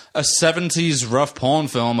is a 70s rough porn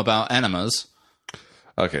film about enemas.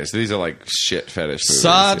 Okay, so these are like shit fetish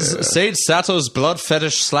movies. Sage Sato's blood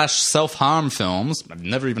fetish / self-harm films. I've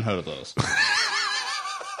never even heard of those.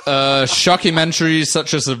 Shockumentaries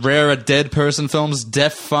such as the rarer dead person films,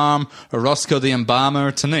 Death Farm, Roscoe the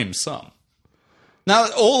Embalmer, to name some. Now,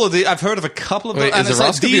 all of the... I've heard of a couple of... Wait, is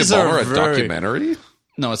Roscoe the Embalmer a documentary?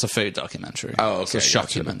 No, it's a fake documentary. Oh, okay. It's a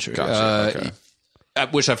shockumentary. Gotcha. Okay.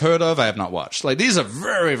 Which I've heard of, I have not watched. Like, these are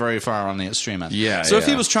very, very far on the extreme end. Yeah. So if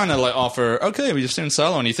he was trying to like offer, okay, we've seen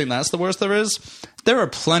Salo, and you think that's the worst there is, there are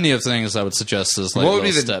plenty of things I would suggest as like what would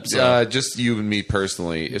be the steps. Just you and me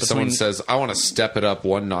personally, if someone says I want to step it up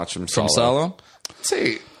one notch from Salo, I'd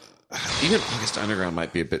say even August Underground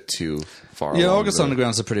might be a bit too far. Yeah, August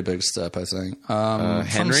Underground's a pretty big step, I think. Henry?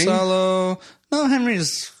 From Salo, no,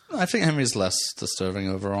 I think Henry's less disturbing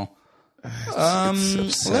overall.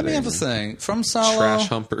 Let me have a think. From Salo, Trash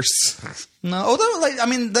Humpers. No, although like I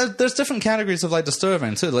mean, there's different categories of like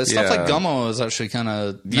disturbing too. Like stuff like Gummo is actually kind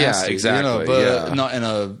of nasty, yeah, exactly, but not in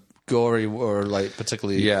a gory or like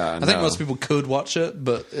particularly. Yeah, I think most people could watch it,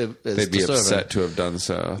 but it's they'd be disturbing. upset to have done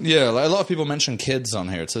so. Yeah, like a lot of people mention kids on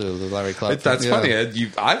here too. The Larry Clark. That's funny.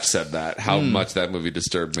 I've said that how much that movie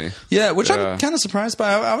disturbed me. Yeah, which I'm kind of surprised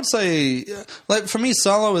by. I would say, like for me,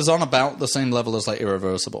 Salo is on about the same level as like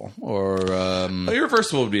Irreversible or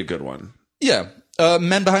Irreversible would be a good one. Yeah,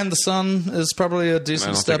 Men Behind the Sun is probably a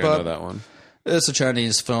decent step up. I know that one. It's a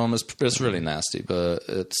Chinese film. It's really nasty, but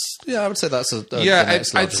I would say that's a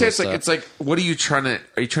I'd say it's like what are you trying to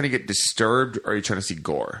get disturbed or are you trying to see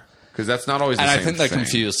gore? Because that's not always the same I think they're thing.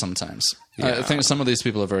 confused sometimes. Yeah. I think some of these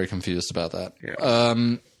people are very confused about that. Yeah.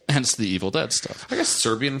 Hence the Evil Dead stuff. I guess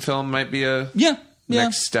Serbian film might be a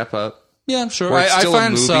next step up. Yeah, sure. Where it's still I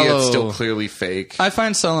find a movie, Salo, it's still clearly fake. I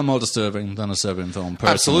find Salo more disturbing than a Serbian film,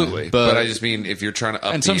 personally. Absolutely. But I just mean, if you're trying to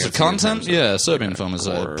up in terms of content, Serbian film is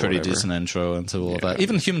a pretty whatever. decent intro into all of that.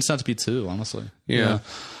 Even Human Centipede 2, honestly. Yeah.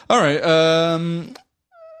 All right.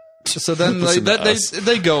 So then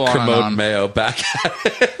they go on Kermode and on. Mayo back at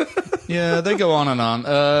it. Yeah, they go on and on.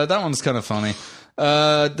 That one's kind of funny.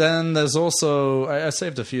 Then there's also... I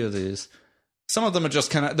saved a few of these. Some of them are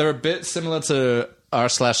just kind of... They're a bit similar to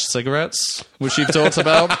r/cigarettes, which you've talked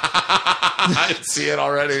about. I see it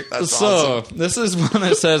already. That's so, awesome. this is one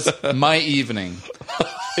that says, My Evening.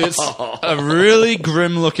 It's a really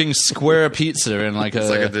grim-looking square pizza in like It's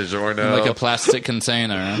like a DiGiorno. in like a plastic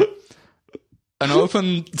container. An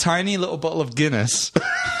open, tiny little bottle of Guinness.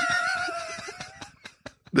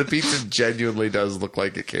 The pizza genuinely does look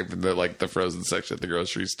like it came from the frozen section at the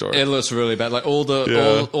grocery store. It looks really bad. Like all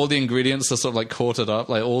the ingredients are sort of like quartered up.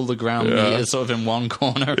 Like all the ground meat is sort of in one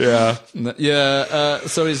corner. Yeah.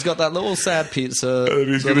 So he's got that little sad pizza. And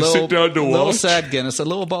he's going to sit down to watch. Little sad Guinness, a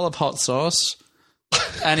little bottle of hot sauce.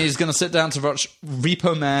 And he's going to sit down to watch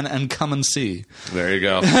Repo Man and Come and See. There you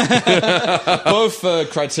go. Both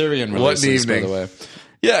Criterion releases, What an evening. by the way.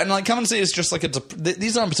 Yeah, and like Come and See is just like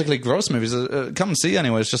these aren't particularly gross movies. Come and See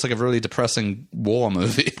anyway is just like a really depressing war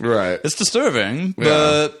movie. Right. It's disturbing,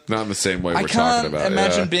 but not in the same way I we're talking can't about.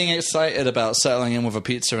 imagine being excited about settling in with a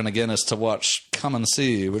pizza and a Guinness to watch Come and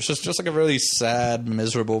See, which is just like a really sad,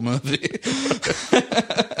 miserable movie.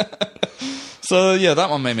 So yeah,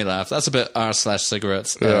 that one made me laugh. That's a bit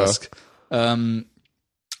r/cigarettes-esque.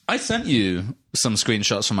 I sent you some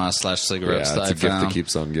screenshots from r/cigarettes that I it's a gift found. that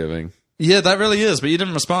keeps on giving. Yeah, that really is, but you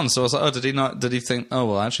didn't respond. So I was like, did he think, oh,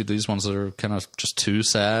 well, actually, these ones are kind of just too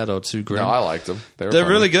sad or too grim? No, I liked them. They're They're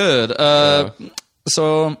funny. really good.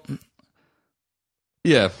 So,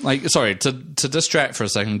 yeah, like, sorry, to distract for a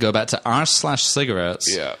second, go back to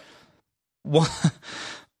r/cigarettes. Yeah. What?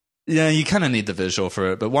 Yeah, you kind of need the visual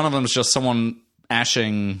for it, but one of them is just someone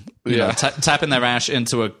ashing, you know, tapping their ash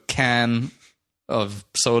into a can of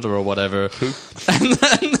soda or whatever. and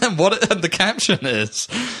then what the caption is...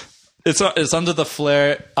 It's under the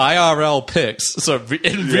flare IRL pics, so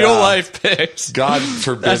in real life pics. God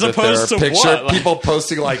forbid as that opposed there are to picture what? people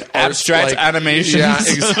posting like Abstract animations. Yeah,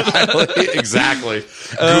 exactly.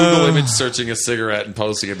 Google image searching a cigarette and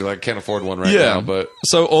posting it, be like, can't afford one right now. But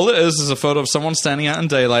so all it is a photo of someone standing out in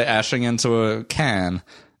daylight, ashing into a can,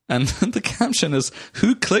 and the caption is,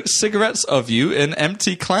 "Who clicks cigarettes of you in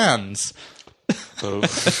empty clans?" Which,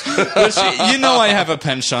 you know, I have a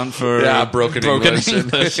penchant for broken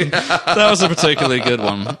English. That was a particularly good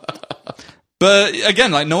one. But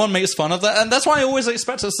again, like no one makes fun of that, and that's why I always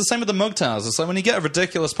expect it. It's the same with the mug towers. It's like when you get a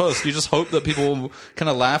ridiculous post, you just hope that people will kind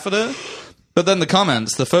of laugh at it. But then the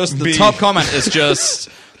comments, the top comment is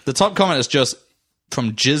just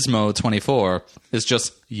from Gizmo24 is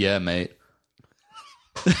just, yeah, mate.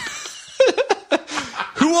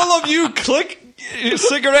 Who all of you click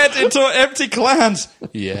cigarette into empty clans?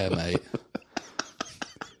 Yeah, mate.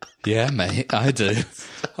 Yeah, mate, I do.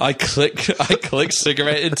 I click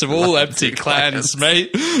cigarette into all empty clans,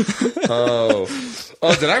 mate. Oh,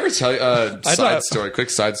 did I ever tell you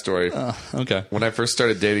quick side story. Okay. When I first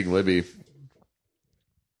started dating Libby,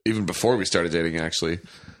 even before we started dating, actually,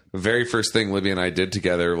 the very first thing Libby and I did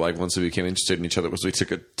together, like once we became interested in each other, was we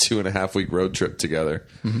took a 2.5-week road trip together.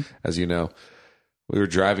 Mm-hmm. As you know, we were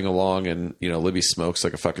driving along, and Libby smokes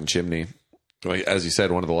like a fucking chimney. Like, as you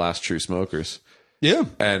said, one of the last true smokers. Yeah.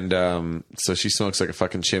 And so she smokes like a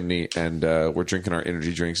fucking chimney, and we're drinking our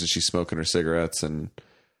energy drinks, and she's smoking her cigarettes. And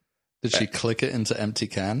did she click it into empty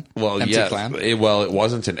can? Well, empty yeah. clan? It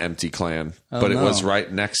wasn't an empty clan, but it was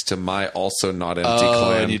right next to my also not empty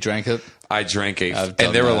clan. And you drank it? I drank it,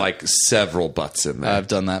 and there were like several butts in there. I've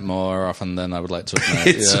done that more often than I would like to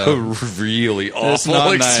admit. It's a really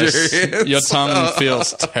awful experience. Nice. Your tongue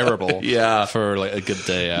feels terrible. Yeah. For like a good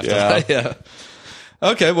day after that. Yeah.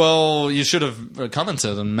 Okay, well, you should have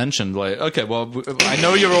commented and mentioned, like, okay, well, I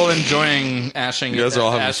know you're all enjoying ashing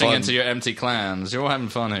into your empty clans. You're all having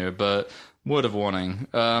fun here, but word of warning.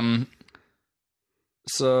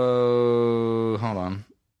 So, hold on.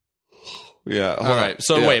 Yeah. All right.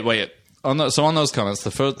 So, wait. On those comments,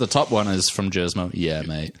 the top one is from Gizmo. Yeah,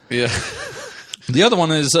 mate. Yeah. The other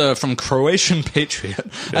one is from Croatian Patriot.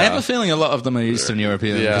 Yeah. I have a feeling a lot of them are Eastern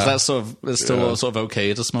European, because that's it's still sort of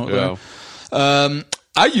okay to smoke there.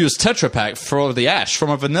 I use Tetra Pak for the ash, from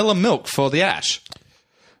a vanilla milk for the ash.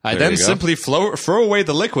 I then simply throw away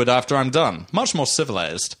the liquid after I'm done. Much more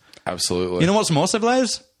civilized. Absolutely. You know what's more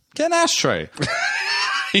civilized? Get an ashtray.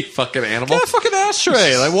 You fucking animal. Get a fucking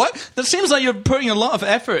ashtray. Like, what? That seems like you're putting a lot of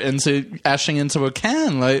effort into ashing into a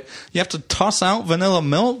can. Like, you have to toss out vanilla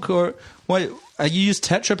milk, or wait, you use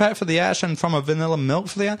Tetra Pak for the ash and from a vanilla milk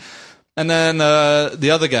for the ash? And then the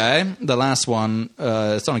other guy, the last one,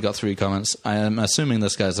 it's only got 3 comments. I am assuming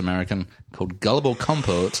this guy's American, called Gullible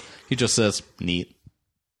Compote. He just says, neat.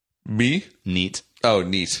 Me? Neat. Oh,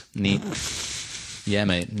 neat. Neat. Yeah,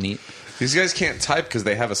 mate, neat. These guys can't type because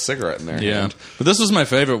they have a cigarette in their hand. But this was my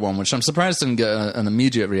favorite one, which I'm surprised didn't get an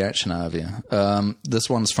immediate reaction out of you. This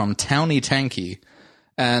one's from Towny Tanky.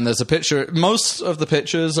 And there's a picture. Most of the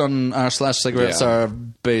pictures on r/cigarettes are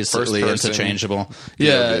basically interchangeable.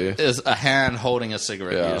 Yeah, is a hand holding a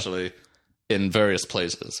cigarette usually in various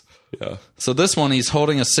places. Yeah. So this one, he's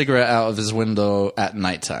holding a cigarette out of his window at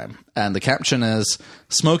nighttime. And the caption is,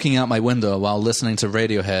 smoking out my window while listening to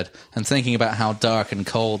Radiohead and thinking about how dark and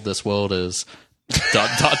cold this world is. ...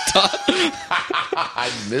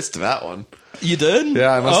 I missed that one. You did?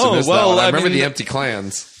 Yeah, I must have missed that one. I remember the empty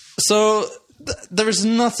clans. So... there is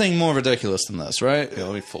nothing more ridiculous than this, right? Yeah,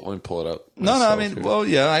 let me pull it up. No, I mean,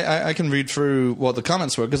 I can read through what the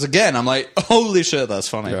comments were, because again, I'm like, holy shit, that's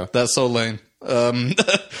funny. Yeah. That's so lame.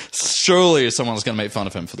 Surely someone's going to make fun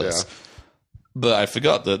of him for this. Yeah. But I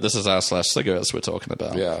forgot that this is r/cigarettes we're talking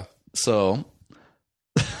about. Yeah. So,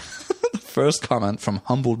 the first comment from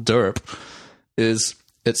Humble Derp is,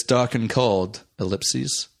 it's dark and cold,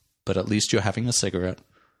 ellipses, but at least you're having a cigarette.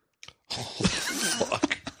 Holy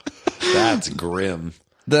fuck. That's grim.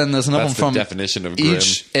 Then there's another one from definition of grim.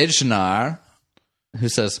 Ejnar, who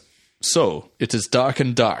says, so, it is dark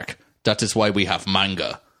and dark. That is why we have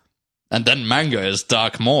manga. And then manga is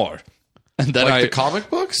dark more. And then like the comic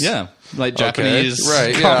books? Yeah. Like Japanese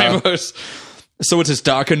comic books. So it is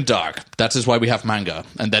dark and dark. That is why we have manga.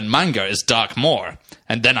 And then manga is dark more.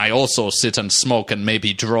 And then I also sit and smoke and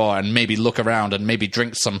maybe draw and maybe look around and maybe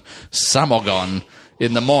drink some samogon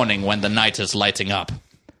in the morning when the night is lighting up.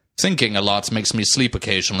 Thinking a lot makes me sleep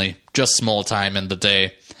occasionally, just small time in the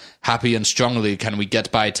day. Happy and strongly can we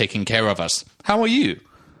get by taking care of us. How are you?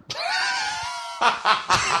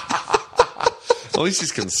 At least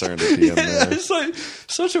he's concerned at the end there. It's like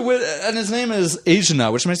such a weird... And his name is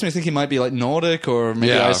Asiana, which makes me think he might be like Nordic or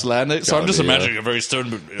maybe Icelandic. So I'm just imagining a very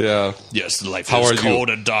stern... Yeah. Yes, life is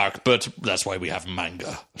cold and dark, but that's why we have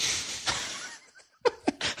manga.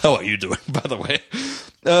 How are you doing, by the way?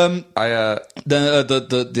 The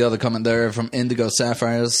other comment there from Indigo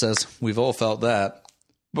Sapphires says, we've all felt that.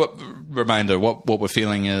 But reminder, what we're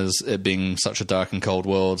feeling is it being such a dark and cold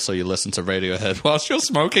world, so you listen to Radiohead whilst you're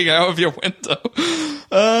smoking out of your window.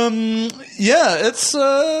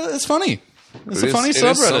 It's funny. It's a funny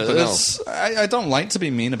subreddit. I don't like to be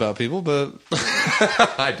mean about people, but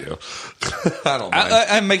I do. I don't mind.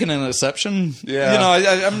 I'm making an exception. Yeah. You know,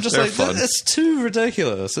 I'm just They're like, fun. it's too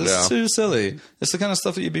ridiculous. It's Yeah. too silly. It's the kind of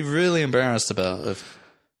stuff that you'd be really embarrassed about if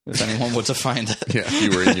anyone were to find it. Yeah, if you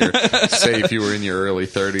were if you were in your early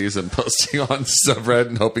 30s and posting on subreddit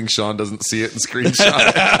and hoping Sean doesn't see it and screenshot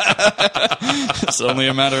it. It's only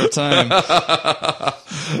a matter of time.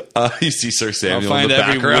 You see Sir I'll Samuel find in the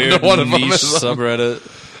every background weird of one of them. niche subreddit.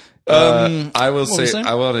 I will what was say, that?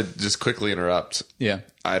 I want to just quickly interrupt. Yeah.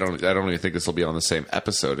 I don't even think this will be on the same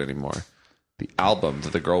episode anymore. The album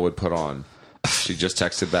that the girl would put on, she just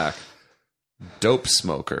texted back, "Dope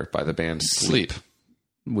Smoker" by the band Sleep.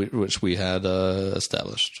 Which we had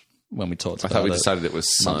established when we talked I about it. thought we decided it was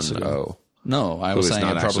months Sun ago. O. No, I was is saying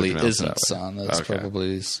not it probably actually pronounced that isn't way. Sun. It's Okay.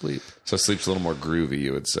 probably Sleep. So Sleep's a little more groovy,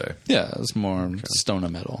 you would say. Yeah, it's more stoner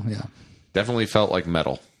metal. Yeah. Definitely felt like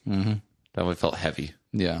metal. Mm-hmm. Definitely felt heavy.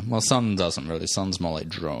 Yeah. Well, Sun doesn't really. Sun's more like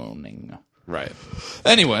droning. Right.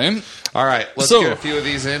 Anyway. All right. Let's So- get a few of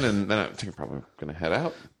these in, and then I think I'm probably going to head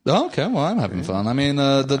out. Okay, well, I'm having fun. I mean,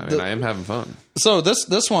 I am having fun. so this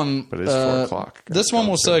one, But it's 4 o'clock. This one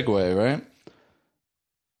will segue, right?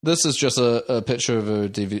 This is just a picture of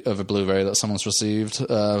a Blu-ray that someone's received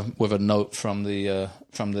with a note from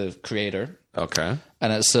the creator, Okay.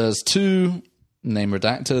 and it says, "To name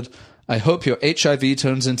redacted, I hope your HIV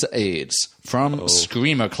turns into AIDS from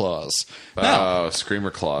Screamer Claus." Now, Screamer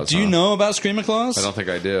Claus. do you know about Screamer Claus? I don't think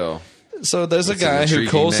I do. So there's a It's an guy who intriguing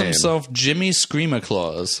calls name. himself Jimmy Screamer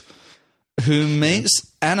Claus, who makes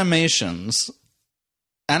animated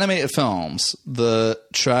films that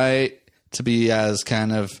try to be as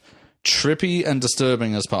kind of trippy and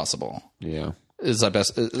disturbing as possible. Yeah. That's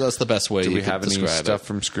the best way Do you we could have any describe stuff it.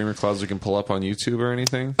 from Screamer Claus we can pull up on YouTube or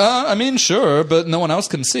anything? I mean, sure, but no one else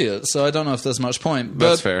can see it, so I don't know if there's much point. But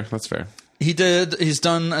That's fair. That's fair. he's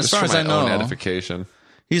done, as Just far for as my I know, own edification.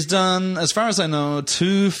 he's done, as far as I know,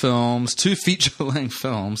 2 feature-length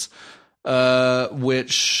films,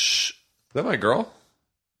 which... Is that my girl?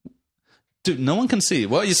 Dude, no one can see.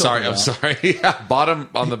 What are you talking about? I'm sorry. Yeah, bottom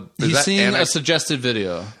on the. Is He's that seeing Anna, a suggested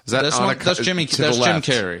video. is that that's Jimmy. to the That's Jim left?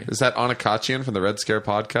 Carrey. Is that Anna Kachian from the Red Scare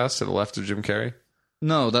podcast to the left of Jim Carrey?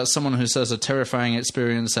 No, that's someone who says a terrifying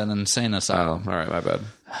experience and insane Oh, asylum. all right, my bad.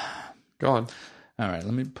 Go on. All right,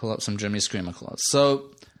 let me pull up some Jimmy Screamer Claus. So,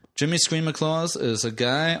 Jimmy Screamer Claus is a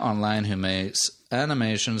guy online who makes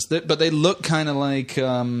animations, but they look kind of like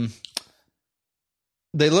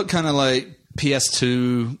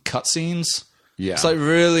PS2 cutscenes. Yeah. It's like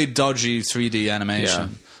really dodgy 3D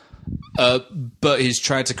animation. But he's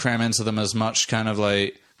tried to cram into them as much kind of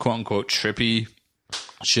like quote unquote trippy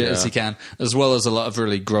shit as he can, as well as a lot of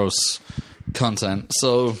really gross content.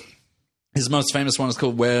 So his most famous one is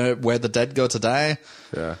called Where the Dead Go to Die.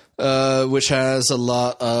 Yeah. Which has a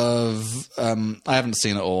lot of I haven't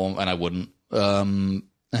seen it all and I wouldn't. It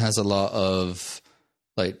has a lot of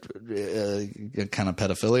like kind of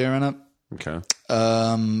pedophilia in it. Okay.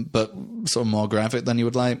 But sort of more graphic than you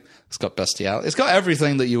would like. It's got bestiality. It's got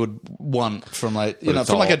everything that you would want from like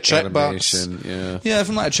from like a checkbox. Yeah.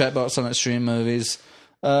 From like a checkbox on extreme movies.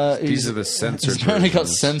 These are the censored He's apparently got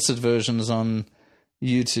versions. censored versions on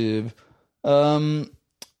YouTube.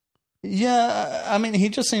 Yeah, I mean, he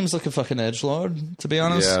just seems like a fucking edgelord, to be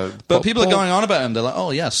honest. Yeah. But people are going on about him. They're like, oh,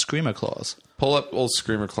 yeah, Screamer Claus. Pull up old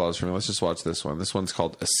Screamer Claus for me. Let's just watch this one. This one's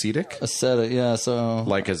called Ascetic. Ascetic, yeah, so...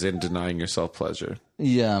 Like as in denying yourself pleasure.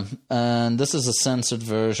 Yeah, and this is a censored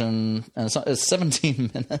version, and it's 17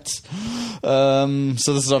 minutes.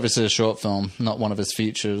 So this is obviously a short film, not one of his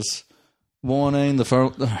features. Warning, the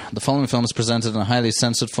following film is presented in a highly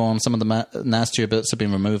censored form. Some of the nastier bits have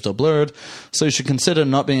been removed or blurred, so you should consider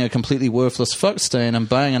not being a completely worthless fuck stain and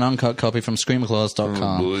buying an uncut copy from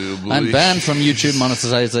screamclaws.com. Oh boy. And banned from YouTube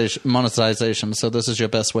monetization, so this is your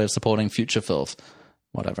best way of supporting future filth.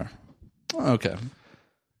 Whatever. Okay.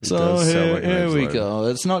 So does sound like an here we edgelord. go.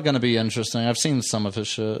 It's not going to be interesting. I've seen some of his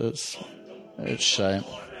shit. It's shite.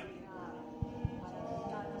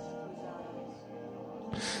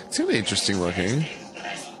 It's gonna be interesting looking.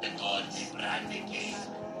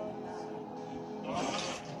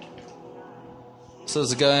 So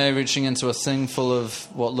there's a guy reaching into a thing full of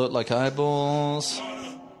what looked like eyeballs.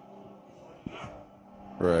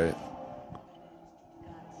 Right.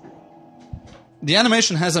 The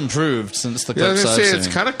animation has improved since the Yeah, I was clips gonna I've say seen.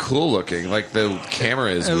 it's kind of cool looking. Like the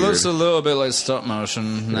camera is It weird. looks a little bit like stop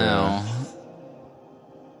motion now.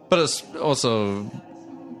 But it's also...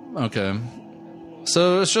 Okay.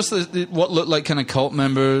 So it's just what looked like kind of cult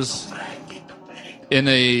members in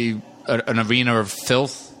an arena of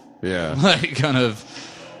filth. Yeah. Like kind of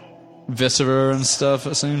viscera and stuff,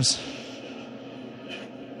 it seems.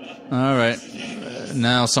 All right.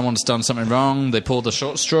 Now someone's done something wrong. They pulled the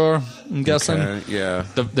short straw, I'm guessing. Okay, yeah.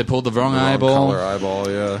 They pulled the wrong Wrong eyeball. color eyeball,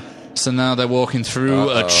 yeah. So now they're walking through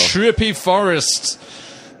a trippy forest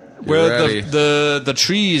where the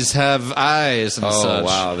trees have eyes and such. Oh,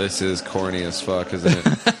 wow. This is corny as fuck, isn't it?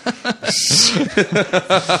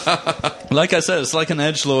 Like I said, it's like an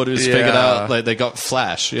edgelord who's figured out like they got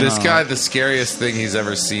Flash. This guy, the scariest thing he's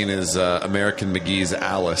ever seen is American McGee's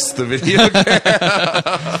Alice, the video game.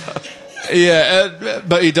 Yeah,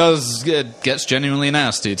 but he does gets genuinely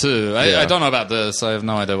nasty too. I don't know about this. I have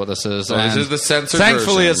no idea what this is. Oh, this is the censored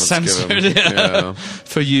thankfully, version. it's censored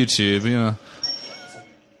for YouTube. Yeah.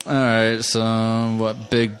 All right. So what?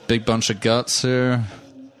 Big bunch of guts here.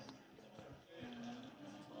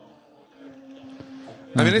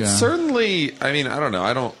 I mean, it's certainly. I mean, I don't know.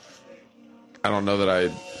 I don't know that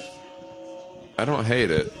I don't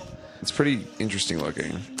hate it. It's pretty interesting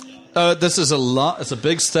looking. This is a lot. It's a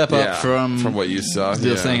big step up from what you saw.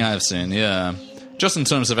 The thing I've seen. Yeah, just in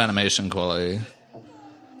terms of animation quality.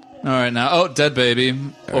 All right, now dead baby,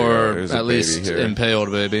 or at least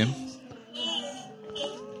impaled baby.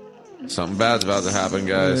 Something bad's about to happen,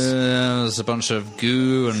 guys. There's a bunch of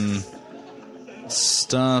goo and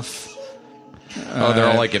stuff. They're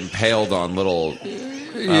all like impaled on little.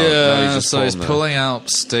 So he's pulling out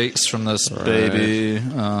steaks from this baby.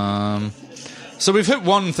 So we've hit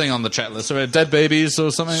one thing on the chat list. So we had dead babies or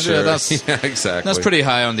something. Sure. Yeah, exactly. That's pretty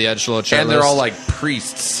high on the edgelord chat list. And they're all like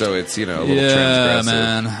priests, so it's a little transgressive.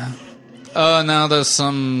 Man. Now there's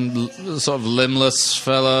some sort of limbless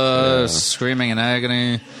fella screaming in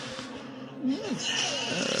agony.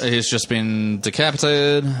 He's just been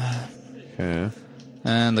decapitated. Yeah.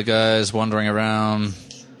 And the guy's wandering around.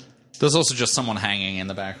 There's also just someone hanging in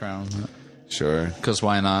the background. Sure. Because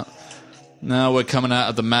why not? Now we're coming out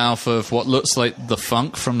of the mouth of what looks like the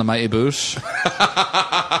Funk from the Mighty Boosh.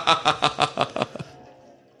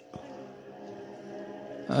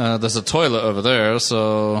 There's a toilet over there,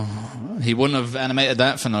 so he wouldn't have animated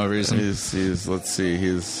that for no reason. Let's see,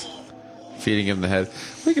 he's feeding him the head.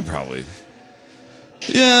 We could probably...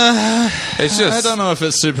 Yeah. It's just... I don't know if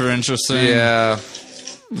it's super interesting. Yeah.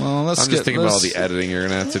 Well, I'm just thinking about all the editing you're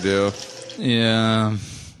going to have to do. Yeah.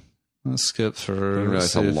 Let's skip through. I didn't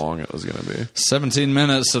realize how long it was going to be. 17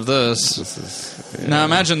 minutes of this. Now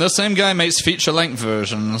imagine this same guy makes feature-length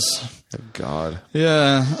versions. Oh, God.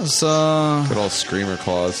 Yeah, so... Good old screamer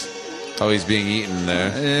claws. Oh, he's being eaten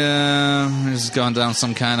there. Yeah, he's gone down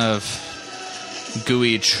some kind of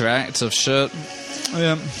gooey tract of shit.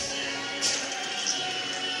 Yeah.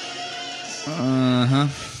 Uh-huh.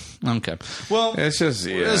 Okay. Well, it's just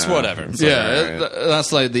it's whatever. It's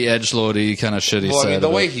that's like the edgelordy kind of shit he said. I mean, the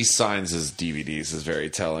way he signs his DVDs is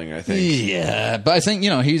very telling, I think. Yeah, but I think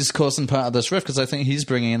he's causing part of this rift because I think he's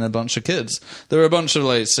bringing in a bunch of kids. There are a bunch of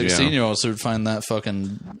like 16-year-olds who would find that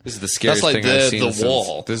fucking. This is the scariest thing I've seen. The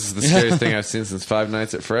wall. This is the scariest thing I've seen since Five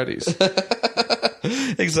Nights at Freddy's.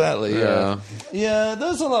 Exactly. Yeah.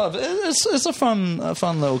 There's a lot of it's a fun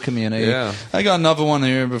little community. Yeah. I got another one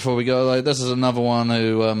here before we go. Like this is another one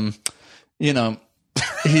who,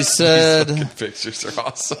 he said these pictures are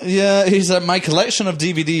awesome. Yeah, he said my collection of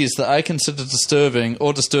DVDs that I consider disturbing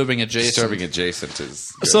or disturbing adjacent. Disturbing adjacent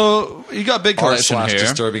is good. So you got a big collection here.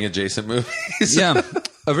 Disturbing adjacent movies. Yeah,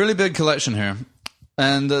 a really big collection here,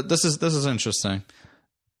 and this is interesting.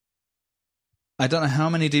 I don't know how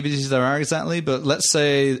many DVDs there are exactly, but let's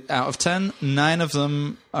say out of 10, 9 of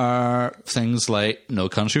them are things like No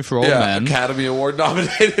Country for Old Men, Academy Award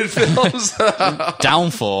nominated films,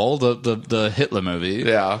 Downfall, the Hitler movie,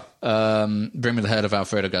 Bring Me the Head of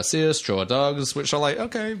Alfredo Garcia, Straw Dogs, which are like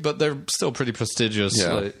okay, but they're still pretty prestigious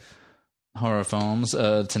like, horror films.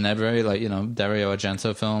 Tenebrae, like Dario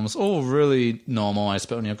Argento films, all really normal. I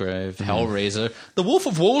Spit on Your Grave, Hellraiser, The Wolf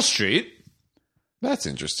of Wall Street. That's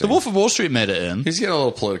interesting. The Wolf of Wall Street made it in. He's getting a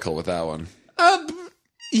little political with that one.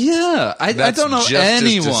 Yeah, I don't know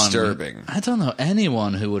anyone. Disturbing. I don't know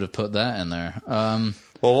anyone who would have put that in there. Well,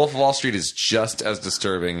 Wolf of Wall Street is just as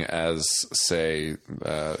disturbing as, say,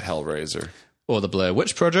 Hellraiser or the Blair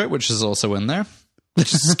Witch Project, which is also in there.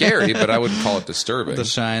 Which is scary, but I wouldn't call it disturbing. The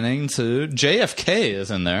Shining too. JFK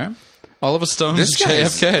is in there. Oliver Stone's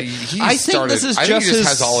JFK. I think he just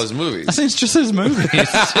has all his movies. I think it's just his movies.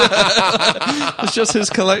 It's just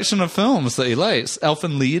his collection of films that he likes.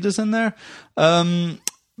 Elfin Lied is in there.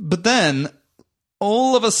 But then,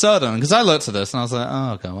 all of a sudden, because I looked at this and I was like,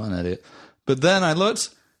 oh, God, what an idiot. But then I looked,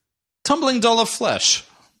 Tumbling Doll of Flesh.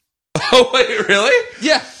 Oh, wait, really?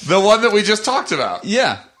 Yeah. The one that we just talked about.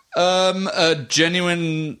 Yeah. A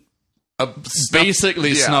genuine,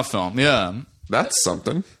 basically snuff film. Yeah. That's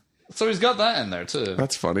something. So he's got that in there too.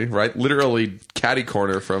 That's funny, right? Literally catty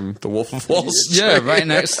corner from The Wolf of Wall Street. Yeah, right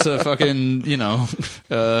next to fucking,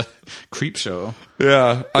 Creep Show.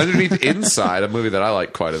 Yeah. Underneath Inside, a movie that I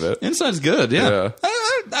like quite a bit. Inside's good, yeah.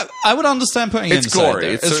 I would understand putting It's Inside gory.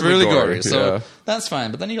 there. It's It's certainly really gory, gory, so yeah. that's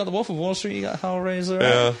fine. But then you got The Wolf of Wall Street, you got Hellraiser.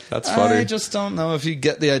 Yeah, that's funny. I just don't know if you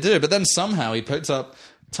get the idea. But then somehow he puts up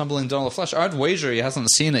Tumbling Doll of Flesh. I'd wager he hasn't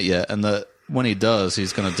seen it yet, and that when he does,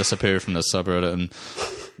 he's going to disappear from the subreddit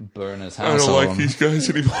and burn his house. I don't like these guys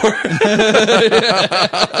anymore.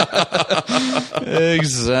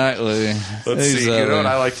 Exactly. Let's see. You know what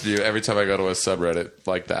I like to do every time I go to a subreddit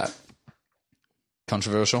like that?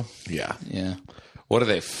 Controversial? Yeah. Yeah. What are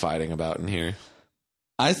they fighting about in here?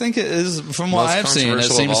 I think it is, from what Most I've seen, it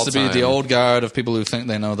controversial of seems all to be the time. old guard of people who think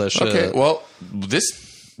they know their shit. Okay, well, this...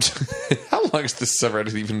 How long has this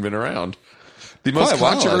subreddit even been around? The most Quite a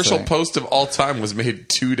while, I controversial think. post of all time was made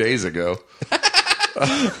 2 days ago.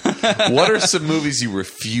 What are some movies you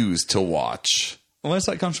refuse to watch? Why is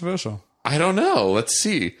that controversial? I don't know. Let's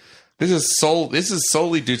see. This is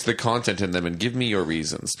solely due to the content in them, and give me your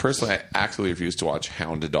reasons. Personally, I actively refuse to watch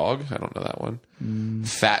Hound Dog. I don't know that one.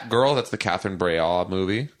 Fat Girl. That's the Catherine Breillat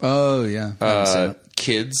movie. Oh, yeah. I haven't seen it.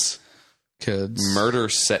 Kids. Kids. Murder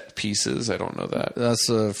Set Pieces. I don't know that. That's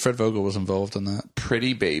Fred Vogel was involved in that.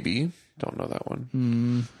 Pretty Baby. Don't know that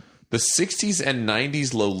one. The 60s and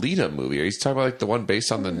 90s Lolita movie. Are you talking about like the one based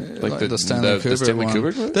on the The Stanley Kubrick one.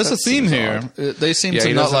 movie? There's a That theme seems here. odd. They seem Yeah, to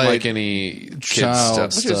he not doesn't like any kids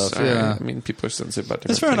child stuff. Which is, stuff, yeah. I mean, people are sensitive about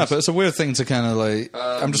different It's fair things. enough, but it's a weird thing to kind of like.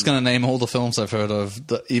 I'm just going to name all the films I've heard of,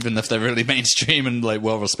 that, even if they're really mainstream and like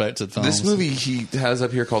well respected films. This movie he has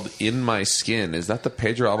up here called In My Skin. Is that the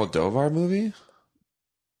Pedro Almodovar movie?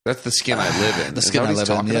 That's The Skin I Live In. The Is Skin that I what he's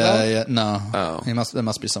Live In. talking Yeah, about? yeah. No. Oh. There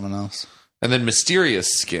must be someone else. And then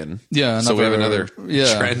Mysterious Skin. Yeah, So we have another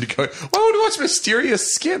yeah. trend going. Why would we watch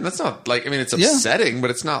Mysterious Skin? That's not like, I mean, it's upsetting, but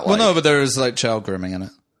it's not like. Well, no, but there is like child grooming in it.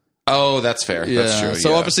 Oh, that's fair. Yeah. That's true. So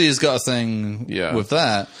yeah. obviously he's got a thing Yeah. with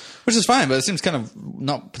that, which is fine, but it seems kind of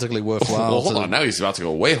not particularly worthwhile. Well, hold on. Now he's about to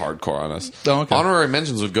go way hardcore on us. Oh, okay. Honorary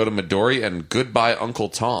mentions would go to Midori and Goodbye Uncle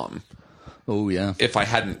Tom Oh, yeah. if I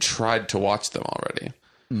hadn't tried to watch them already.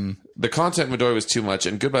 Hmm. The content in Midori was too much,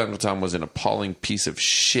 and Goodbye Uncle Tom was an appalling piece of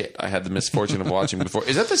shit I had the misfortune of watching before.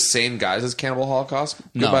 Is that the same guys as Cannibal Holocaust?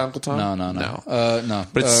 Goodbye Uncle Tom? No. No.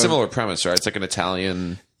 But it's a similar premise, right? It's like an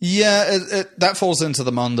Italian... Yeah, that falls into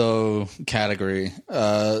the Mondo category.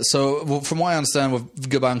 So from what I understand with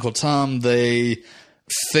Goodbye Uncle Tom, they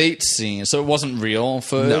fate scene. So it wasn't real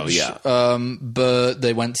footage. No, yeah. But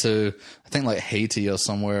they went to, I think, like Haiti or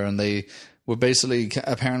somewhere, and they were basically,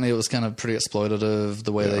 apparently it was kind of pretty exploitative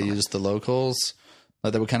the way they used the locals.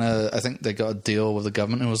 Like they were kind of, I think they got a deal with the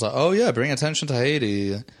government who was like, oh yeah, bring attention to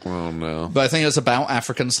Haiti. Oh, no. But I think it's about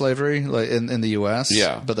African slavery, like in the US.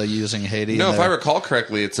 Yeah. But they're using Haiti. No, and if I they're- recall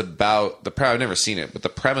correctly, it's about the. I've never seen it, but the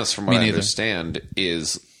premise, from what I neither. understand,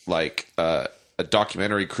 is like a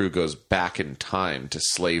documentary crew goes back in time to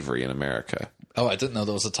slavery in America. Oh, I didn't know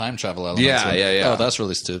there was a time travel element. Yeah, to it. yeah, yeah. Oh, that's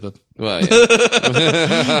really stupid. Well,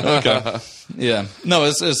 yeah. Okay. Yeah. No,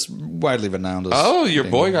 it's widely renowned as. Oh, your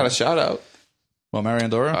boy got a shout out. Well, Marion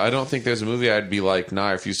Dora? I don't think there's a movie I'd be like, nah,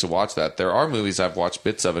 I refuse to watch that. There are movies I've watched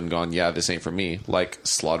bits of and gone, yeah, this ain't for me, like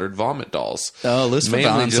Slaughtered Vomit Dolls. Oh, Lucifer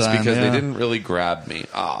Mainly just Valentine, because yeah. they didn't really grab me.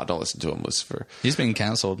 Don't listen to him, Lucifer. He's being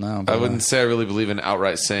cancelled now. I wouldn't say I really believe in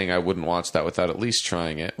outright saying I wouldn't watch that without at least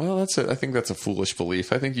trying it. Well, I think that's a foolish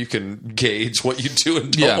belief. I think you can gauge what you do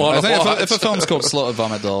and don't Yeah, want I to think watch. if a film's called Slaughtered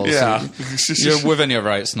Vomit Dolls, Yeah. you're within your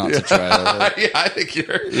rights not to try it. Yeah, I think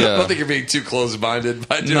I don't think you're being too close-minded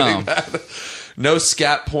by doing that. No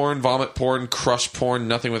scat porn, vomit porn, crush porn,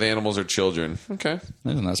 nothing with animals or children. Okay. I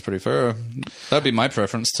think that's pretty fair. That'd be my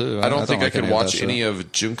preference, too. I don't think I like could any of watch that any shit.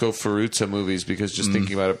 of Junko Furuta movies because just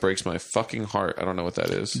thinking about it breaks my fucking heart. I don't know what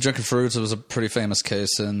that is. Junko Furuta was a pretty famous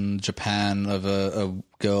case in Japan of a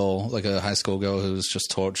girl, like a high school girl, who was just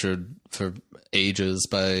tortured for ages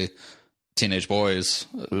by teenage boys,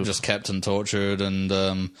 just kept and tortured, and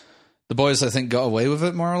the boys, I think, got away with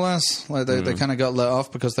it more or less. Like they kind of got let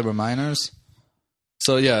off because they were minors.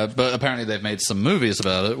 So yeah, but apparently they've made some movies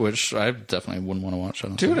about it, which I definitely wouldn't want to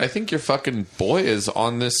watch. Dude, I think your fucking boy is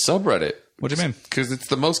on this subreddit. What do you mean? Because it's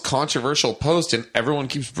the most controversial post and everyone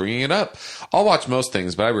keeps bringing it up. I'll watch most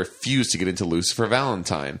things, but I refuse to get into Lucifer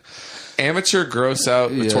Valentine. Amateur gross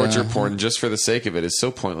out torture porn just for the sake of it is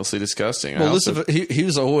so pointlessly disgusting. Well, Lucifer,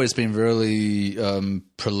 he's always been really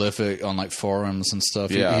prolific on like forums and stuff.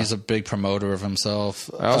 Yeah. He's a big promoter of himself.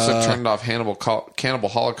 I also turned off Cannibal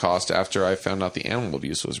Holocaust after I found out the animal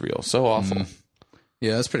abuse was real. So awful.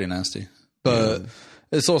 Yeah, that's pretty nasty. But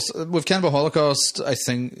It's also with Cannibal Holocaust. I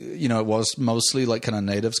think it was mostly like kind of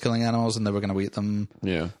natives killing animals, and they were going to eat them.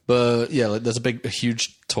 Yeah, but yeah, like, there's a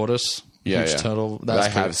huge tortoise, huge turtle. I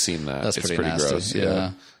have seen that. That's pretty nasty. Gross.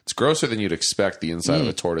 Yeah. It's grosser than you'd expect the inside of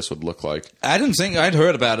a tortoise would look like. I didn't think I'd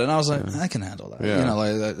heard about it, and I was like, I can handle that.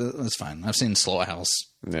 Yeah. That's fine. I've seen slaughterhouse.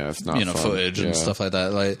 Yeah, it's not fun. Footage and stuff like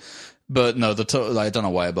that. Like. But no, I don't know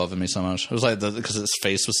why it bothered me so much. It was like because its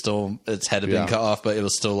face was still, its head had been cut off, but it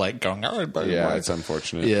was still like going. Yeah, it's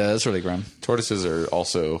unfortunate. Yeah, it's really grim. Tortoises are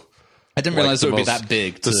also. I didn't realize it would be that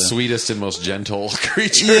big. The sweetest and most gentle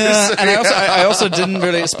creatures. Yeah, and I also didn't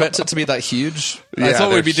really expect it to be that huge. I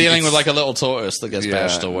thought we'd be dealing with like a little tortoise that gets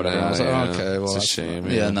bashed or whatever. I was like, okay, well, it's a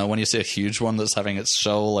shame. Yeah, no, when you see a huge one that's having its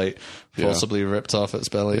shell like forcibly ripped off its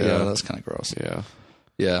belly, that's kind of gross.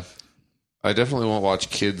 Yeah. I definitely won't watch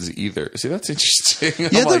kids either. See, that's interesting.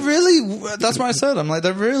 Yeah, they're really... That's why I said. I'm like,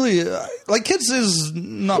 they're really... Like, kids is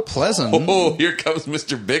not pleasant. Oh, here comes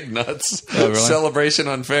Mr. Big Nuts. Oh, really? Celebration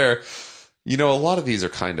Unfair. A lot of these are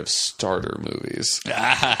kind of starter movies.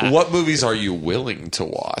 What movies are you willing to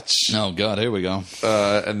watch? Oh, God, here we go.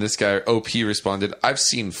 And this guy, OP, responded, I've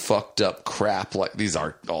seen fucked up crap like... These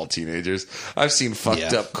are all teenagers. I've seen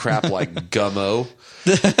fucked up crap like Gummo.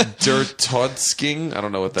 Der Todsking? I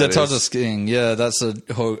don't know what that is. Der Todsking, yeah, that's a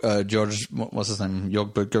George, what's his name?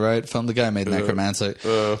 Jörg Buttgereit film, the guy who made Necromantic.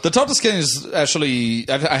 The Todsking is actually,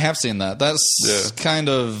 I have seen that. That's kind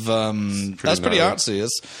of, that's pretty artsy.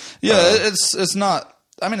 It's not,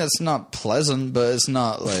 I mean, it's not pleasant, but it's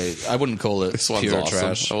not like, I wouldn't call it pure awesome.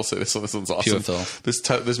 trash. I will say this one's awesome. Pure film.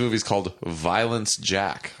 This movie's called Violence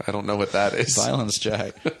Jack. I don't know what that is. Violence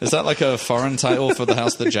Jack. Is that like a foreign title for the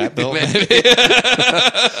house that Jack built? Maybe?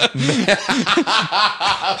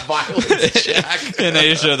 Violence Jack. In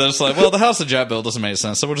Asia, there's like, well, the house that Jack built doesn't make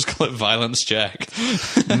sense, so we'll just call it Violence Jack.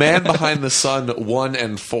 Man Behind the Sun 1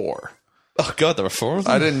 and 4. Oh God, there were 4 of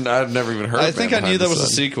them? I'd never even heard of it. I think I knew there was a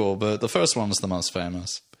sequel, but the first one was the most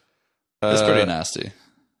famous. It's pretty nasty.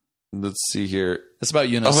 Let's see here. It's about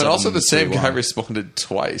Unit 7. And also the same guy responded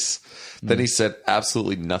twice. Then he said,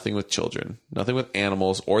 absolutely nothing with children, nothing with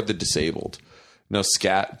animals or the disabled. No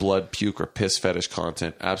scat, blood, puke, or piss fetish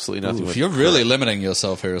content. Absolutely nothing with... You're really limiting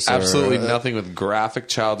yourself here, sir. Absolutely nothing with graphic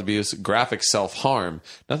child abuse, graphic self-harm,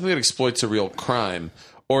 nothing that exploits a real crime,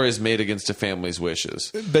 or is made against a family's wishes.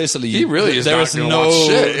 Basically, he really is there not is going no to watch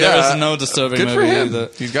shit. There is no disturbing Good for movie him. either.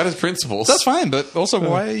 He's got his principles. That's fine, but also,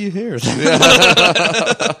 why are you here? You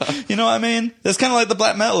know what I mean? It's kind of like the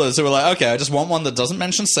black metalers who are like, okay, I just want one that doesn't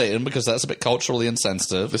mention Satan because that's a bit culturally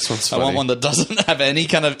insensitive. This one's funny. I want one that doesn't have any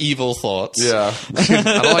kind of evil thoughts. Yeah. I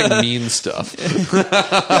don't like mean stuff.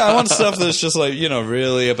 Yeah, I want stuff that's just like,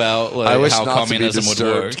 really about like how communism would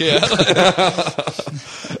work. Yeah.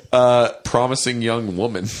 Promising Young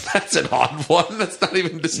Woman. That's an odd one. That's not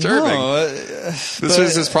even disturbing. No,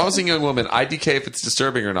 this is Promising Young Woman. IDK if it's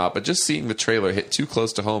disturbing or not, but just seeing the trailer hit too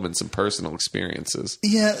close to home in some personal experiences.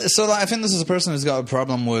 Yeah, so I think this is a person who's got a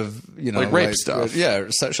problem with, like rape stuff. Yeah,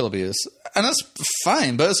 sexual abuse. And that's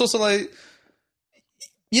fine, but it's also like,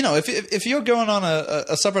 if you're going on a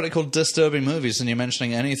subreddit called Disturbing Movies and you're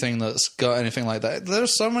mentioning anything that's got anything like that,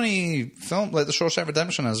 there's so many films, like The Shawshank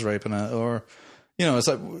Redemption has rape in it, or, it's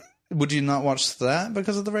like... Would you not watch that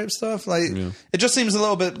because of the rape stuff? It just seems a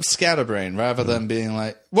little bit scatterbrained rather than being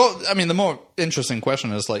like... Well, I mean, the more interesting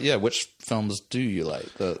question is like, which films do you like?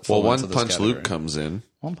 One Punch Luke comes in.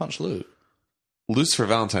 One Punch Luke. Lucifer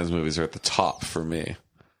Valentine's movies are at the top for me.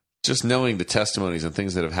 Just knowing the testimonies and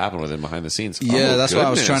things that have happened with him behind the sines. Yeah, that's what I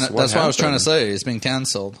was trying to. That's what I was trying to say. He's been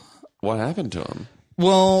cancelled. What happened to him?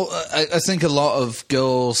 Well, I think a lot of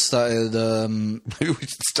girls started... Maybe we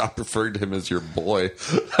should stop referring to him as your boy.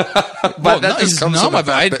 But he's not my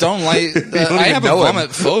boy. I don't like... I have a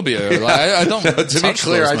vomit phobia. I don't to be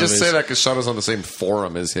clear, I just say that because Sean was on the same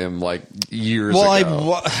forum as him years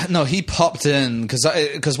ago. No, he popped in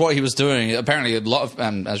because what he was doing, apparently a lot of...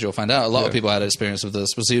 And as you'll find out, a lot of people had experience with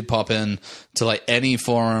this, was he'd pop in to any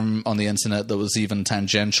forum on the internet that was even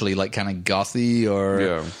tangentially kind of gothy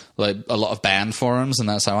or a lot of band forums. And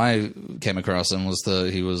that's how I came across him,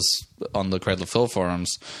 he was on the Cradle of Filth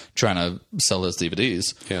forums trying to sell his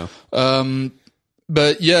DVDs. Yeah.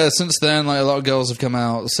 But yeah, since then, a lot of girls have come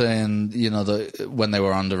out saying, that when they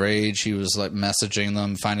were underage, he was messaging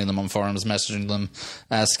them, finding them on forums, messaging them,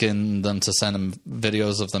 asking them to send him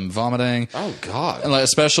videos of them vomiting. Oh God! And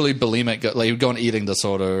especially bulimic, he would go on eating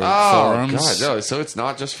disorder Oh forums. God! No, so it's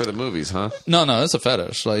not just for the movies, huh? No, it's a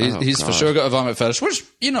fetish. He's for sure got a vomit fetish, which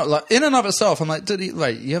you know, like in and of itself, I'm like, did he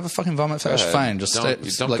like? You have a fucking vomit fetish? Fine, just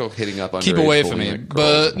don't like, go hitting up. Keep away underage from me. bullying But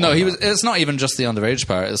girls no, and he was. whatnot. It's not even just the underage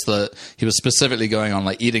part. It's that he was specifically going on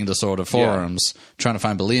like eating disorder forums, trying to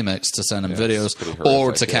find bulimics to send him videos pretty or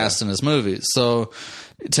horrific, to cast in his movies. So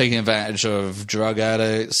taking advantage of drug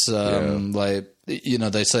addicts, like you know,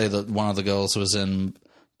 they say that one of the girls was in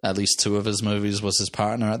at least 2 of his movies was his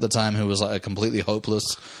partner at the time, who was like a completely hopeless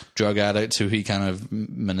drug addict who he kind of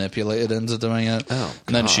manipulated into doing it. Oh,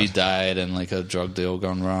 and then God. she died in like a drug deal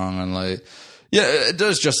gone wrong. And like, yeah,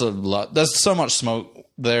 there's just a lot. There's so much smoke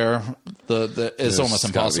there that it's almost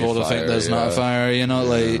gotta be impossible to think fire, there's not a fire, you know,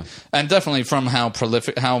 like, and definitely from how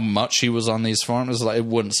prolific, how much he was on these forums, like, it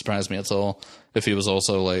wouldn't surprise me at all if he was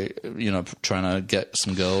also like, you know, trying to get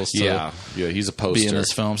some girls to Yeah, he's a be poster. in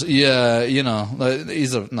his films. Yeah, you know, like,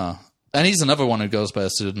 and he's another one who goes by a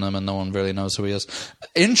pseudonym and no one really knows who he is.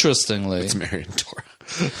 Interestingly, It's Marion Dora.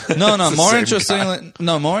 no, It's the more same interestingly,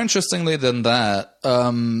 guy. more interestingly than that,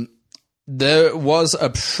 there was a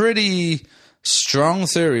pretty strong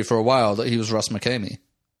theory for a while that he was Russ McKamey.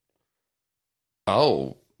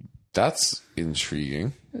 Oh, that's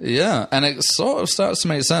intriguing. Yeah, and it sort of starts to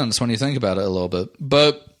make sense when you think about it a little bit.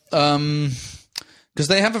 But because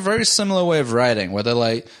they have a very similar way of writing, where they're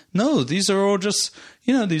like, no, these are all just,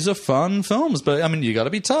 you know, these are fun films. But I mean, you got to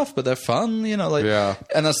be tough, but they're fun, you know, like, Yeah.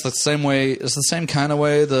 And that's the same way. It's the same kind of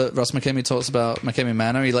way that Russ McKamey talks about McKamey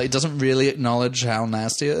Manor. He doesn't really acknowledge how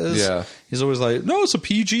nasty it is. Yeah. He's always like, no, it's a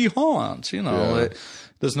PG haunt. You know, Yeah. like,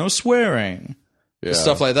 there's no swearing,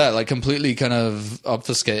 stuff like that. Like completely kind of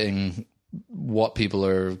obfuscating what people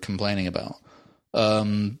are complaining about.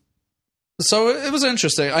 So it was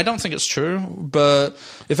interesting. I don't think it's true, but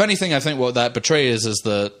if anything, I think what that betrays is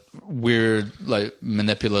that weird, like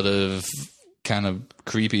manipulative, kind of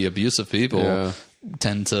creepy, abusive people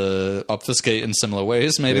tend to obfuscate in similar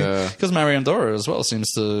ways. Maybe because Marion Dora as well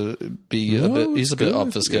seems to be a bit. He's a bit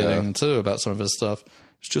obfuscating too about some of his stuff.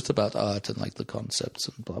 It's just about art and like the concepts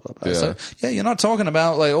and blah blah blah. So you're not talking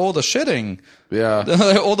about like all the shitting,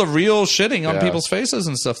 all the real shitting on people's faces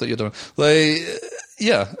and stuff that you're doing. Like,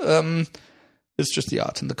 it's just the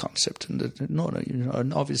art and the concept, and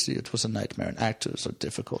and obviously it was a nightmare, and actors are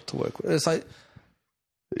difficult to work with. It's like,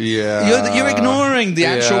 you're ignoring the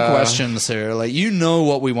actual questions here. Like, you know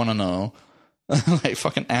what we want to know. Like,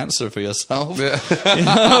 fucking answer for yourself. You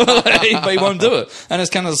know? Like, but he won't do it. And it's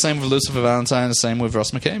kind of the same with Lucifer Valentine, the same with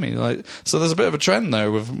Ross McKamey. Like, so there's a bit of a trend there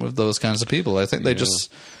with those kinds of people. I think they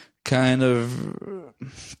just kind of,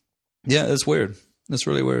 it's weird. It's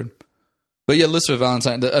really weird. But yeah, Lucifer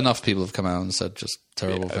Valentine, enough people have come out and said just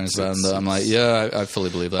terrible things about him that I'm like, I fully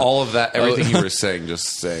believe that. All of that, everything you were saying,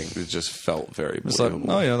 it just felt very it's like,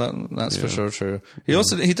 that's for sure true.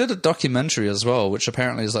 He did a documentary as well, which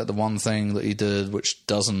apparently is like the one thing that he did which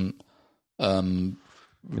doesn't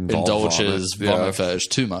indulge his vomit fetish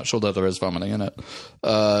too much, although there is vomiting in it.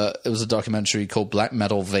 It was a documentary called Black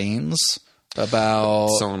Metal Veins. About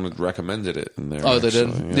someone recommended it in there. Oh, they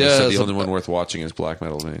did. So the only one worth watching is Black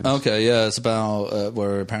Metal Veins. Okay, it's about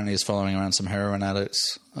where apparently he's following around some heroin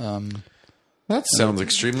addicts. That sounds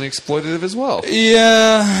extremely exploitative as well. I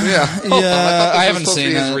haven't seen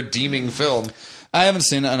it. His redeeming film. I haven't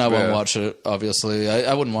seen it, and I won't watch it. Obviously,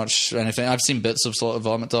 I wouldn't watch anything. I've seen bits of sort of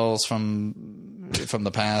vomit dolls from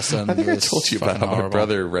the past. And I think I told you about how my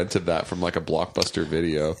brother rented that from like a Blockbuster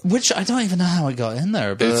video, which I don't even know how it got in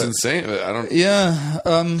there. But it's insane. I don't.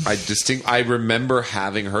 I remember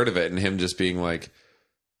having heard of it and him just being like,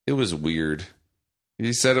 "It was weird."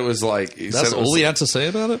 He said it was like that's all he had to say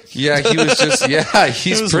about it. Yeah, he was just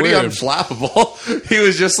he's pretty weird. Unflappable. He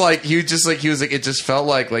was like it just felt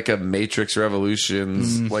like a Matrix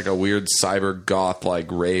Revolutions, like a weird cyber goth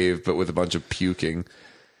like rave, but with a bunch of puking.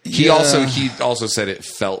 He also said it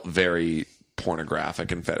felt very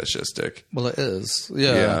pornographic and fetishistic. Well, it is.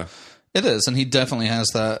 Yeah. It is, and he definitely has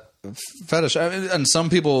that fetish. I mean, and some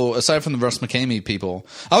people, aside from the Russ McKamey people,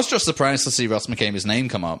 I was just surprised to see Russ McKamey's name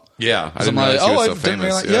come up. Yeah, I didn't realize he was so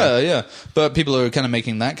famous. Yeah. But people are kind of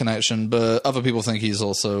making that connection. But other people think he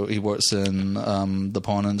works in the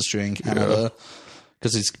porn industry in Canada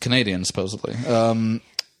because he's Canadian, supposedly.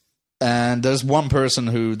 And there's one person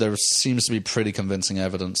who there seems to be pretty convincing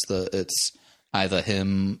evidence that it's either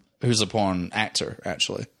him, who's a porn actor,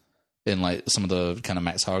 actually, in like some of the kind of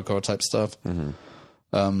Max Hardcore type stuff.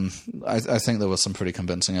 I think there was some pretty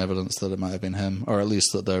convincing evidence that it might have been him, or at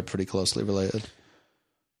least that they're pretty closely related.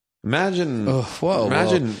 Imagine.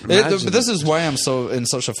 Imagine. But this is why I'm so in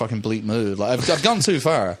such a fucking bleak mood. Like I've gone too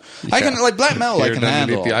far. Yeah. I can like black metal. I can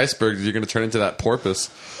handle the iceberg. You're going to turn into that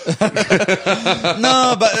porpoise.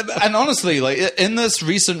 No, but and honestly, like in this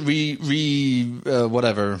recent return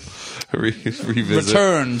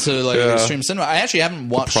to like extreme cinema, I actually haven't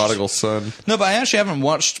watched The Prodigal Son. No, but I actually haven't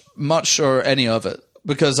watched much or any of it.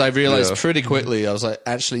 Because I realized pretty quickly, I was like,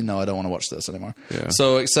 actually, no, I don't want to watch this anymore. Yeah.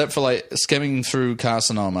 So, except for like skimming through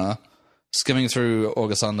Carcinoma, skimming through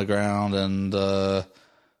August Underground, and I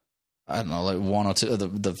don't know, like one or two,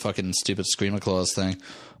 the fucking stupid Screamer Clause thing.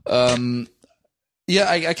 Yeah,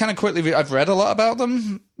 I kind of quickly, I've read a lot about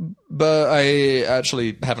them, but I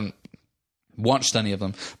actually haven't watched any of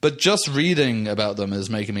them. But just reading about them is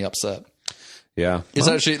making me upset. Yeah. It's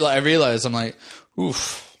actually, like, I realize, I'm like,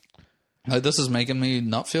 oof. Like, this is making me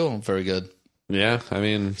not feel very good. Yeah, I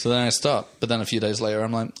mean... So then I stop. But then a few days later,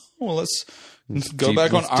 I'm like, oh, well, let's go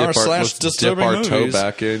back on r/disturbing movies. Dip our toe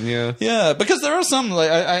back in, yeah. Yeah, because there are some,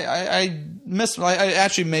 like, I missed... Like, I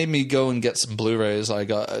actually made me go and get some Blu-rays I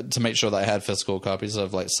got to make sure that I had physical copies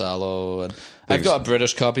of, like, Sallow. And I've got a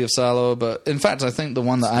British copy of Sallow, but in fact, I think the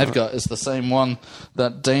one that I've got is the same one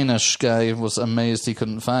that Danish guy was amazed he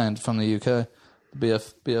couldn't find from the UK.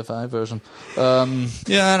 BFI version.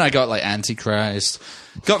 Yeah, and I got like Antichrist.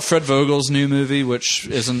 Got Fred Vogel's new movie, which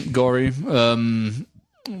isn't gory.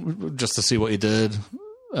 Just to see what he did.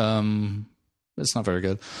 It's not very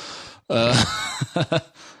good. Yeah,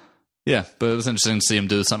 but it was interesting to see him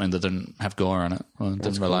do something that didn't have gore in it. Or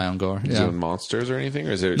didn't rely on gore. Is it doing monsters or anything?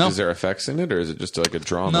 Or is there effects in it? Or is it just like a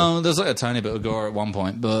drama? No, there's like a tiny bit of gore at one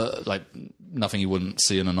point, but like nothing you wouldn't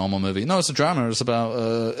see in a normal movie. No, it's a drama. It's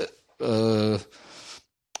about kind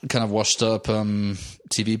of washed up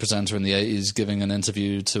TV presenter in the 80s giving an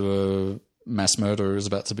interview to a mass murderer who's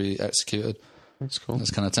about to be executed. That's cool. It's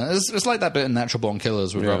kind of it's like that bit in Natural Born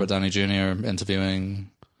Killers with Robert Downey Jr. interviewing.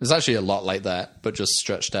 It's actually a lot like that, but just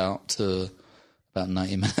stretched out to about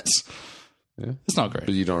 90 minutes. Yeah. It's not great.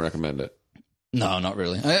 But you don't recommend it? No, not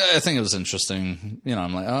really. I think it was interesting. You know,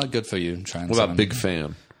 I'm like, oh, good for you. Trying. What about Big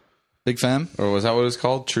Fan? Big Fan? Or was that what it was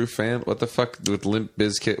called? True Fan? What the fuck? With Limp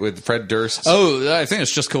Bizkit, with Fred Durst? Oh, I think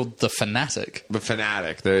it's just called The Fanatic. The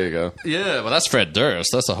Fanatic. There you go. Yeah, well, that's Fred Durst.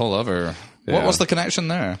 That's a whole other... Yeah. What's the connection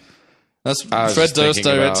there? That's Fred Durst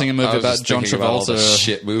directing a movie about John Travolta. All the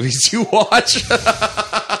shit movies you watch.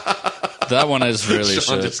 That one is really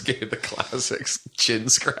Sean shit. Just gave the classics chin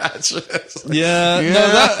scratch. Yeah.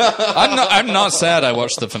 No, I'm not sad I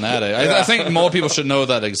watched The Fanatic. I think more people should know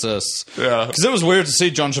that exists. Yeah. Because it was weird to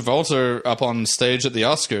see John Travolta up on stage at the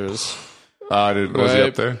Oscars. Was he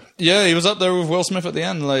up there? Yeah, he was up there with Will Smith at the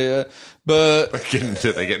end. But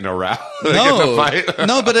did they get in a row? No,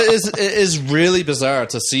 no. But it is really bizarre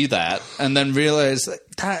to see that and then realize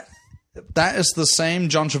that is the same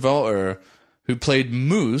John Travolta who played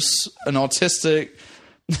Moose, an autistic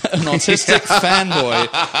fanboy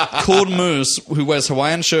called Moose, who wears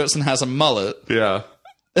Hawaiian shirts and has a mullet. Yeah.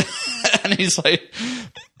 And he's like,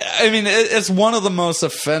 I mean, it's one of the most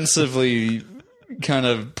offensively kind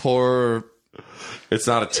of poor. It's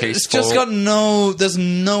not a tasteful. It's just got there's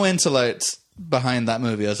no intellect behind that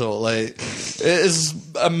movie at all. Like, it is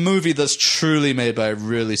a movie that's truly made by a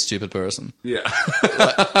really stupid person. Yeah.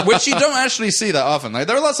 Which you don't actually see that often. Like,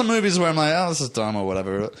 there are lots of movies where I'm like, oh, this is dumb or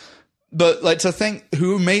whatever. But like, to think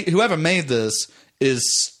whoever made this is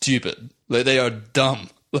stupid. Like, they are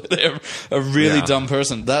dumb. Like, they're a really dumb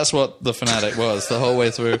person. That's what The Fanatic was the whole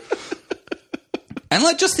way through. And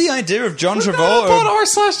like, just the idea of John Travolta. About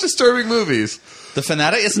r/disturbing movies. The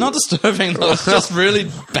Fanatic, it's not disturbing though. It's just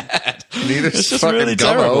really bad. Neither is just fucking really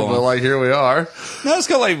terrible. But like, here we are. No, it's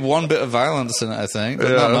got like one bit of violence in it, I think,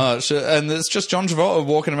 but not much. And it's just John Travolta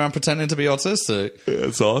walking around pretending to be autistic. Yeah,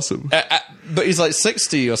 it's awesome. But he's like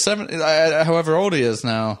 60 or 70, however old he is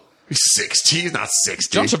now. He's 60. He's not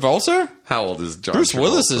 60. John Travolta? How old is John Bruce Travolta?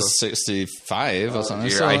 Willis is 65 or something.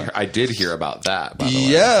 So, I did hear about that, by the way.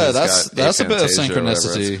 Yeah, that's a bit of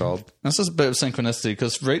synchronicity. That's just a bit of synchronicity,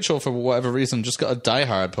 because Rachel, for whatever reason, just got a Die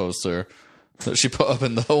Hard poster that she put up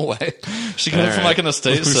in the hallway. She got it from like an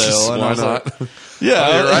estate sale. And why I was not? Like,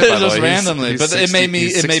 yeah, right, just randomly. But it made me...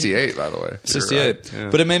 He's 68, by the way. 68. Right. Yeah.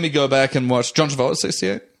 But it made me go back and watch... John Travolta,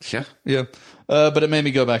 68? Yeah. Yeah. But it made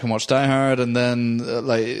me go back and watch Die Hard, and then,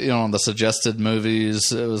 like, you know, on the suggested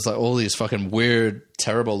movies, it was like all these fucking weird,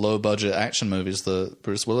 terrible, low-budget action movies that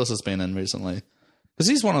Bruce Willis has been in recently. Because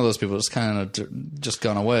he's one of those people that's kind of just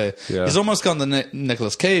gone away. Yeah. He's almost gone the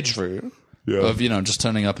Nicolas Cage route of, you know, just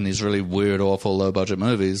turning up in these really weird, awful, low-budget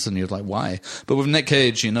movies, and you're like, why? But with Nick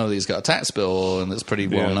Cage, you know that he's got a tax bill, and it's pretty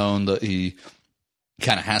well known that he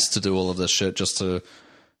kind of has to do all of this shit just to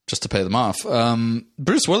just to pay them off.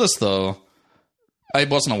 Bruce Willis, though, I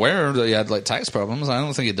wasn't aware that he had like tax problems. I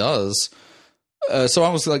don't think he does. So I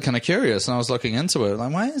was like kind of curious, and I was looking into it.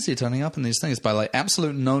 Like, why is he turning up in these things by like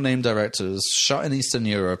absolute no-name directors shot in Eastern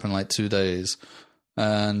Europe in like 2 days,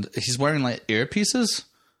 and he's wearing like earpieces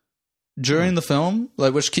during the film,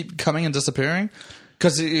 like which keep coming and disappearing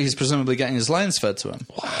because he's presumably getting his lines fed to him.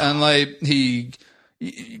 Wow. And like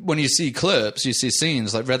when you see clips, you see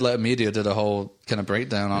scenes like Red Letter Media did a whole kind of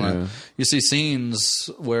breakdown on it. You see scenes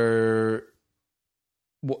where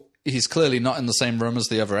he's clearly not in the same room as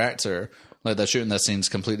the other actor. Like they're shooting their scenes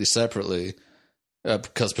completely separately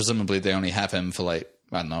because presumably they only have him for like,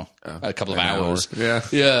 I don't know, a couple of hours. Yeah.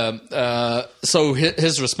 So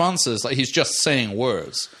his response is like he's just saying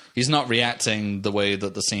words. He's not reacting the way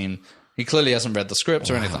that the scene. He clearly hasn't read the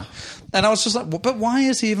script or anything. And I was just like, but why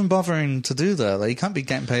is he even bothering to do that? Like, he can't be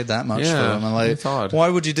getting paid that much for him. And like, why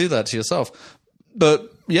would you do that to yourself?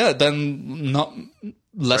 But yeah, then not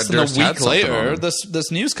less than a week later,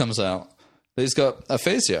 this news comes out that he's got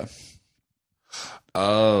aphasia.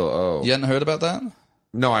 Oh. You hadn't heard about that?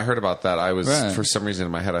 No, I heard about that. I was for some reason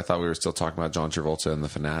in my head I thought we were still talking about John Travolta and The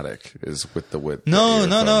Fanatic is with the No.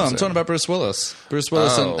 I'm talking about Bruce Willis. Bruce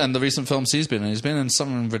Willis and the recent films he's been in. He's been in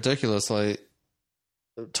something ridiculous like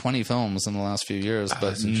 20 films in the last few years,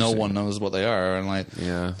 but no one knows what they are, and like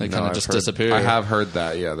they kind of just disappear. I have heard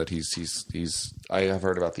that, that he's. I have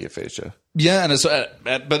heard about the aphasia. Yeah, and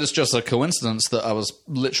but it's just a coincidence that I was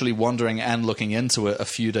literally wondering and looking into it a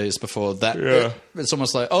few days before that. Yeah. It's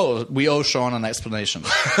almost like, we owe Sean an explanation.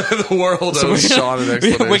 The world owes Sean an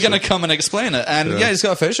explanation. We're going to come and explain it, and he's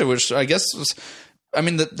got aphasia, which I guess was. I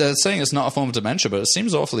mean, they're saying it's not a form of dementia, but it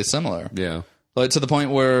seems awfully similar. Yeah, like to the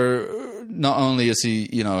point where. Not only is he,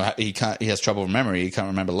 he has trouble with memory, he can't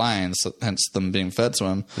remember lines, hence them being fed to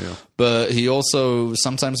him. Yeah. But he also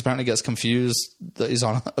sometimes apparently gets confused that he's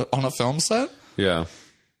on a film set. Yeah.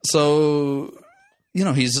 So,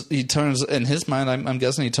 he turns in his mind. I'm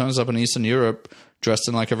guessing he turns up in Eastern Europe dressed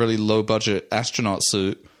in like a really low budget astronaut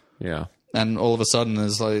suit. Yeah. And all of a sudden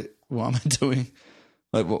is like, what am I doing?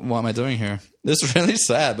 Like, what am I doing here? It's really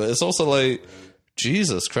sad, but it's also like.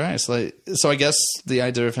 Jesus Christ. So I guess the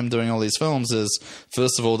idea of him doing all these films is,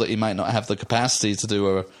 first of all, that he might not have the capacity to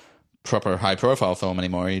do a proper high-profile film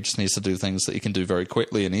anymore. He just needs to do things that he can do very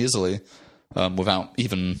quickly and easily without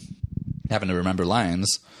even having to remember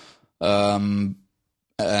lines. And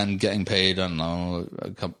getting paid, I don't know,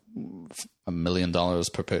 $1 million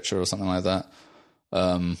per picture or something like that,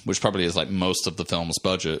 which probably is like most of the film's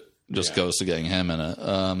budget just goes to getting him in it.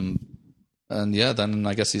 And then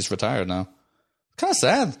I guess he's retired now. Kind of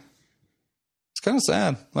sad. It's kind of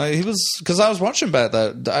sad. Like he was, because I was watching back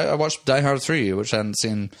that I watched Die Hard 3, which I hadn't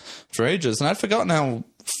seen for ages, and I'd forgotten how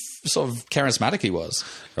sort of charismatic he was.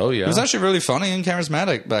 Oh yeah, he was actually really funny and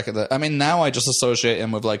charismatic back at that. I mean, now I just associate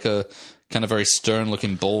him with like a kind of very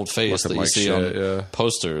stern-looking, bold face that you see on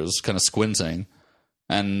posters, kind of squinting.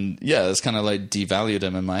 And it's kind of like devalued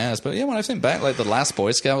him in my eyes. But when I think back, like The Last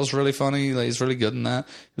Boy Scout was really funny. Like, he's really good in that.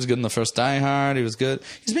 He was good in the first Die Hard. He was good.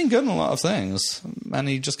 He's been good in a lot of things. And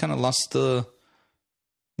he just kind of lost the...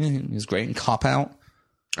 he was great in Cop Out.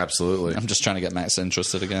 Absolutely. I'm just trying to get Max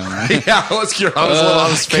interested again. I was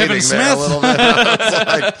fading there a little bit.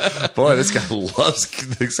 I was like, boy, this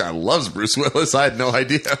guy loves Bruce Willis. I had no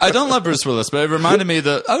idea. I don't love Bruce Willis, but it reminded me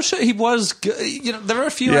that, he was good. There are a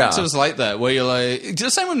few actors like that where you're like,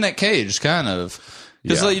 just same with Nick Cage, kind of.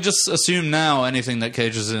 Because you just assume now anything that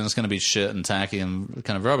Cage is in is going to be shit and tacky and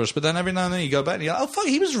kind of rubbish. But then every now and then you go back and you're like, oh, fuck,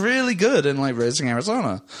 he was really good in like Raising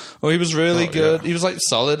Arizona. Or he was really good. Yeah. He was like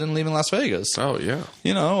solid in Leaving Las Vegas. Oh, yeah.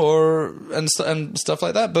 And stuff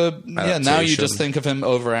like that. But now you just think of him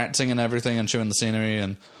overacting and everything and chewing the scenery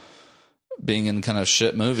and being in kind of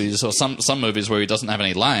shit movies. Or some movies where he doesn't have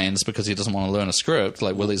any lines because he doesn't want to learn a script,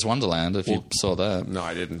 like Willy's Wonderland, if you saw that. No,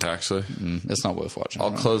 I didn't actually. It's not worth watching.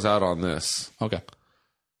 I'll close out on this. Okay.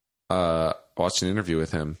 Watched an interview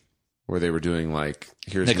with him where they were doing like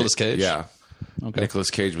Nicolas Cage. Yeah, okay.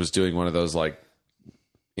 Nicolas Cage was doing one of those like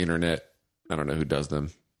internet. I don't know who does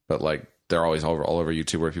them, but like they're always all over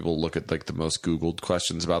YouTube where people look at like the most Googled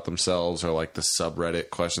questions about themselves or like the subreddit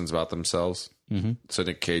questions about themselves. Mm-hmm. So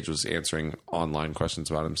Nick Cage was answering online questions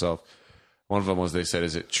about himself. One of them was, they said,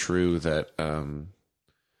 "Is it true that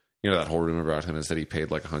that whole rumor about him is that he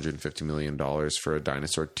paid like $150 million for a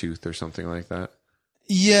dinosaur tooth or something like that?"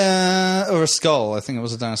 Yeah, or a skull. I think it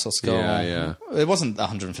was a dinosaur skull. Yeah. It wasn't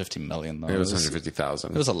 150 million though. It was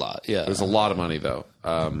 150,000. It was a lot. Yeah, it was a lot of money though.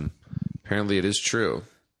 Apparently, it is true.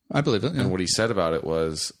 I believe it. Yeah. And what he said about it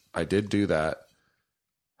was, "I did do that.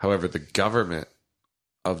 However, the government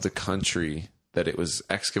of the country that it was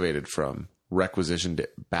excavated from requisitioned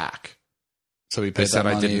it back. So he They paid said that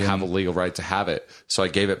I money didn't have a and legal right to have it, so I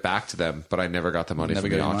gave it back to them, but I never got the money never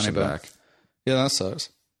from the got your money auction back. back. Yeah, that sucks.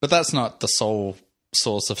 But that's not the sole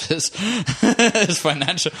source of his his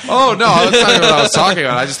financial. Oh no, that's not even what I was talking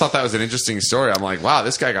about. I just thought that was an interesting story. I'm like, wow,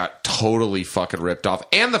 this guy got totally fucking ripped off,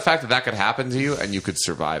 and the fact that that could happen to you and you could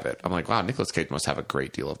survive it. I'm like, wow, Nicolas Cage must have a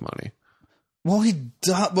great deal of money. Well, he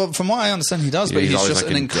does. Well, from what I understand, he does. But he's he's always, just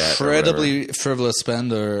like, an in debt or incredibly frivolous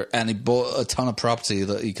spender, and he bought a ton of property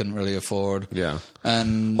that he couldn't really afford. Yeah.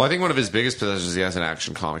 And Well, I think one of his biggest possessions is he has an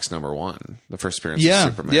Action Comics #1, the first appearance Yeah.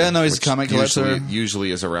 of Superman. Yeah, no, he's a which comic collector.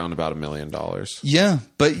 Usually is around about $1 million. yeah,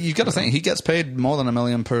 but you got to think he gets paid more than $1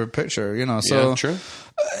 million per picture. You know, so Yeah, true.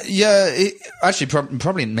 Actually,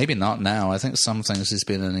 probably maybe not now. I think some things he's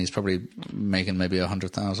been in, he's probably making maybe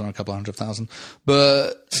 100,000 or a couple 100,000.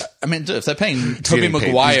 But I mean, if they're paying Tobey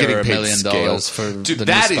Maguire $1 million for Dude, the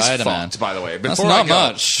that new is Spider-Man, fucked, by the way. That's Before not I go,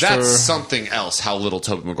 much. That's for- something else, how little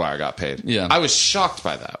Tobey Maguire got paid. Yeah. I was shocked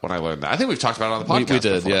by that when I learned that. I think we've talked about it on the podcast we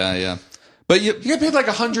did, before. yeah. But You got paid like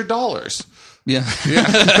 $100. yeah. He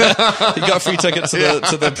got a free ticket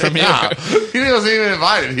to the premiere. Yeah. He wasn't even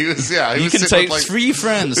invited. He was, You was can sitting take with, like, 3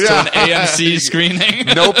 friends to Yeah. an AMC screening.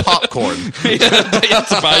 no popcorn. You have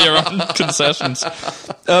to buy your own concessions.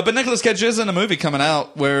 But Nicolas Cage is in a movie coming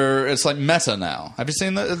out where it's like meta now. Have you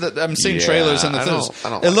seen that? I'm seeing Yeah, trailers in the I theaters.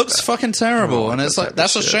 don't It like looks that. fucking terrible, like and it's that like type of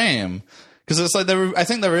that's a shit. shame. Because it's like I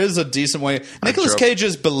think there is a decent way. Nicolas drove- Cage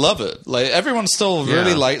is beloved. Like everyone still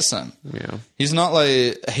really Yeah. likes him. Yeah. He's not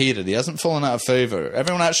like hated. He hasn't fallen out of favor.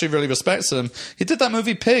 Everyone actually really respects him. He did that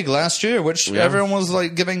movie Pig last year, which everyone was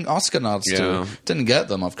like giving Oscar nods Yeah. to. Didn't get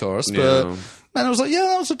them, of course, Yeah. but man, it was like, yeah,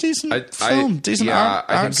 that was a decent film, decent artsy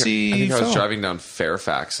I think I was film. driving down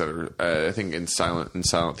Fairfax. I think in silent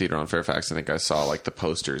theater on Fairfax. I think I saw like the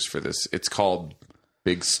posters for this. It's called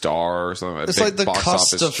Big Star or something. It's big like the box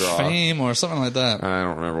Cost office of draw. Fame or something like that. I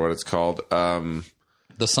don't remember what it's called.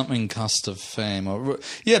 The something Cost of Fame.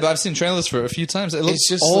 Yeah, but I've seen trailers for it a few times. It looks It's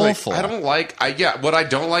just awful. like, I don't like. What I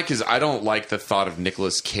don't like is I don't like the thought of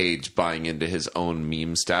Nicolas Cage buying into his own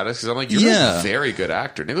meme status because I'm like, you're a very good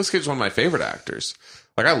actor. Nicolas Cage is one of my favorite actors.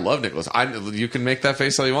 Like I love Nicolas. You can make that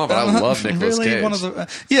face all you want, but I love Nicolas Cage. One of the,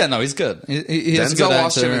 yeah, no, he's good. He is a good Denzel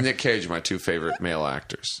Washington actor. and Nick Cage are my 2 favorite male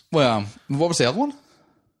actors. Well, what was the other one?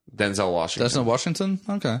 Denzel Washington. Denzel Washington?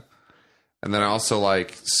 Okay. And then I also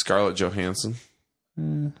like Scarlett Johansson.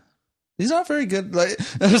 These aren't very good. Like,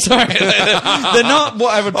 sorry, they're not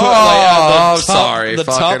what I would put. at the top, sorry. The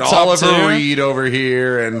fucking top Oliver tier. Reed over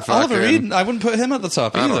here and fucking... Oliver Reed. I wouldn't put him at the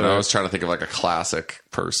top either. I don't know. I was trying to think of like a classic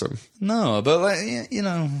person. No, but like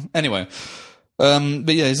anyway.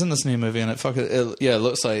 But yeah, he's in this new movie, and it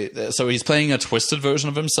looks like so he's playing a twisted version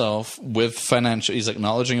of himself with financial. He's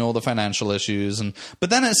acknowledging all the financial issues, but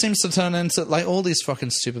then it seems to turn into like all these fucking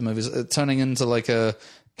stupid movies, turning into like a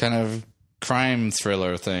kind of crime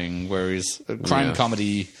thriller thing where he's a crime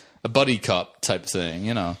comedy, a buddy cop type thing,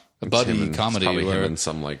 a buddy comedy Probably where him and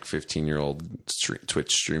some like 15-year-old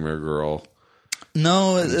Twitch streamer girl.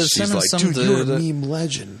 no, it's She's him like, and some dude, you're a dude. meme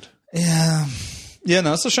legend. Yeah,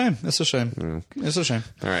 no, it's a shame. It's a shame. It's a shame.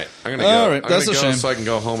 All right, I'm gonna go. All right, I'm that's gonna a go shame. so I can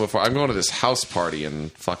go home before I'm going to this house party in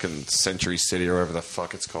fucking Century City or whatever the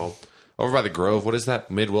fuck it's called. Over by the Grove. What is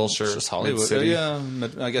that? Mid Wilshire. Just Hollywood. Mid-City? Yeah,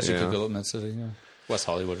 I guess you Yeah. could go up Mid City. Yeah, West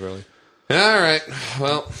Hollywood, really. All right.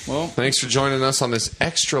 Well, thanks for joining us on this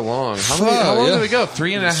extra long. How long did we go?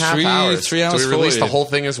 3.5 hours. 3 hours. Do we release 40. the whole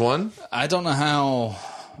thing as one? I don't know how.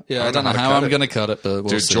 Yeah, I don't know how to how cut I'm it. going to cut it, but we'll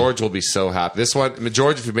Dude, see. George will be so happy. This one,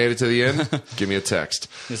 George, if you made it to the end, give me a text.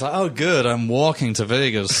 He's like, "Oh, good, I'm walking to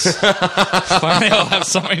Vegas. Finally, I'll have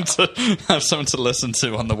something to listen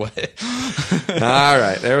to on the way." All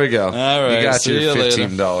right, there we go. All right, you got see your you later.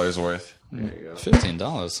 $15 worth. There you go.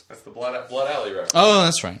 $15. That's the Blood Alley reference. Oh,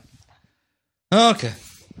 that's right. Okay.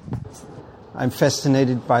 I'm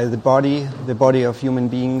fascinated by the body of human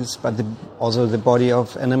beings, but also the body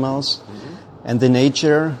of animals and the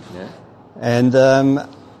nature. Yeah. And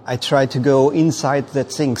I try to go inside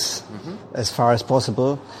that things as far as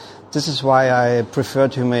possible. This is why I prefer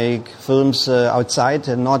to make films outside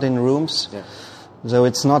and not in rooms. Yeah. So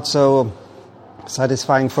it's not so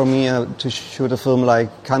satisfying for me to shoot a film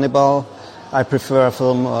like Cannibal. I prefer a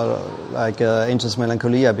film like Angel's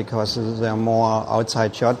Melancholia because there are more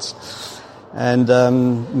outside shots. And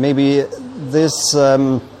maybe this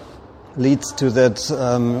leads to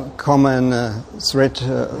that common thread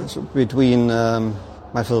between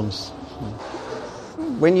my films.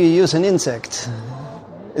 When you use an insect,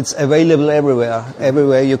 it's available everywhere.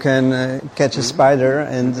 Everywhere you can catch a spider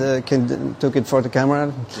and can took it for the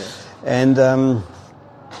camera. Yeah. And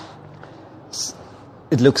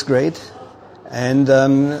it looks great. And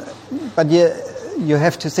but you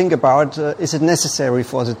have to think about: is it necessary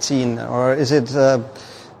for the scene, or is it?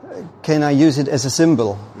 Can I use it as a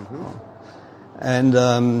symbol? And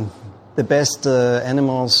the best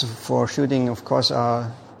animals for shooting, of course,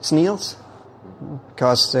 are snails,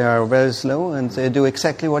 because they are very slow and they do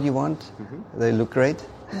exactly what you want. They look great.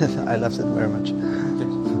 I love it very much.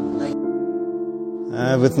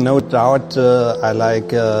 With no doubt, I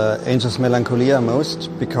like Angel's Melancholia most,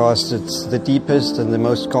 because it's the deepest and the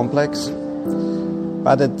most complex.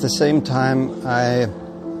 But at the same time, I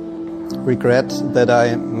regret that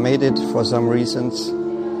I made it for some reasons,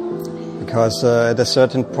 because at a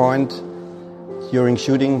certain point during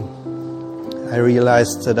shooting, I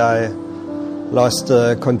realized that I lost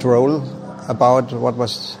control about what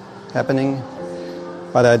was happening,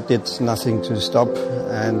 but I did nothing to stop,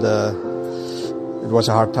 and it was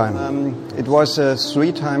a hard time. It was a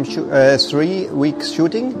 3 weeks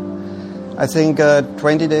shooting, I think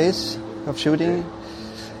 20 days of shooting,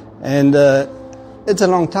 and it's a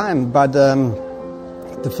long time, but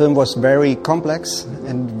the film was very complex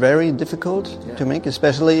and very difficult to make,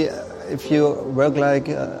 especially if you work like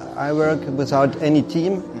I work without any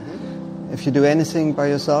team. If you do anything by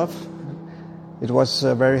yourself, it was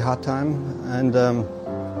a very hard time, and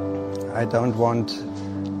I don't want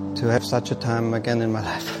to have such a time again in my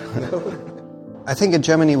life. I think in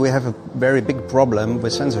Germany we have a very big problem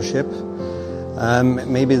with censorship.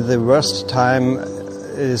 Maybe the worst time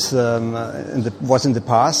was in the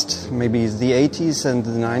past, maybe the 80s and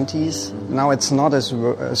the 90s. Now it's not as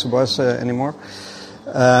worse anymore,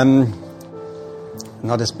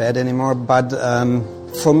 not as bad anymore. But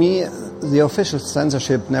for me, the official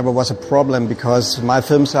censorship never was a problem, because my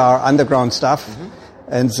films are underground stuff,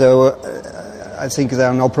 and so I think there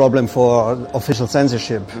are no problem for official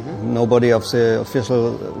censorship. Nobody of the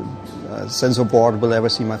official censor board will ever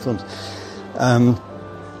see my films.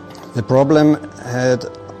 The problem had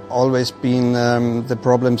always been the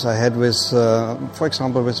problems I had with, for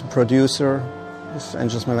example, with the producer, with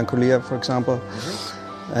Angel's Melancholia, for example,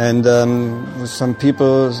 and with some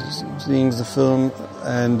people seeing the film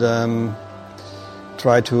and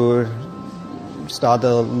try to start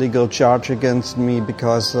a legal charge against me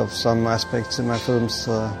because of some aspects in my films.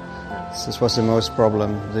 This was the most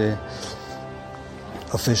problem, the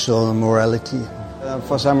official morality.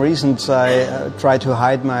 For some reasons I try to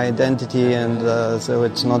hide my identity, and so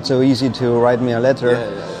it's not so easy to write me a letter.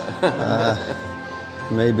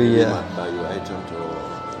 Maybe... Are you agent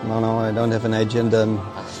or...? No, I don't have an agent, and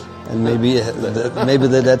maybe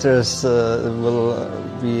the letters will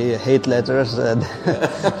be hate letters, and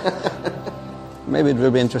maybe it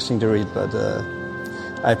will be interesting to read, but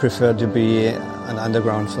I prefer to be an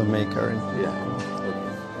underground filmmaker.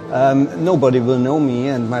 Nobody will know me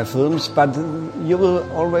and my films, but you will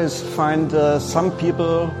always find some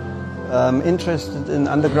people interested in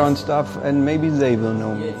underground stuff, and maybe they will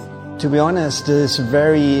know me. To be honest, it's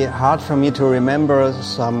very hard for me to remember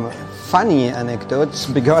some funny anecdotes,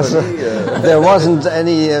 because there wasn't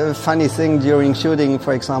any funny thing during shooting,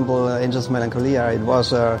 for example, Angel's Melancholia. It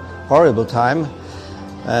was a horrible time,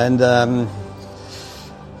 and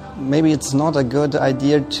maybe it's not a good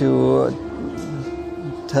idea to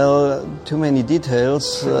tell too many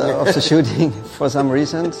details of the shooting for some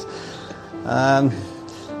reasons. I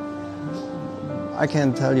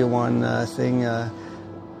can tell you one thing.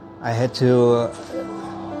 I had to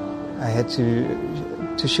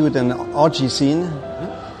shoot an orgy scene,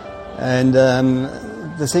 and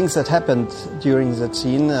the things that happened during that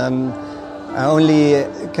scene, I only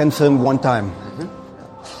can film one time.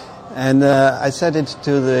 And I said it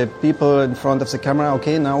to the people in front of the camera: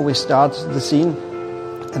 okay, now we start the scene.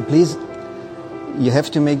 And please, you have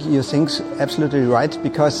to make your things absolutely right,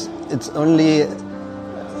 because it's only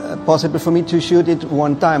possible for me to shoot it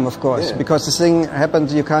one time, of course, because the thing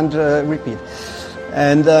happened, you can't repeat.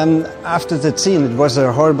 And after that scene, it was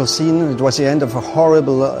a horrible scene. It was the end of a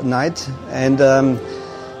horrible night, and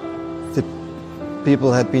the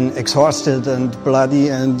people had been exhausted and bloody,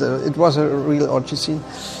 and it was a real orgy scene.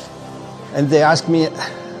 And they asked me,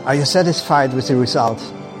 "Are you satisfied with the result?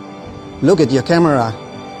 Look at your camera."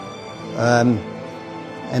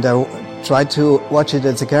 And I tried to watch it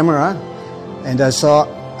at the camera, and I saw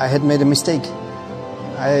I had made a mistake.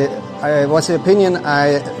 I was the opinion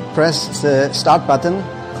I pressed the start button,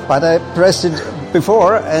 but I pressed it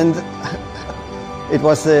before, and it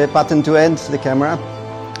was the button to end the camera.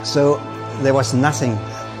 So there was nothing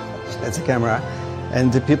at the camera,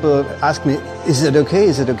 and the people asked me, "Is it okay?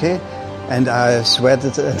 Is it okay?" And I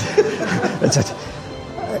sweated and said,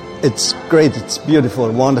 "It's great, it's beautiful,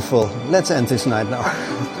 wonderful. Let's end this night now."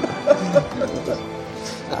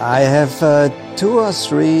 I have 2 or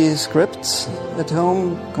 3 scripts at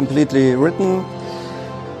home, completely written.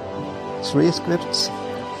 3 scripts.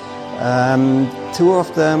 2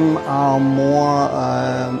 of them are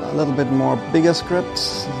a little bit more bigger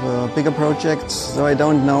scripts, bigger projects, so I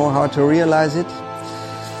don't know how to realize it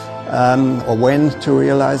or when to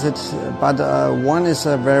realize it. But one is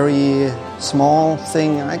a very small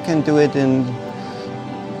thing. I can do it in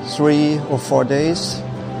 3 or 4 days,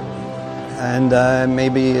 and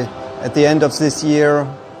maybe at the end of this year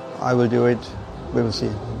I will do it. We will see.